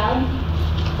the shroud,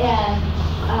 and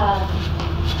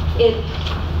it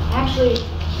actually,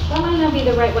 that might not be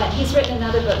the right one. He's written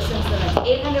another book since then.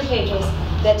 It's 800 pages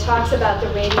that talks about the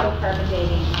radiocarbon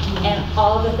dating and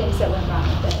all the things that went wrong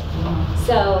with it.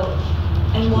 So,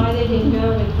 And why they didn't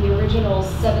go with the original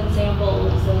 7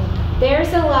 samples and...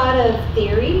 there's a lot of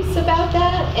theories about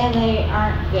that, and they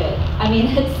aren't good. I mean,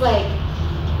 it's like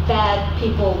bad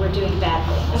people were doing bad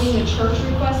things. I mean, the church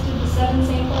requested the 7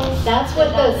 samples? That's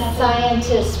what But the that's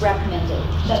scientists recommended.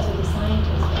 That's what the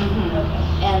scientists did? Mhm.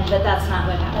 Okay. But that's not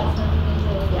what That's happened. not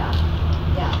what they did.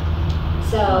 Yeah.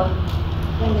 So,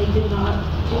 And they did not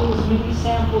do as many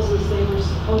samples as they were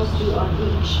supposed to on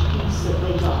each piece that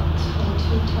they got. And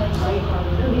 2 tons of Right?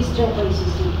 carbon. At least 2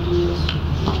 places didn't do as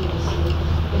many as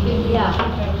they. yeah.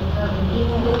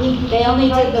 Yeah. They only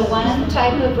did the one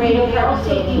type of radiocarbon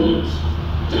dating.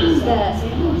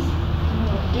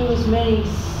 Do as many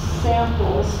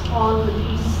samples on the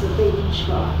piece that they each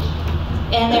got.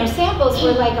 And their samples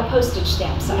were like a postage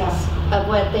stamp size of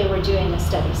what they were doing the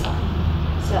studies on.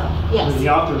 So, So yes. the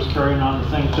author's carrying on the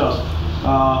thing till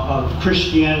of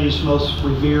Christianity's most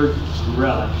revered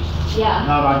relic. Yeah.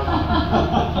 Not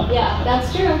icon. Yeah,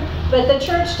 that's true. But the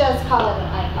church does call it an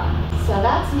icon. So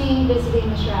that's me visiting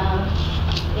the shroud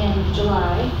in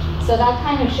July. So that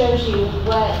kind of shows you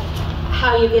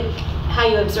how you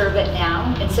observe it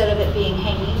now. Instead of it being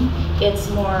hanging, it's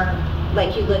more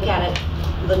like you look at it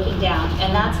looking down.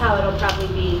 And that's how it'll probably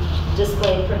be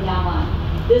displayed from now on.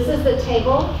 This is the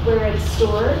table where it's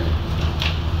stored.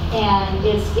 And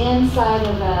it's inside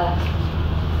of a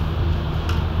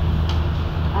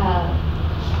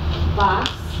box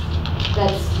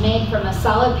that's made from a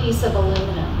solid piece of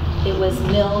aluminum. It was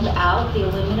milled out, the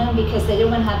aluminum, because they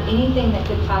didn't want to have anything that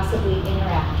could possibly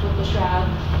interact with the shroud.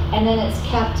 And then it's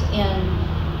kept in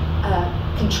a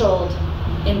controlled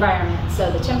environment.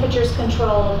 So the temperature's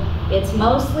controlled. It's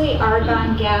mostly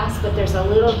argon gas, but there's a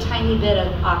little tiny bit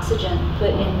of oxygen put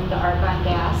in the argon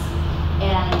gas,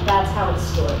 and that's how it's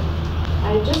stored.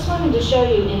 I just wanted to show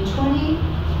you in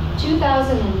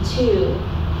 2002,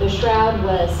 the shroud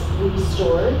was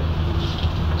restored.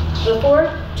 Before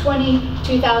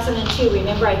 2002,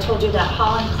 remember I told you that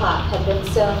Holland cloth had been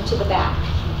sewn to the back.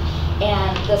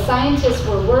 And the scientists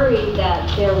were worried that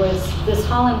this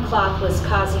Holland cloth was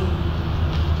causing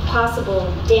possible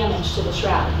damage to the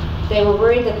shroud. They were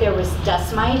worried that there was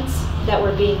dust mites that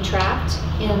were being trapped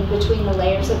in between the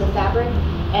layers of the fabric.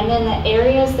 And then the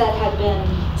areas that had been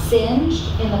singed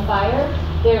in the fire,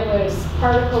 there was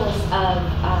particles of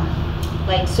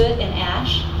like soot and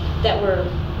ash that were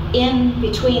in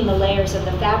between the layers of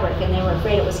the fabric, and they were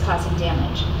afraid it was causing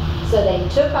damage. So they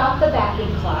took off the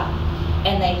backing cloth,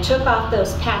 and they took off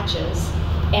those patches,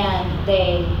 and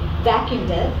they vacuumed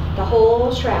it, the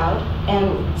whole shroud,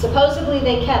 and supposedly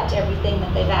they kept everything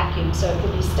that they vacuumed so it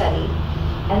could be studied.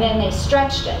 And then they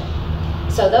stretched it.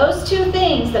 So those two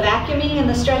things, the vacuuming and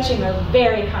the stretching, are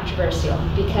very controversial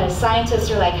because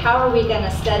scientists are like, how are we going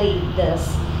to study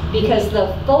this? Because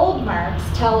the fold marks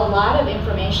tell a lot of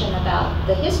information about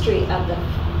the history of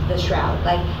the shroud,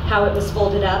 like how it was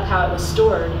folded up, how it was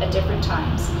stored at different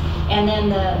times. And then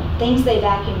the things they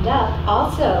vacuumed up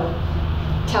also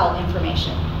tell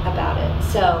information about it.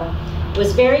 So it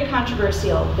was very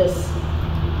controversial, this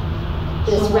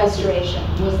restoration.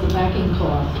 Was the backing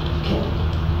cloth kept?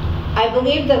 I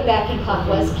believe the backing cloth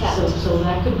was kept. So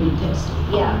that could be tested.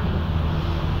 Yeah.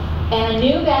 And a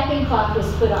new backing cloth was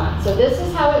put on. So this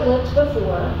is how it looked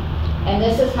before, and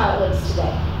this is how it looks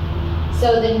today.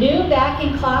 So the new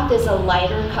backing cloth is a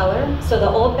lighter color. So the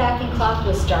old backing cloth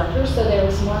was darker, so there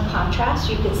was more contrast.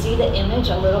 You could see the image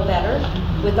a little better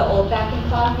with the old backing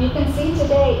cloth. You can see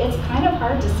today, it's kind of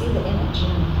hard to see the image.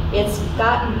 It's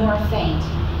gotten more faint.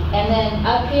 And then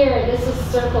up here, this is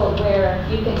circled where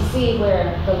you can see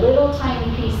where the little tiny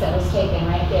piece that was taken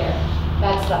right there.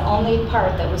 That's the only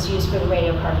part that was used for the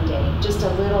radiocarbon dating, just a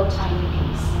little tiny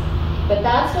piece. But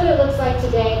that's what it looks like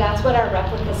today. That's what our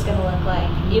replica is going to look like.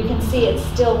 You can see it's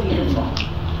still beautiful.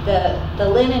 The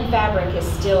linen fabric is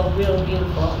still really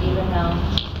beautiful, even though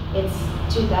it's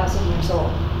 2,000 years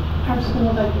old. Perhaps it's going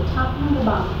to look like the top or the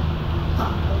bottom?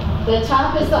 The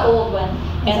top is the old one.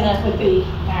 And that's what the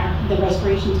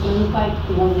restoration is going to look like,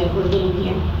 the one that we're getting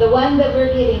here? The one that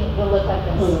we're getting will look like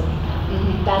this.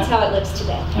 That's how it looks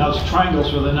today. Now, those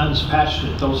triangles where the nuns patched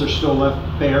it, those are still left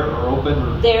bare or open?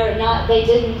 Or? They're not, they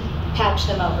didn't patch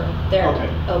them over. They're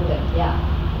open, yeah.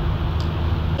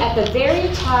 At the very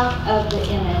top of the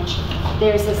image,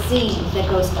 there's a seam that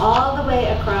goes all the way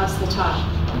across the top.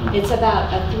 It's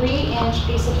about a 3-inch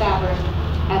piece of fabric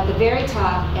at the very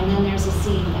top, and then there's a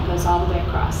seam that goes all the way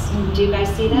across. Do you guys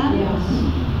see that?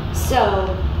 Yes. So,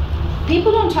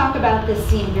 people don't talk about this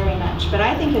seam very much, but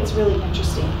I think it's really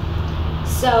interesting.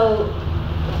 So,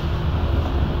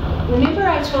 remember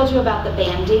I told you about the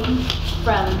banding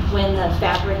from when the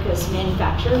fabric is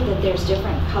manufactured, that there's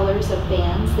different colors of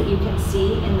bands that you can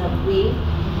see in the weave?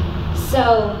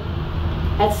 So,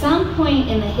 at some point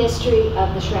in the history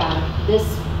of the shroud,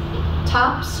 this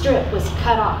top strip was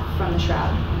cut off from the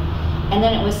shroud. And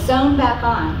then it was sewn back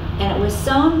on. And it was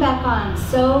sewn back on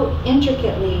so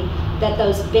intricately that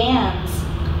those bands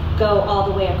go all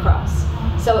the way across.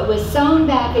 So it was sewn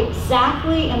back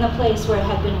exactly in the place where it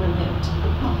had been removed.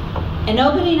 And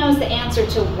nobody knows the answer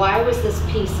to why was this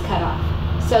piece cut off.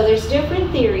 So there's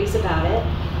different theories about it.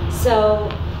 So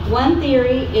one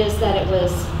theory is that it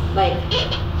was like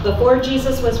before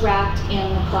Jesus was wrapped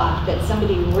in the cloth, that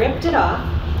somebody ripped it off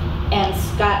and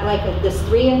got like this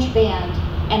 3-inch band,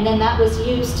 and then that was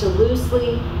used to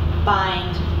loosely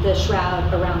bind the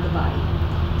shroud around the body.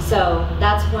 So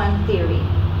that's one theory.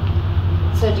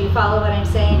 So do you follow what I'm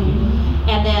saying?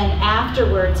 And then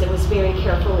afterwards, it was very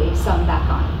carefully sewn back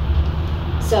on.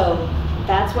 So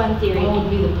That's one theory. What would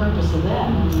be the purpose of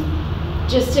that?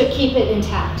 Just to keep it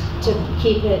intact, to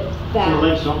keep it So back. the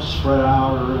legs don't spread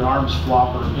out or the arms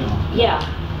flop or, you know. Yeah,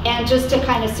 and just to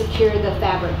kind of secure the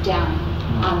fabric down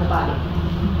on the body.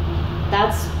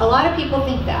 That's, a lot of people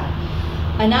think that.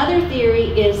 Another theory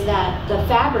is that the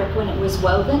fabric, when it was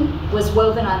woven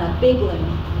on a big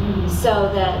loom,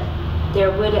 so that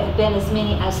there would have been as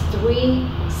many as 3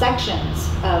 sections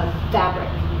of fabric.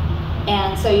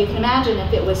 And so you can imagine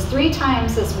if it was 3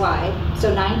 times as wide,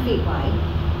 so 9 feet wide,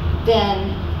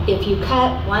 then if you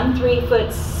cut one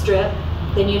 3-foot strip,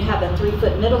 then you'd have a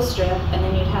 3-foot middle strip, and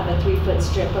then you'd have a 3-foot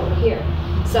strip over here.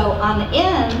 So on the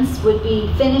ends would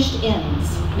be finished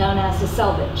ends, known as the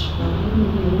selvage.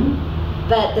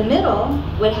 But the middle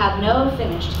would have no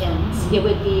finished ends. It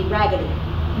would be raggedy.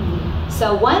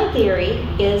 So one theory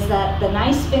is that the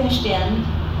nice finished end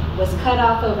was cut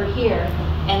off over here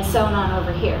and sewn on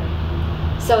over here,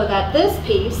 so that this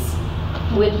piece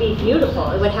would be beautiful.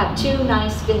 It would have 2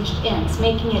 nice finished ends,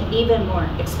 making it even more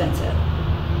expensive.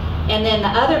 And then the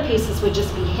other pieces would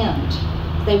just be hemmed.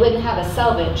 They wouldn't have a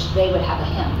selvage, they would have a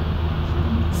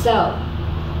hem. So,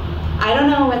 I don't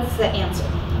know what's the answer.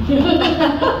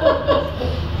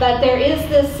 But there is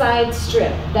this side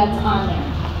strip that's on there.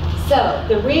 So,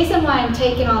 the reason why I'm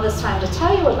taking all this time to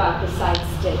tell you about the side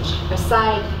stitch, or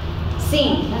side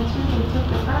seam. That's where they took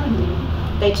the carbon dating.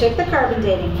 They took the carbon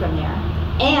dating from there,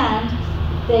 and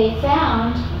they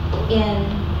found in,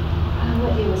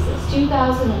 what year was this,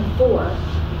 2004,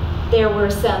 there were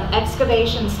some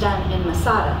excavations done in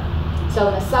Masada. So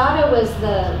Masada was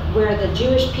where the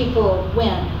Jewish people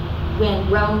went when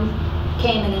Rome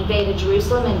came and invaded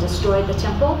Jerusalem and destroyed the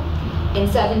temple in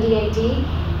 70 AD.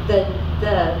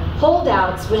 The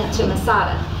holdouts went to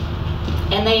Masada,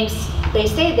 and they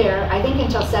stayed there, I think,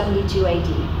 until 72 AD.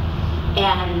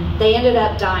 And they ended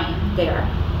up dying there.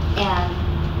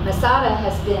 And Masada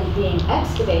has been being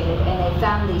excavated, and they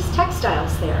found these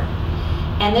textiles there.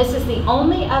 And this is the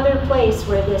only other place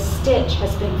where this stitch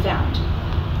has been found.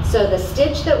 So the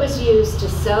stitch that was used to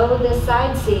sew this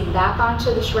side seam back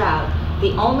onto the shroud,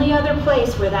 the only other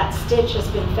place where that stitch has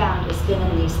been found has been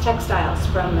in these textiles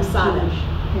from Masada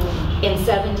in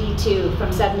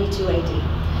from 72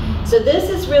 AD. So this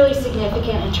is really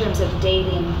significant in terms of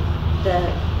dating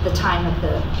the time of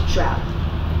the shroud.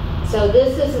 So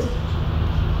this is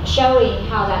showing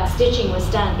how that stitching was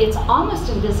done. It's almost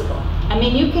invisible. I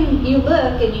mean, you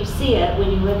look and you see it when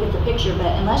you look at the picture,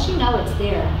 but unless you know it's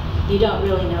there, you don't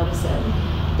really notice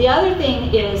it. The other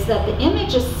thing is that the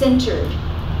image is centered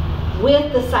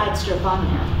with the side strip on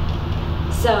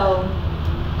there. So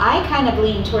I kind of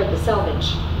lean toward the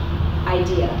selvage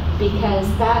idea, because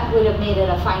that would have made it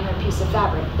a finer piece of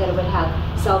fabric, that it would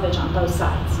have selvage on both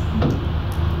sides.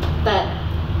 But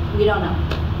we don't know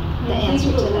the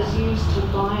answer to that. It was used to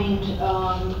bind,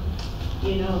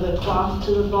 the cloth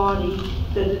to the body,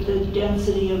 the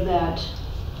density of that,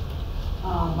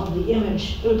 of the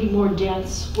image. It would be more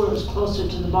dense where it was closer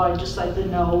to the body, just like the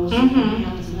nose and the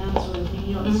hands and that sort of thing.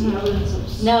 You don't see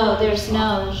evidence of no, there's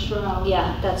no shroud.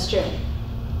 Yeah, that's true.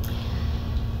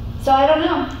 So I don't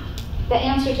know the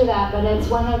answer to that, but it's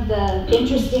one of the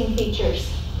interesting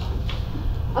features.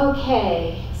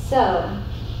 Okay, so.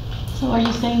 So are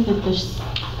you saying that this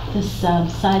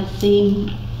side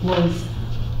seam was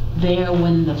there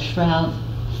when the shroud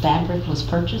fabric was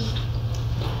purchased?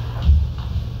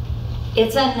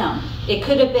 It's unknown. It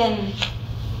could have been,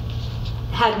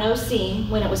 had no seam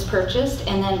when it was purchased,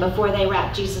 and then before they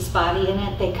wrapped Jesus' body in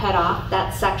it, they cut off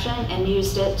that section and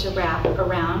used it to wrap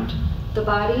around the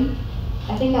body.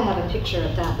 I think I have a picture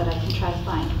of that I can try to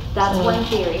find. That's one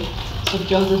theory. So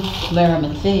Joseph of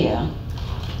Arimathea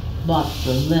bought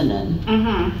the linen.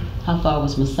 How far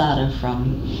was Masada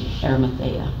from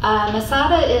Arimathea?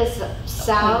 Masada is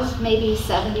south, maybe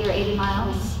 70 or 80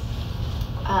 miles.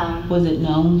 Was it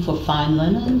known for fine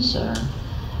linens, or?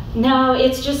 No,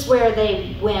 it's just where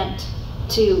they went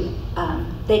to,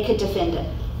 they could defend it.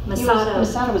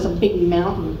 Masada was a big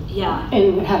mountain. Yeah.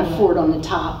 And it had a fort on the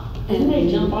top. Didn't they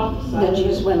jump off the side? The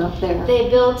Jews went up there. They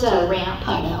built a ramp.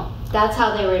 Hide out. That's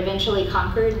how they were eventually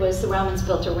conquered, was the Romans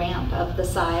built a ramp up the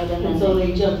side, and then so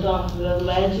they jumped off the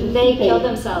ledges? They killed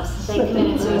themselves. They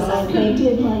committed suicide. They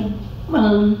did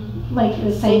like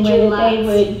the same way that they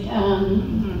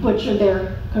would butcher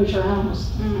their kosher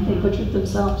animals. They butchered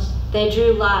themselves. They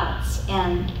drew lots,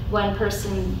 and one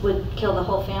person would kill the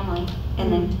whole family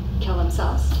and then kill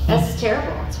themselves. That's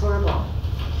terrible. It's horrible.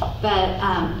 But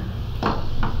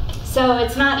so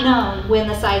it's not known when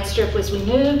the side strip was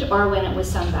removed or when it was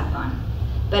sewn back on.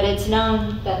 But it's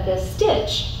known that the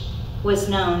stitch was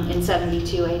known in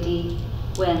 72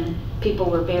 AD when people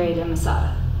were buried in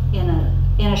Masada in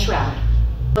a shroud.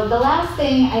 The last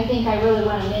thing I think I really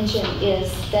want to mention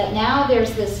is that now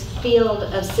there's this field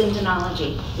of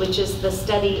syndonology, which is the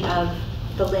study of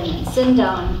the linen.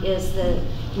 Syndone is the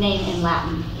name in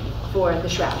Latin for the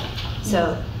shroud.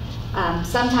 So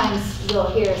sometimes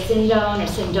you'll hear syndone or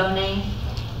syndone,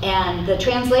 and the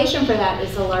translation for that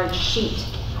is a large sheet.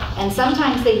 And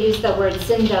sometimes they use the word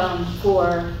syndone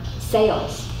for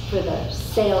sails, for the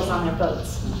sails on their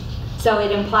boats. So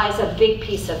it implies a big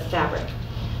piece of fabric.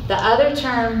 The other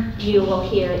term you will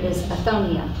hear is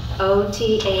othonia,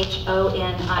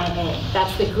 O-T-H-O-N-I-A.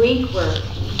 That's the Greek word,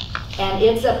 and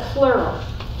it's a plural.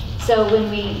 So when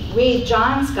we read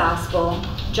John's gospel,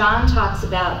 John talks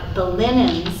about the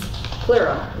linens,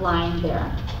 plural, lying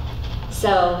there.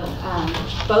 So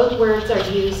both words are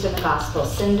used in the gospel,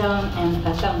 syndone and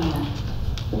othonia.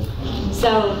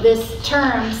 So this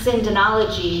term,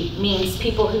 syndonology, means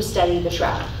people who study the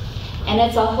shroud. And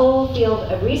it's a whole field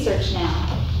of research now.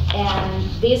 And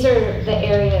these are the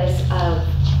areas of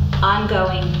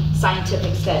ongoing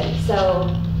scientific study. So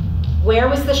where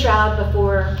was the shroud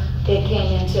before it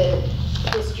came into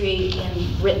history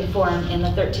in written form in the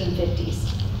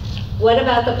 1350s? What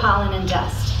about the pollen and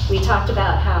dust? We talked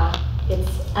about how it's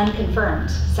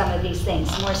unconfirmed, some of these things.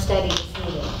 More study is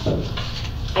needed.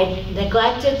 I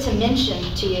neglected to mention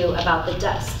to you about the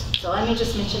dust. So let me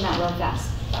just mention that real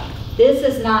fast. This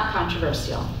is not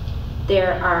controversial.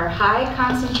 There are high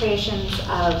concentrations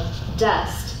of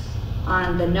dust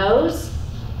on the nose,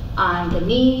 on the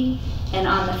knee, and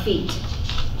on the feet.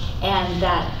 And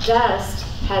that dust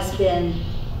has been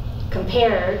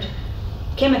compared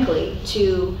chemically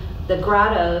to the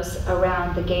grottos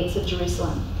around the gates of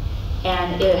Jerusalem.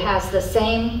 And it has the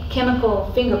same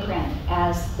chemical fingerprint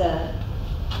as the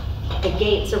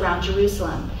gates around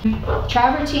Jerusalem.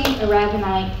 Travertine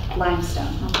aragonite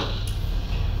limestone.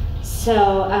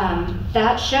 So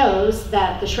that shows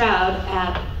that the shroud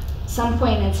at some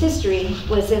point in its history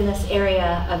was in this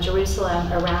area of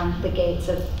Jerusalem around the gates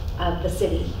of the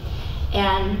city.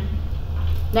 And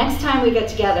next time we get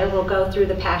together, we'll go through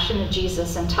the Passion of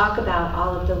Jesus and talk about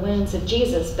all of the wounds of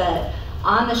Jesus, but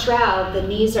on the shroud, the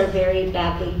knees are very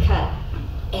badly cut.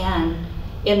 And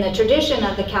in the tradition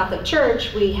of the Catholic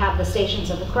Church, we have the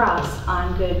Stations of the Cross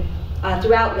on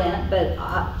throughout Lent, but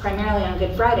primarily on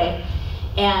Good Friday.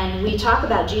 And we talk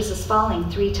about Jesus falling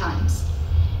 3 times.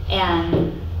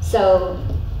 And so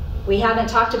we haven't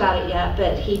talked about it yet,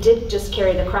 but he did just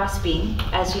carry the crossbeam,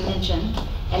 as you mentioned,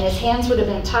 and his hands would have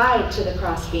been tied to the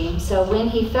crossbeam. So when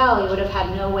he fell, he would have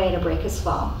had no way to break his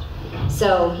fall.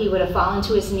 So he would have fallen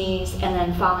to his knees and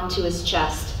then fallen to his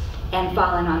chest and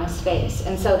fallen on his face.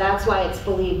 And so that's why it's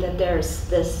believed that there's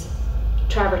this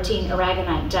travertine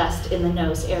aragonite dust in the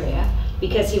nose area,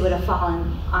 because he would have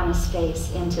fallen on his face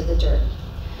into the dirt.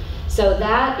 So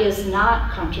that is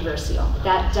not controversial.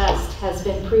 That dust has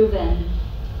been proven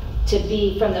to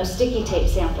be from those sticky tape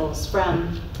samples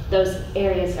from those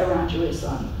areas around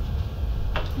Jerusalem.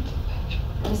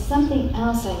 There's something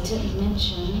else I didn't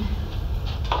mention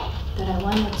that I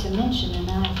wanted to mention, and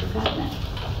now I've forgotten it.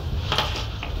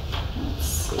 Let's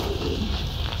see.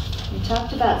 We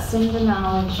talked about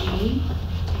syndonology.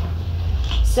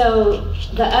 So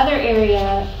the other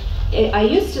area, I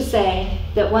used to say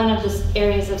that one of the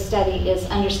areas of study is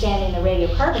understanding the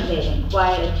radiocarbon dating,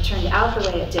 why it turned out the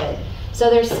way it did. So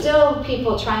there's still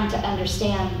people trying to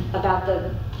understand about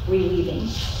the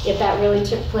reweaving, if that really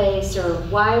took place, or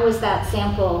why was that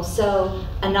sample so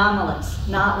anomalous,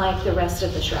 not like the rest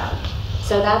of the shroud.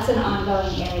 So that's an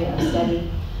ongoing area of study.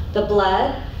 The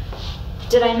blood,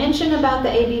 did I mention about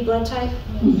the AB blood type?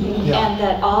 Yeah. And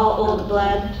that all old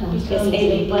blood is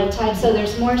AB blood type, so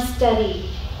there's more study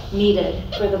needed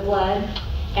for the blood.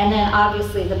 And then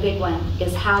obviously the big one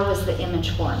is, how was the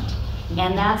image formed?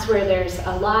 And that's where there's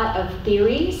a lot of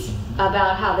theories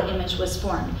about how the image was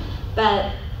formed.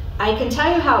 But I can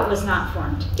tell you how it was not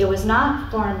formed. It was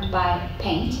not formed by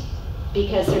paint,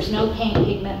 because there's no paint,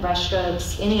 pigment, brush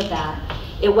strokes, any of that.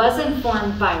 It wasn't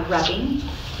formed by rubbing,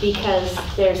 because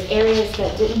there's areas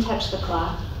that didn't touch the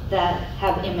cloth that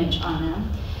have image on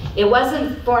them. It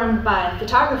wasn't formed by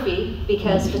photography,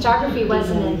 because photography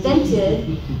wasn't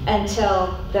invented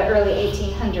until the early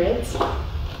 1800s.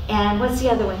 And what's the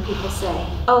other one people say?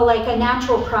 Oh, like a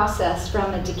natural process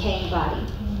from a decaying body,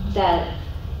 that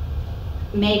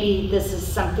maybe this is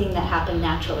something that happened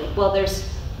naturally. Well, there's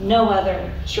no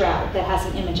other shroud that has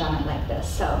an image on it like this.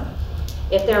 So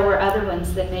if there were other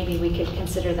ones, then maybe we could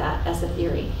consider that as a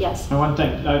theory. Yes? And one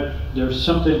thing, there's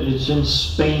something, it's in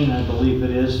Spain, I believe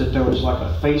it is, that there was like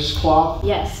a face cloth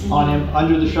on him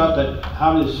under the shroud. That,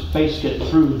 how did his face get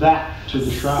through that to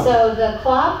the shroud? So the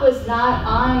cloth was not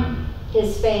on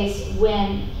his face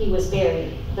when he was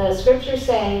buried. the scriptures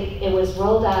say it was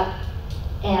rolled up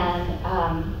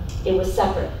and it was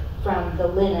separate from the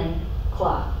linen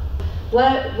cloth.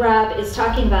 What Rob is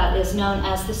talking about is known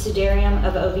as the Sudarium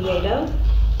of Oviedo,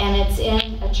 and it's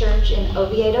in a church in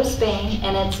Oviedo, Spain,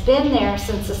 and it's been there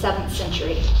since the 7th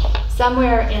century.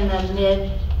 Somewhere in the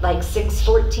mid, like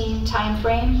 614 time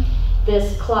frame,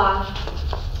 this cloth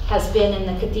has been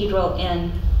in the cathedral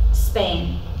in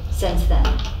Spain since then.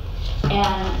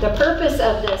 And the purpose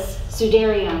of this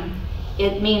Sudarium,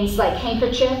 it means like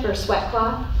handkerchief or sweat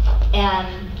cloth.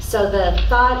 And so the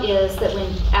thought is that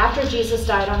after Jesus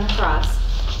died on the cross,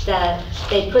 that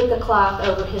they put the cloth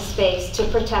over his face to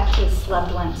protect his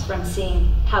loved ones from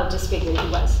seeing how disfigured he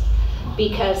was.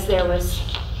 Because there was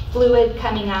fluid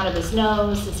coming out of his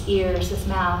nose, his ears, his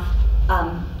mouth,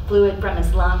 fluid from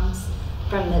his lungs,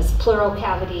 from his pleural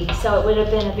cavity. So it would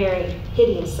have been a very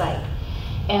hideous sight.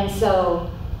 And so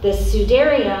the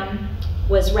Sudarium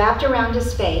was wrapped around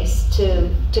his face to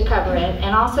cover it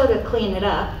and also to clean it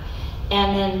up.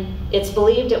 And then it's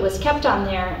believed it was kept on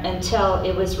there until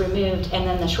it was removed and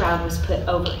then the shroud was put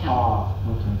over him. Ah,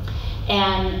 okay.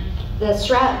 And the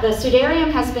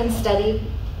Sudarium has been studied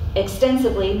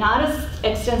extensively, not as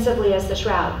extensively as the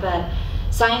shroud, but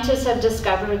scientists have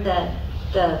discovered that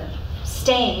the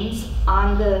stains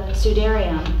on the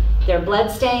Sudarium, their blood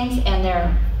stains and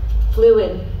their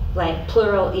fluid, like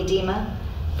pleural edema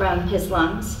from his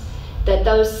lungs, that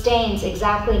those stains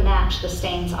exactly match the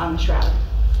stains on the shroud.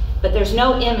 But there's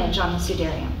no image on the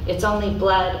Sudarium. It's only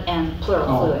blood and pleural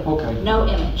fluid. Okay. No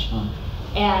image.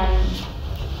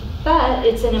 But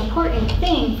it's an important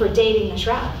thing for dating the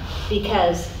shroud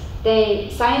because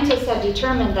scientists have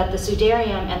determined that the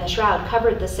Sudarium and the shroud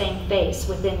covered the same face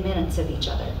within minutes of each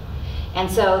other. And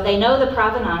so they know the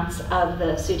provenance of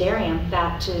the Sudarium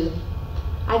back to,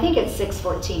 I think it's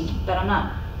 614, but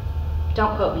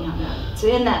don't quote me on that. It's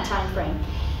in that time frame.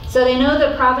 So they know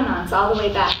the provenance all the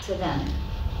way back to then.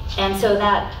 And so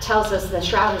that tells us the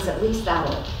shroud is at least that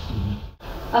old.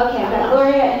 Okay, I've got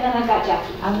Gloria and then I've got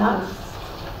Jackie. I'm not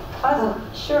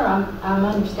sure I'm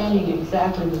understanding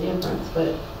exactly the difference,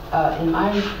 but in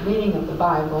my reading of the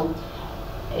Bible,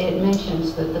 it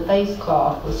mentions that the face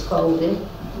cloth was folded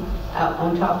out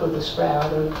on top of the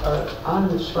shroud or on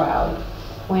the shroud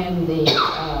when the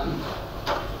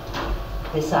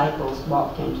disciples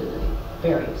walked into the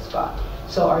burial spot.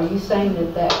 So are you saying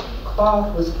that that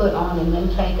cloth was put on and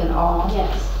then taken off?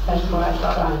 Yes. That's what I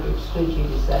thought I understood you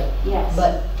to say. Yes.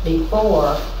 But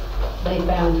before they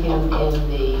found him in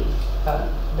the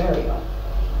burial.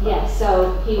 Yes,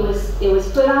 so it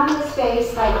was put on his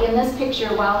face, like in this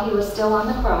picture, while he was still on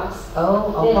the cross.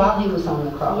 While he was on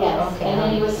the cross. Yes, okay. and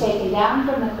then he was taken down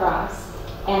from the cross,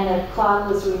 and the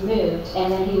cloth was removed,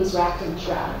 and then he was wrapped in the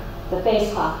shroud. The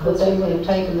face cloth was removed. But they would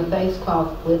have taken the face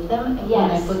cloth with them when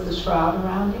they put the shroud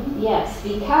around him? Yes,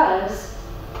 because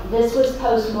this was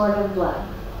post-mortem blood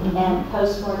and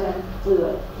post-mortem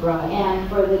fluid. Right. And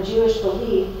for the Jewish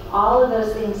belief, all of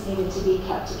those things needed to be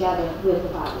kept together with the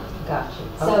body. Gotcha.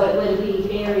 So it would be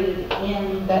buried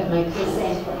in the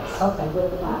same place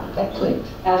with the body. That clicked.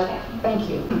 Okay. Thank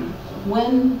you.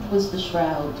 When was the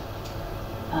shroud,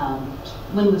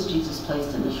 when was Jesus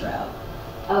placed in the shroud?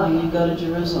 When you go to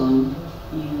Jerusalem,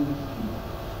 you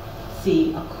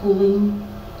see a cooling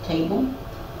table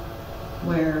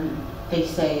where they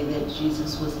say that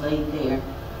Jesus was laid there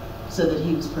so that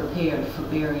he was prepared for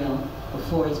burial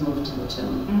before he's moved to the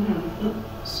tomb.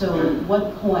 So at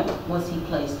what point was he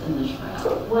placed in the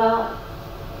shroud? Well,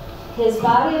 his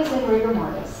body is in rigor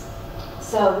mortis.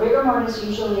 So rigor mortis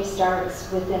usually starts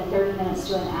within 30 minutes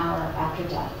to an hour after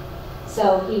death.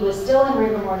 So he was still in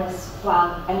rigor mortis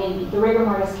the rigor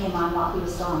mortis came on while he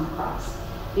was still on the cross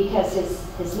because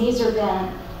his knees are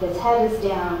bent, his head is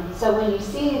down. So when you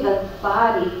see the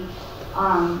body,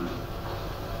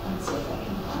 let's see if I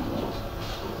can find it.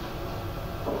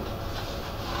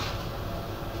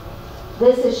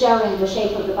 This is showing the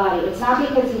shape of the body. It's not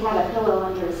because he had a pillow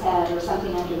under his head or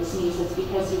something under his knees, it's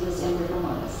because he was in rigor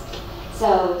mortis.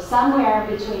 So somewhere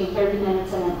between 30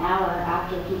 minutes and an hour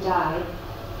after he died,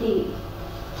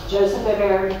 Joseph of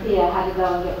Arimathea had to go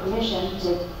and get permission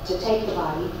to take the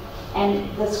body. And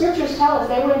the scriptures tell us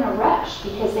they were in a rush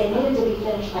because they needed to be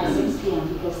finished by 6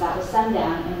 p.m. because that was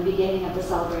sundown and the beginning of the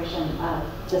celebration of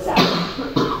the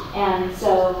Sabbath. And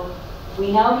so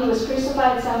we know he was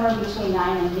crucified somewhere between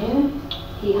 9 and noon.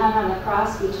 He hung on the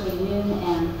cross between noon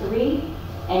and 3,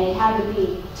 and he had to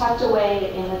be tucked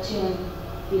away in the tomb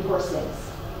before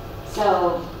 6.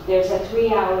 So there's a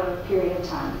 3-hour period of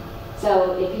time.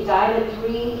 So if he died at 3,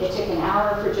 it took an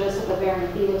hour for Joseph of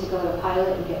Arimathea to go to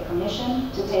Pilate and get permission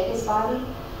to take his body.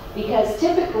 Because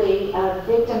typically a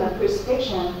victim of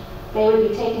crucifixion they would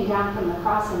be taken down from the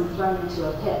cross and thrown into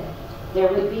a pit.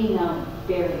 There would be no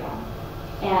burial.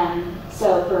 And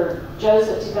so for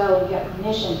Joseph to go and get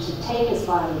permission to take his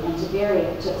body and to bury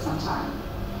it took some time.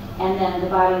 And then the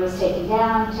body was taken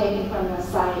down, taken from the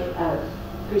site of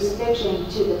crucifixion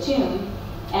to the tomb,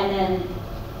 and then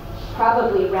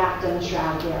probably wrapped in a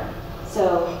shroud there.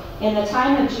 So in the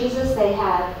time of Jesus, they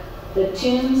had the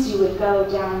tombs. You would go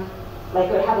down, like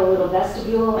it would have a little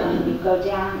vestibule, and you'd go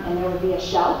down and there would be a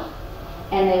shelf,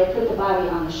 and they would put the body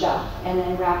on the shelf and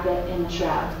then wrap it in the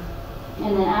shroud.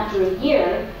 And then after a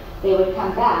year, they would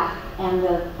come back and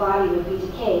the body would be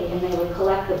decayed, and they would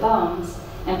collect the bones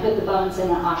and put the bones in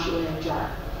an ossuary jar.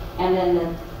 And then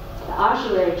the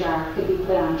ossuary jar could be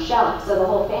put on a shelf so the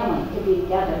whole family could be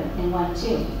together in one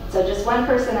tomb. So just one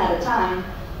person at a time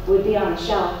would be on a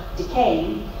shelf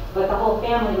decaying, but the whole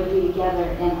family would be together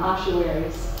in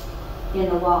ossuaries in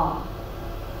the wall,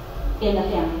 in the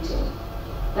family tomb.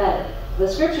 But the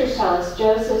scriptures tell us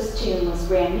Joseph's tomb was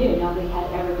brand new. Nobody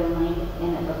had ever been laid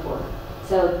in it before.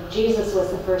 So Jesus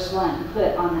was the first one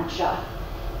put on that shelf.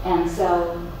 And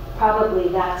so probably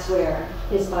that's where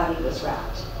his body was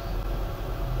wrapped.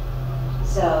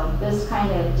 So this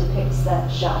kind of depicts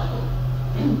that shelf.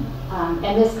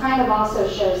 And this kind of also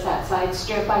shows that side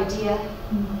strip idea,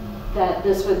 that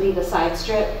this would be the side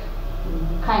strip,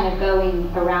 kind of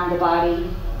going around the body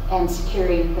and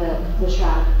securing the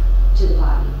shroud to the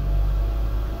body.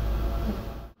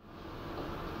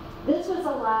 This was a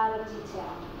lot of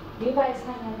detail. You guys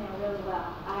hung in there really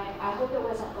well. I hope it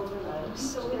wasn't overload.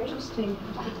 So interesting.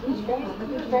 It was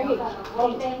great.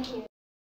 Well, thank you.